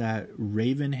find that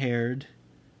raven-haired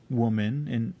woman,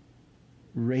 and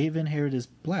raven-haired is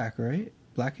black, right?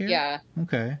 Black hair? Yeah.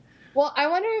 Okay. Well, I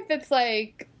wonder if it's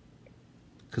like,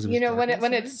 you know,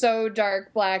 when it's so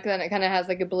dark black, then it kind of has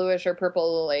like a bluish or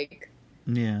purple like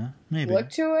maybe look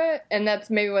to it, and that's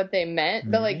maybe what they meant.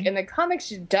 Maybe. But like in the comics,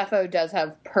 she defo does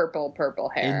have purple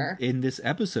hair. In this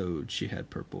episode, she had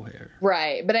purple hair,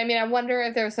 right? But I mean, I wonder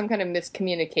if there was some kind of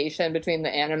miscommunication between the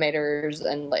animators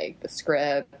and like the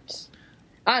script.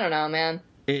 I don't know, man.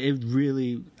 It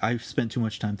really, I've spent too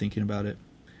much time thinking about it,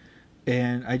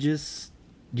 and I just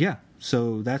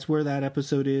So that's where that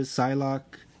episode is.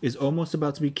 Psylocke is almost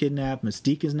about to be kidnapped.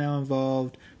 Mystique is now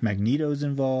involved. Magneto's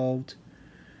involved.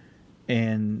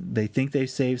 And they think they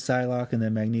saved Psylocke, and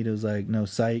then Magneto's like, no,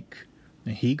 psych.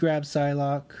 And he grabs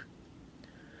Psylocke.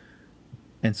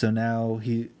 And so now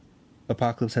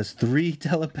Apocalypse has 3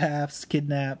 telepaths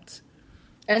kidnapped.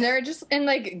 And they're just in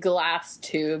like glass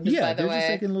tubes, by the way. Yeah, they're just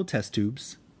like in little test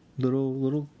tubes.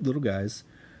 Little guys.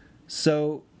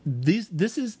 So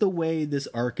this is the way this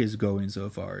arc is going so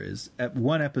far. Is at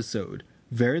one episode,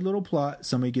 very little plot,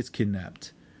 somebody gets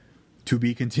kidnapped. To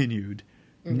be continued.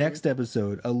 Mm-hmm. Next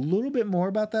episode, a little bit more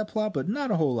about that plot, but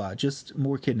not a whole lot, just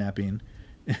more kidnapping.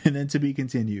 And then to be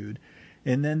continued.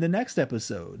 And then the next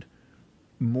episode,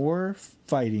 more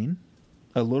fighting,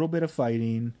 a little bit of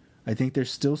fighting. I think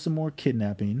there's still some more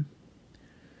kidnapping.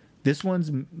 This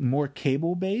one's more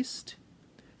Cable based,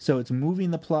 so it's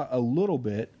moving the plot a little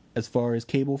bit as far as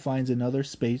Cable finds another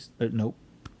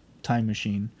time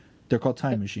machine. They're called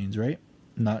time machines, right?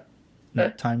 Not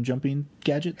time jumping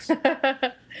gadgets.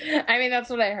 I mean, that's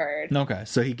what I heard. Okay,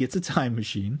 so he gets a time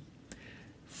machine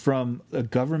from a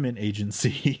government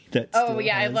agency that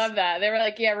I love that. They were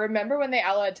like, yeah, remember when they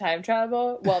outlawed time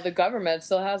travel? Well, the government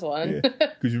still has one.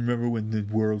 Because you remember when the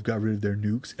world got rid of their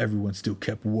nukes, everyone still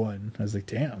kept one. I was like,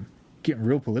 damn, getting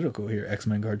real political here,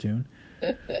 X-Men cartoon.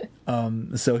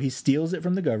 So he steals it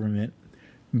from the government,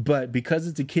 but because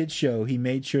it's a kid's show, he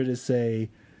made sure to say,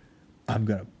 I'm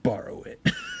gonna borrow it.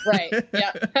 Right.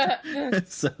 Yeah.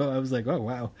 So I was like, oh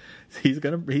wow, he's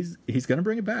gonna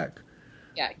bring it back.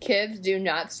 Yeah, kids do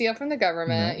not steal from the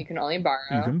government. No. You can only borrow.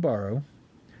 You can borrow.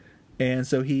 And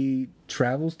so he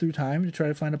travels through time to try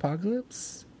to find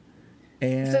Apocalypse.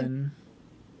 And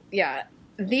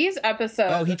these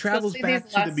episodes. Oh, he travels back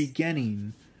to the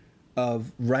beginning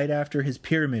of right after his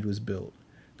pyramid was built,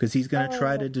 because he's gonna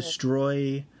try to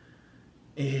destroy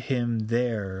him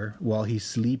there while he's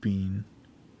sleeping,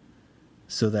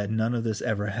 so that none of this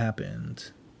ever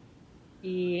happened.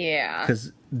 Yeah.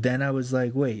 Because then I was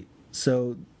like, wait,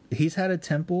 so he's had a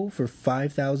temple for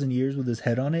 5,000 years with his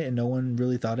head on it and no one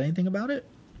really thought anything about it?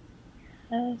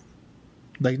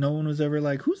 Like, no one was ever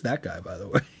like, who's that guy, by the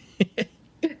way?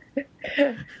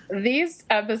 These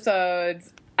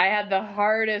episodes, I had the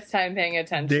hardest time paying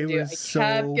attention to. I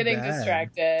kept getting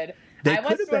distracted. They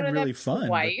could have been really fun.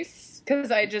 Twice.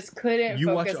 Because I just couldn't You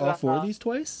watched all four of these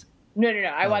twice? No.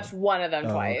 I watched one of them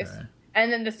twice. Okay.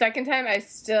 And then the second time, I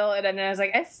was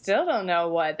like, I still don't know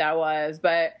what that was,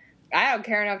 but I don't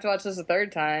care enough to watch this a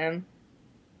third time.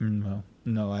 No,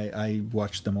 I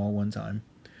watched them all one time.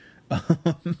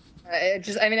 I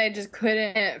just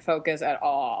couldn't focus at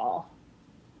all.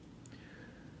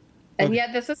 And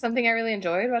yet, this is something I really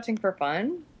enjoyed watching for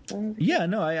fun. Yeah,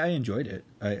 no, I enjoyed it.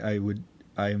 I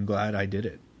am glad I did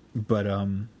it. But,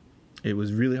 it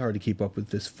was really hard to keep up with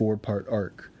this 4-part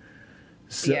arc.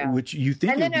 So, which you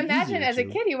think, and then imagine as a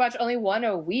kid you watch only one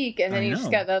a week, and then you just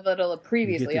got that little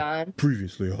previously on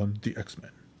the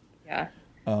X-Men. Yeah.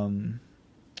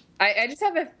 I just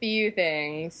have a few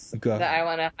things that I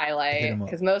want to highlight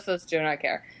because most of us do not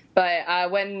care.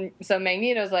 But when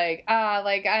Magneto's like,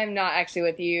 I'm not actually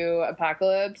with you,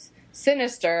 Apocalypse.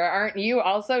 Sinister, aren't you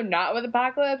also not with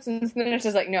Apocalypse? And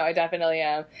Sinister's like, no, I definitely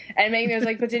am. And Magneto's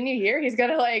like, but didn't you hear? He's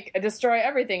gonna destroy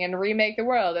everything and remake the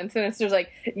world. And Sinister's like,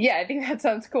 yeah, I think that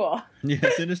sounds cool. Yeah,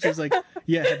 Sinister's like,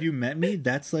 yeah, have you met me?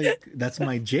 That's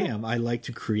my jam. I like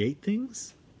to create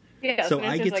things. Yeah, so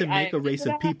Sinister's I get to make a race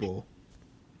of people.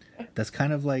 That's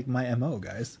kind of like my MO,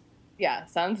 guys. Yeah,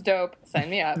 sounds dope. Sign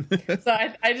me up. So I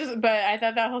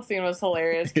thought that whole scene was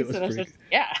hilarious.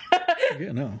 Yeah,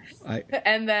 no.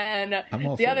 And then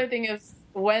the other thing is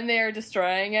when they're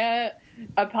destroying it,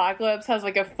 Apocalypse has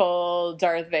a full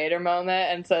Darth Vader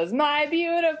moment and says, "My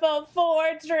beautiful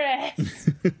fortress,"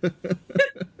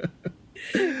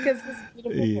 because this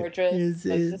beautiful fortress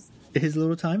is his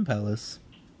little time palace.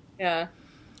 Yeah.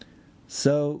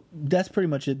 So that's pretty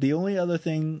much it. The only other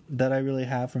thing that I really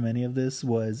have from any of this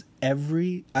was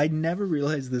I never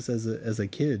realized this as a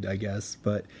kid, I guess,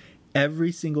 but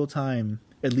every single time,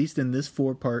 at least in this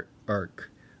 4-part arc,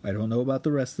 I don't know about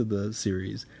the rest of the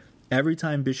series, every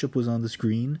time Bishop was on the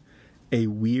screen, a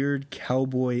weird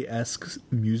cowboy-esque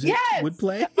music would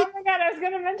play. Oh my god, I was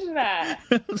going to mention that.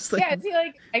 Is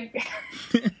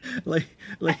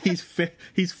he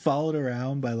he's followed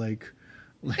around by like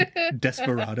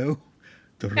Desperado.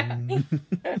 Or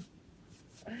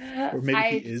maybe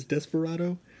he is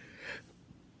Desperado.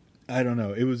 I don't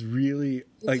know. It was really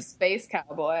a space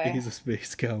cowboy. He's a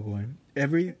space cowboy.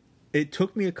 It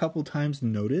took me a couple times to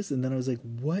notice, and then I was like,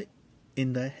 "What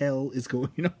in the hell is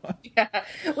going on?" Yeah.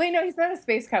 Wait, no, he's not a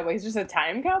space cowboy. He's just a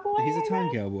time cowboy. He's a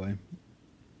time cowboy.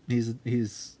 He's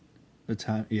a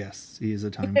time. Yes, he is a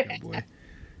time cowboy.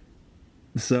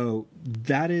 So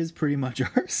that is pretty much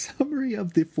our summary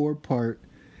of the 4-part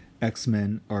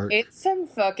X-Men arc. It's some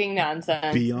fucking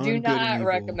nonsense. Beyond Do not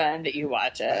recommend that you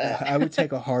watch it. I would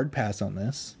take a hard pass on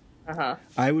this.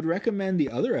 I would recommend the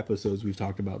other episodes we've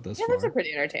talked about thus far. Yeah, those are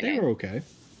pretty entertaining. They were okay.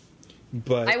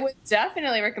 But I would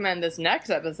definitely recommend this next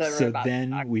episode. So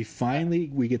then we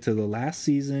get to the last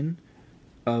season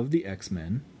of the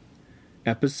X-Men.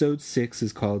 Episode 6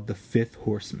 is called The Fifth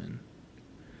Horseman.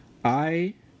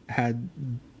 I had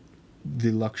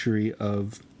the luxury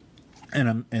of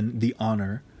and the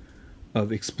honor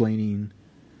of explaining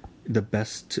to the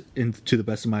best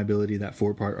of my ability that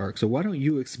 4-part arc. So why don't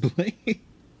you explain?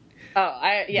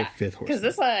 The Fifth Horseman, because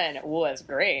this one was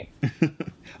great.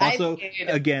 Also,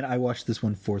 again, I watched this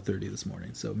one 4:30 this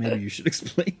morning, so maybe you should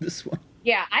explain this one.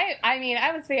 Yeah, I mean,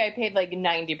 I would say I paid like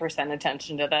 90%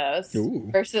 attention to this. Ooh.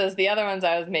 Versus the other ones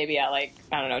I was maybe at like,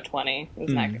 I don't know, 20.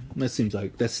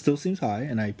 That still seems high,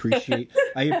 and I appreciate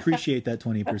that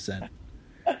 20%.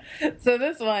 So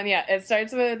this one, it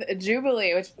starts with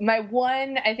Jubilee, which I have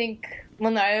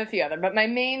a few other, but my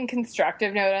main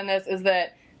constructive note on this is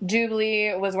that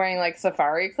Jubilee was wearing like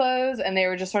safari clothes, and they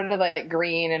were just sort of like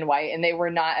green and white, and they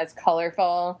were not as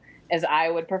colorful as I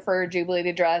would prefer Jubilee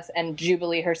to dress, and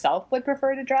Jubilee herself would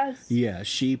prefer to dress. Yeah,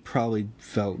 she probably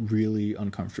felt really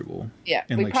uncomfortable. Yeah.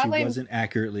 And she wasn't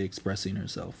accurately expressing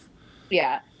herself.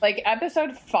 Yeah. Like,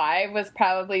 episode 5 was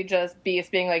probably just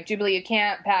Beast being like, Jubilee, you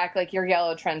can't pack, like, your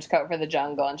yellow trench coat for the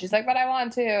jungle. And she's like, but I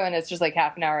want to. And it's just, like,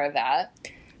 half an hour of that.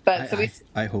 But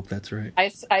I hope that's right.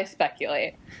 I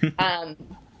speculate.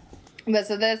 But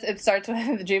so it starts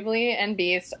with Jubilee and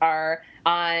Beast are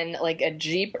on, like, a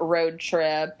Jeep road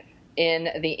trip in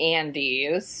the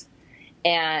Andes,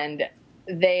 and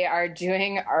they are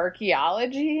doing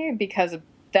archaeology because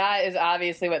that is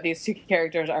obviously what these two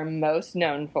characters are most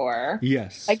known for.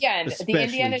 Yes. Again, the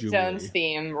Indiana Jones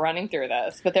theme running through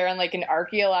this, but they're on like an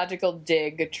archaeological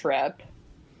dig trip.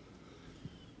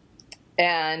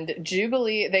 And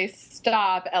Jubilee, they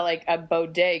stop at like a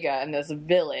bodega in this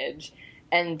village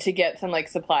and to get some like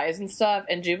supplies and stuff,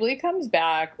 and Jubilee comes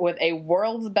back with a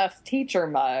world's best teacher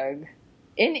mug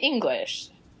in English,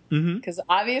 because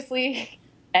obviously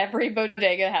every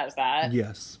bodega has that.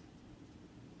 Yes,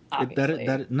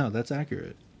 that's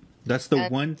accurate. That's the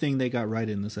one thing they got right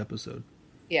in this episode.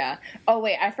 Yeah. Oh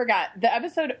wait, I forgot. The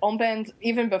episode opens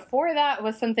even before that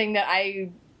was something that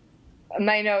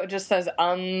my note just says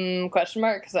question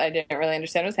mark because I didn't really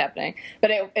understand what was happening.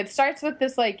 But it starts with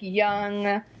this like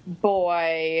young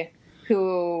boy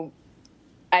who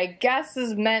I guess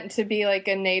is meant to be like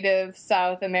a native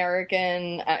South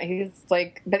American.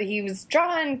 But he was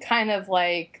drawn kind of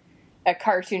like a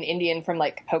cartoon Indian from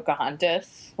like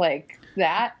Pocahontas, like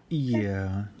that.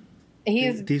 Yeah.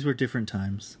 These were different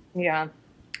times. Yeah.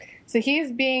 So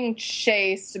he's being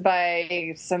chased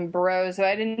by some bros who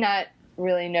I did not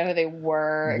really know who they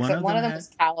were, except one of them was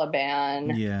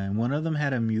Caliban. Yeah, and one of them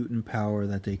had a mutant power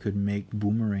that they could make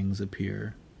boomerangs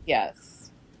appear.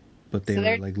 Yes. But they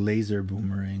were like laser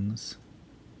boomerangs.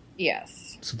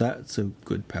 Yes. So that's a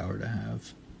good power to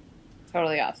have.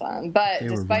 Totally awesome. But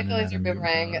despite the laser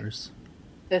boomerang,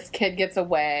 this kid gets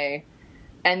away.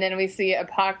 And then we see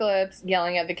Apocalypse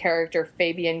yelling at the character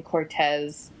Fabian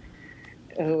Cortez,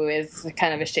 who is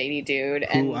kind of a shady dude.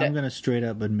 Who I'm going to straight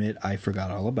up admit I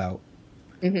forgot all about.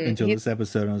 Until this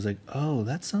episode, and I was like, oh,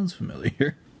 that sounds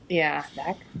familiar. Yeah.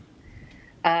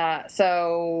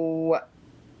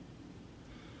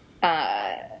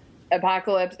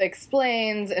 Apocalypse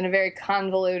explains in a very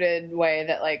convoluted way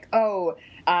that, like,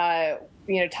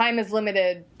 time is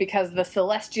limited because the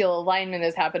celestial alignment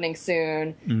is happening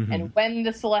soon. And when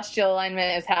the celestial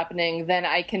alignment is happening, then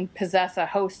I can possess a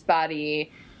host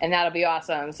body, and that'll be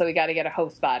awesome. So we got to get a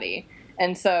host body.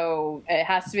 And so it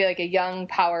has to be like a young,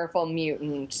 powerful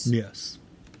mutant. Yes.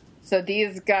 So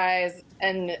these guys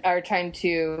are trying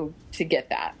to get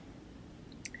that.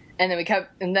 And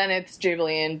then it's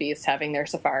Jubilee and Beast having their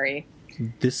safari.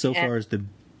 This so far is the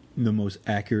most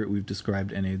accurate we've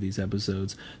described any of these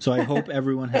episodes. So I hope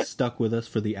everyone has stuck with us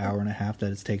for the hour and a half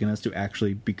that it's taken us to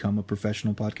actually become a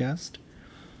professional podcast.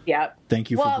 Yep.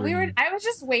 Thank you for bringing... I was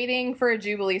just waiting for a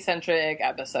Jubilee-centric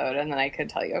episode, and then I could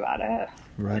tell you about it.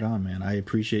 Right on, man. I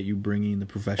appreciate you bringing the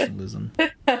professionalism.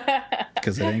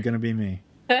 Because it ain't going to be me.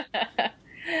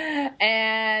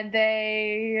 And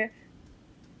they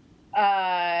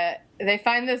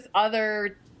find this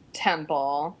other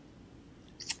temple.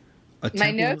 A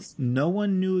temple no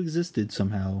one knew existed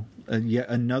somehow. Yet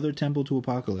another temple to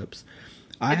Apocalypse.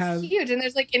 It's huge, and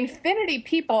there's like infinity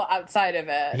people outside of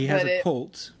it. He has a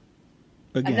cult.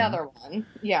 Again, another one,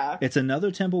 yeah. It's another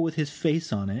temple with his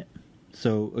face on it.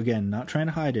 So again, not trying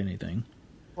to hide anything.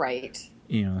 Right.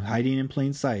 Hiding in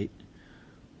plain sight.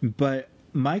 But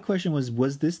my question was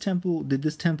did this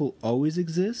temple always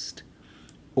exist?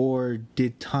 Or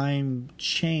did time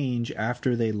change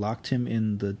after they locked him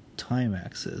in the time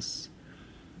axis?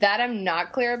 That I'm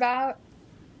not clear about.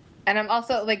 And I'm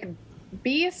also, like,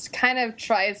 Beast kind of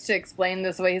tries to explain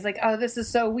this away. He's like, oh, this is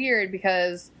so weird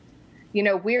because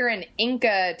we're in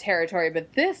Inca territory,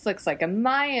 but this looks like a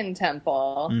Mayan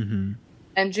temple. Mm-hmm.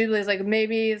 And Jubilee's like,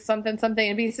 maybe something.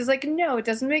 And Beast is like, no, it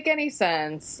doesn't make any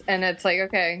sense. And it's like,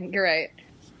 okay, you're right.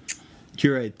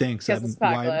 You're right, thanks.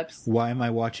 Why am I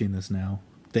watching this now?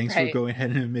 Thanks for going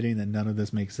ahead and admitting that none of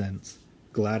this makes sense.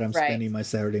 Glad I'm spending my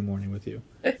Saturday morning with you.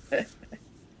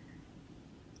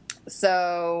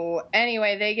 So,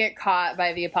 anyway, they get caught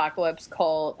by the Apocalypse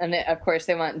cult. And, of course,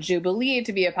 they want Jubilee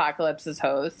to be Apocalypse's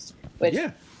host. Which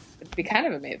would be kind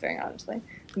of amazing, honestly.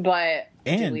 But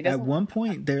and at one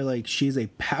point, they're like, she's a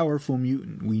powerful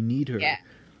mutant. We need her. Yeah.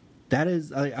 That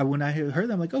is, when I heard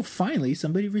that, I'm like, oh, finally,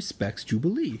 somebody respects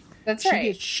Jubilee. That's right. She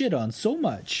gets shit on so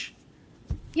much.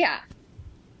 Yeah.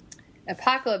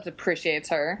 Apocalypse appreciates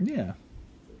her. Yeah.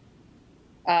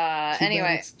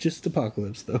 Anyway. It's just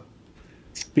Apocalypse, though.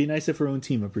 Be nice if her own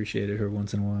team appreciated her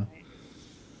once in a while.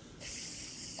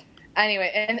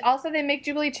 Anyway, and also they make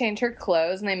Jubilee change her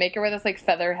clothes, and they make her wear this, like,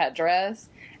 feather headdress.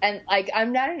 And, like,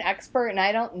 I'm not an expert, and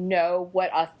I don't know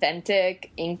what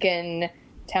authentic Incan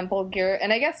temple gear...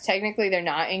 And I guess technically they're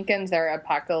not Incans, they're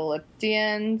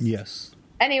Apocalyptians. Yes.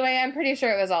 Anyway, I'm pretty sure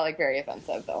it was all, like, very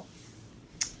offensive, though.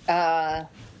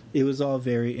 It was all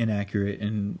very inaccurate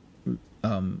and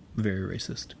very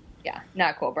racist. Yeah,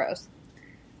 not cool, bros.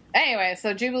 Anyway,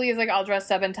 so Jubilee is, like, all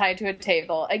dressed up and tied to a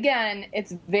table. Again,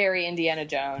 it's very Indiana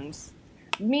Jones.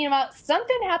 Meanwhile,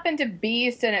 something happened to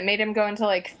Beast, and it made him go into,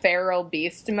 like, feral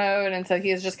beast mode, and so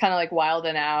he's just kind of, like,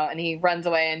 wilding out, and he runs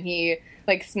away, and he,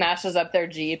 like, smashes up their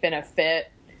Jeep in a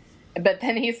fit. But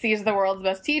then he sees the world's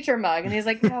best teacher mug, and he's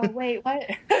like, no, wait, what?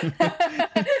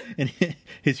 And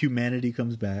his humanity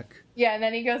comes back. Yeah, and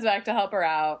then he goes back to help her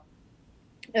out.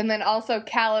 And then also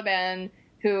Caliban,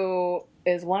 who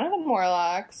is one of the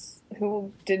Morlocks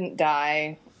who didn't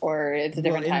die, or it's a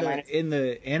different timeline. In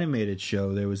the animated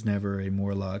show, there was never a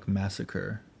Morlock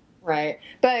massacre. Right.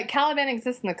 But Caliban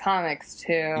exists in the comics,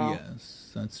 too.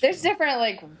 Yes, that's There's true. Different,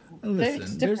 like...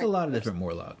 Listen, there's a lot of different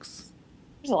Morlocks.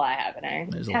 There's a lot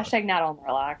happening. Hashtag not all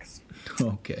Morlocks.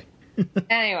 Okay.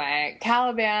 Anyway,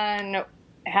 Caliban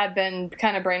had been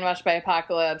kind of brainwashed by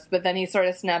Apocalypse, but then he sort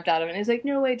of snapped out of it, and he's like,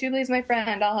 no, wait, Jubilee's my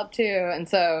friend, I'll help too. And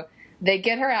so they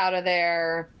get her out of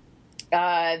there.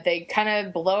 They kind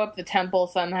of blow up the temple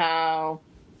somehow.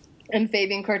 And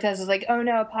Fabian Cortez is like, oh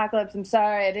no, Apocalypse, I'm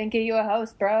sorry, I didn't get you a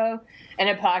host, bro. And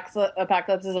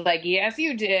Apocalypse is like, yes,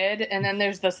 you did. And then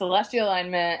there's the Celestial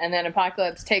Alignment, and then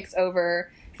Apocalypse takes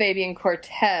over Fabian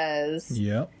Cortez.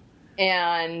 Yep.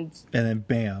 And then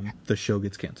bam, the show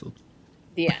gets canceled.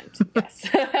 The end, yes.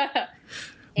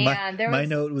 And my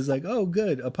note was like, oh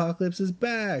good, Apocalypse is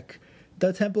back.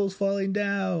 The temple's falling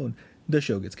down. The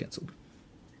show gets canceled.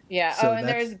 Yeah. So and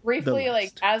there's briefly,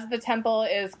 like, as the temple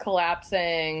is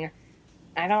collapsing,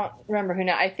 I don't remember who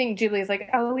now. I think Jubilee's like,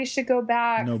 oh, we should go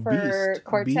back for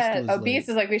Cortez. Beast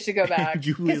is like, we should go back.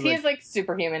 Because he's, like,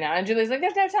 superhuman now. And Julie's like,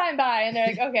 there's no time, bye. And they're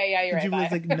like, okay, yeah, you're right, Julie's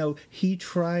bye. like, no, he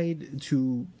tried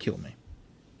to kill me.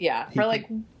 Yeah.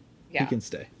 He can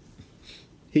stay.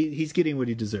 He's getting what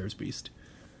he deserves, Beast.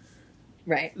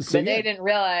 Right. So, but they didn't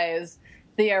realize...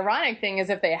 The ironic thing is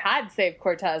if they had saved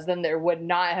Cortez, then there would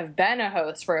not have been a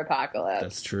host for Apocalypse.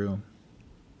 That's true.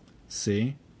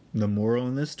 See? The moral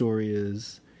in this story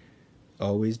is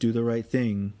always do the right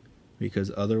thing,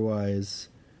 because otherwise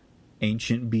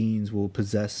ancient beings will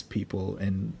possess people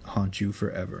and haunt you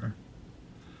forever.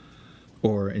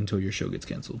 Or until your show gets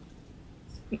canceled.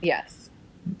 Yes.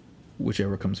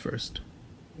 Whichever comes first.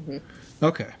 Mm-hmm.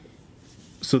 Okay.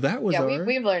 So that was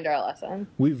we've learned our lesson.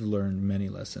 We've learned many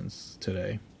lessons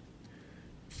today.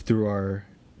 Through our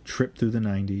trip through the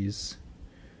 90s.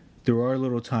 Through our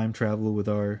little time travel with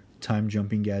our time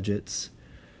jumping gadgets.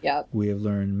 Yep. We have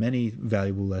learned many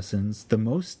valuable lessons.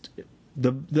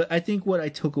 I think what I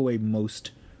took away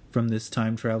most from this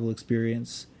time travel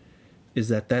experience is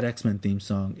that X-Men theme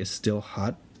song is still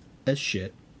hot as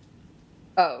shit.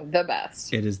 Oh, the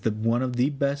best. It is one of the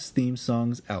best theme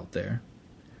songs out there.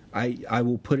 I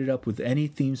will put it up with any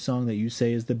theme song that you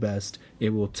say is the best. It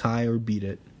will tie or beat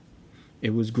it.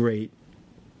 It was great.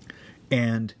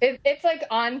 And it's like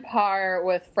on par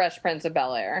with Fresh Prince of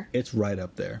Bel-Air. It's right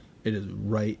up there. It is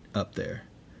right up there.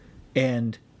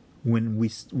 And when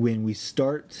we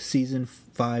start season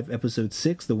 5, episode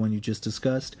 6, the one you just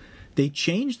discussed, they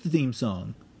changed the theme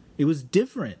song. It was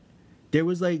different. There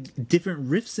was like different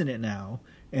riffs in it now,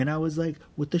 and I was like,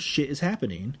 what the shit is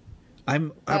happening?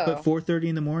 I'm up at 4:30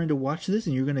 in the morning to watch this,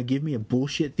 and you're going to give me a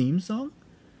bullshit theme song?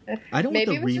 I don't want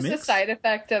the remix. Maybe it was just a side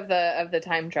effect of the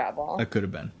time travel. It could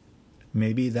have been.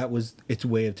 Maybe that was its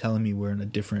way of telling me we're in a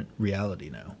different reality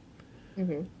now.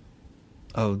 Mm-hmm.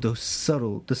 Oh, the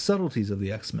subtleties of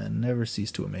the X-Men never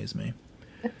cease to amaze me.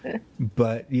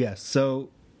 But yes, so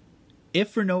if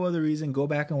for no other reason, go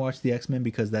back and watch the X-Men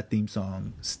because that theme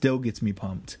song still gets me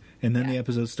pumped. And then the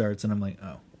episode starts and I'm like,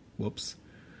 oh, whoops.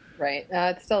 Right.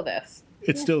 It's still this.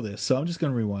 It's still this. So I'm just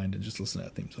going to rewind and just listen to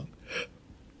that theme song.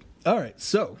 All right.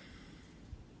 So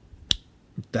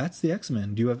that's the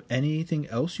X-Men. Do you have anything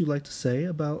else you'd like to say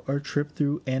about our trip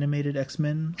through animated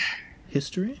X-Men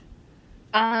history?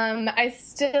 I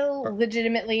still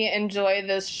legitimately enjoy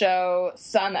this show.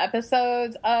 Some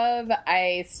episodes of.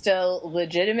 I still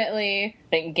legitimately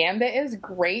think Gambit is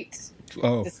great,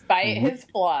 despite his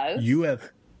flaws. You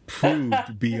have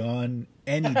proved beyond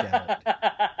any doubt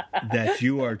that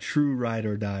you are true ride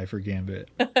or die for Gambit.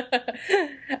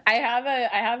 I have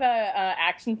a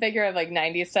action figure of like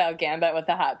 90s style Gambit with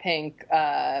the hot pink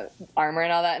armor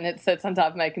and all that, and it sits on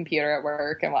top of my computer at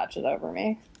work and watches over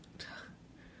me.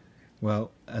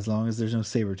 Well, as long as there's no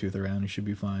Sabretooth around, you should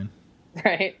be fine.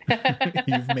 Right.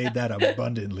 You've made that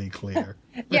abundantly clear.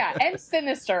 Yeah, and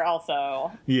Sinister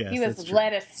also. Yes, he was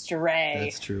led astray.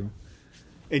 That's true.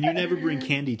 And you never bring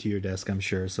candy to your desk, I'm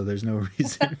sure, so there's no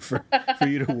reason for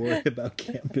you to worry about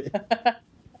Gambit.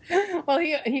 Well,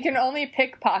 he can only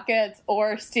pick pockets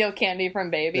or steal candy from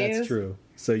babies. That's true.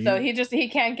 So he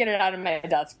can't get it out of my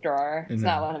desk drawer. It's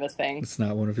not one of his things. It's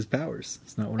not one of his powers.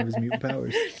 It's not one of his mutant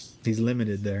powers. He's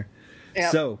limited there.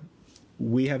 Yep. So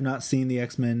we have not seen the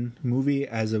X-Men movie.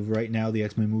 As of right now, the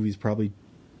X-Men movie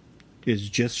is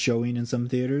just showing in some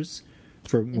theaters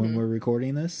for when we're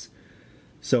recording this.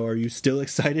 So are you still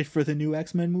excited for the new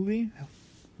X-Men movie?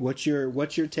 What's your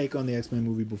take on the X-Men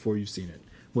movie before you've seen it?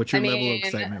 What's your level of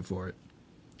excitement for it?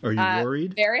 Are you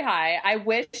worried? Very high.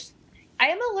 I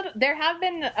am a little. There have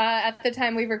been at the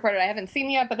time we've recorded. I haven't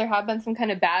seen it yet, but there have been some kind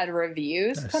of bad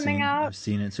reviews coming out. I've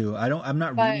seen it too. I'm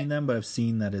not reading them, but I've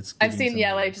seen that it's. I've seen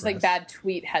like bad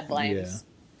tweet headlines.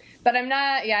 Yeah. But I'm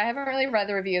not. Yeah, I haven't really read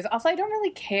the reviews. Also, I don't really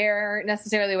care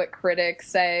necessarily what critics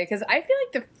say because I feel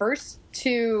like the first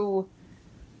two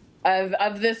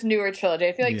of this newer trilogy,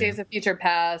 I feel like Days of Future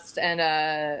Past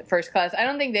and First Class, I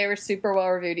don't think they were super well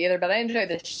reviewed either, but I enjoyed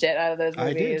the shit out of those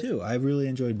movies. I did too. I really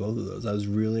enjoyed both of those. I was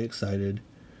really excited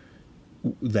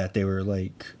that they were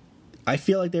like, I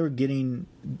feel like they were getting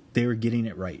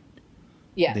it right.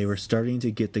 Yes. They were starting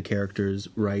to get the characters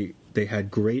right. They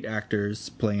had great actors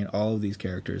playing all of these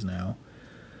characters now.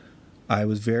 I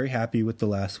was very happy with the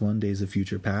last one, Days of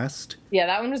Future Past. Yeah,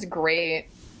 that one was great.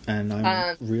 And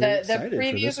I'm really excited the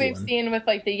previews we've seen with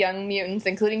like the Young Mutants,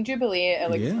 including Jubilee,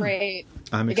 it looks great.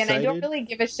 I'm excited. I don't really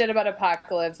give a shit about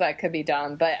Apocalypse. That could be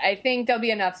dumb, but I think there'll be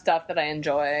enough stuff that I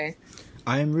enjoy.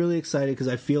 I am really excited because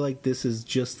I feel like this is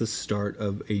just the start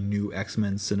of a new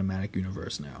X-Men cinematic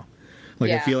universe now.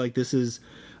 I feel like this is...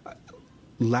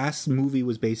 Last movie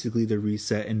was basically the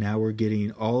reset, and now we're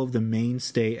getting all of the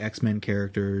mainstay X-Men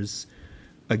characters.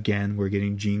 Again, we're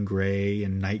getting Jean Grey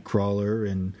and Nightcrawler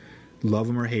and... love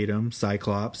them or hate them,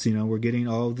 Cyclops. We're getting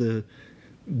all the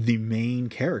main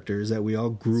characters that we all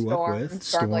grew up with.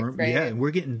 Storm, yeah, and we're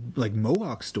getting like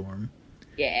Mohawk Storm,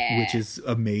 which is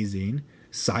amazing.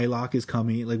 Psylocke is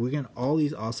coming. Like we're getting all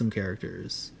these awesome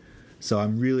characters. So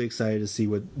I'm really excited to see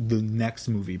what the next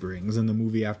movie brings and the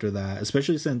movie after that.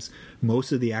 Especially since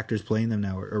most of the actors playing them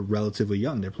now are relatively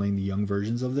young. They're playing the young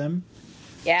versions of them.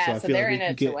 Yeah, so they're in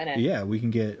it to win it. Yeah, we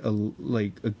can get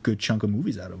a good chunk of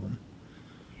movies out of them.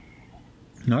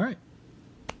 All right.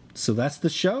 So that's the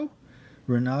show.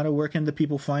 Renata, where can the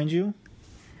people find you?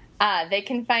 They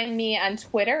can find me on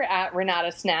Twitter at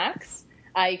Renata Snacks.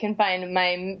 You can find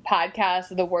my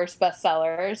podcast, The Worst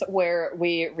Bestsellers, where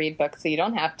we read books so you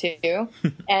don't have to.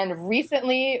 And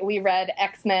recently we read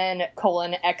X-Men: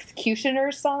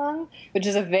 Executioner's Song, which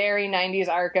is a very 90s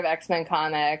arc of X-Men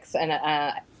comics. And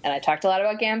I talked a lot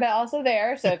about Gambit also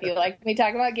there. So if you like me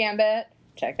talking about Gambit,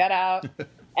 check that out.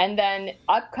 And then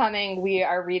upcoming, we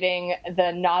are reading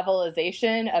the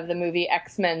novelization of the movie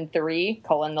X-Men 3,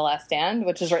 The Last Stand,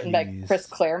 which is written by Chris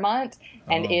Claremont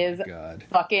and is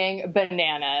fucking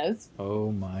bananas.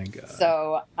 Oh, my God.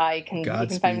 So you can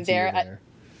find me there.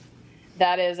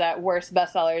 That is at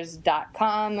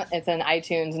worstbestsellers.com. It's in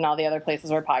iTunes and all the other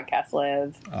places where podcasts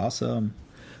live. Awesome.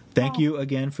 Thank you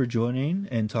again for joining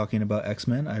and talking about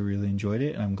X-Men. I really enjoyed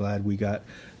it, and I'm glad we got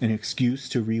an excuse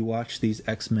to rewatch these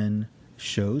X-Men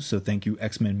shows. So thank you,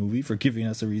 X-Men Movie, for giving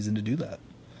us a reason to do that.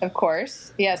 Of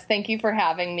course. Yes, thank you for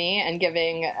having me and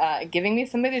giving me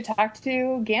somebody to talk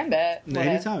to Gambit.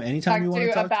 Anytime you want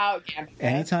to talk about Gambit.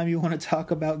 Anytime you want to talk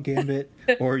about Gambit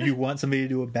or you want somebody to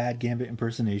do a bad Gambit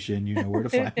impersonation, you know where to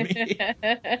find me.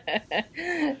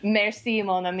 Merci,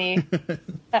 mon ami.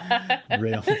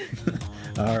 Real.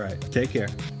 All right. Take care.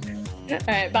 All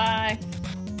right. Bye.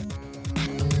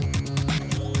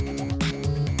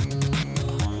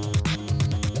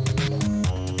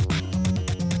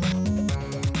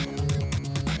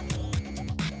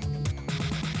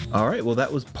 All right, well,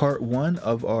 that was part 1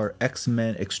 of our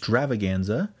X-Men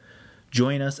extravaganza.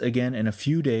 Join us again in a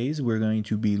few days. We're going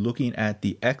to be looking at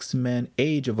the X-Men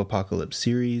Age of Apocalypse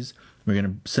series.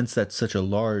 Since that's such a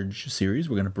large series,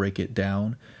 we're going to break it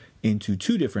down into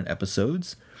 2 different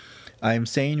episodes. I'm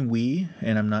saying we,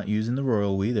 and I'm not using the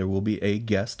royal we. There will be a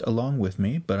guest along with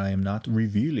me, but I am not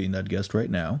revealing that guest right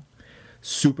now.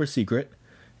 Super secret.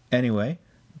 Anyway,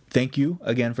 thank you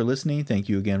again for listening. Thank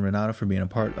you again, Renata, for being a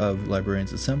part of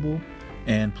Librarians Assemble.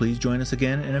 And please join us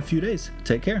again in a few days.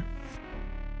 Take care.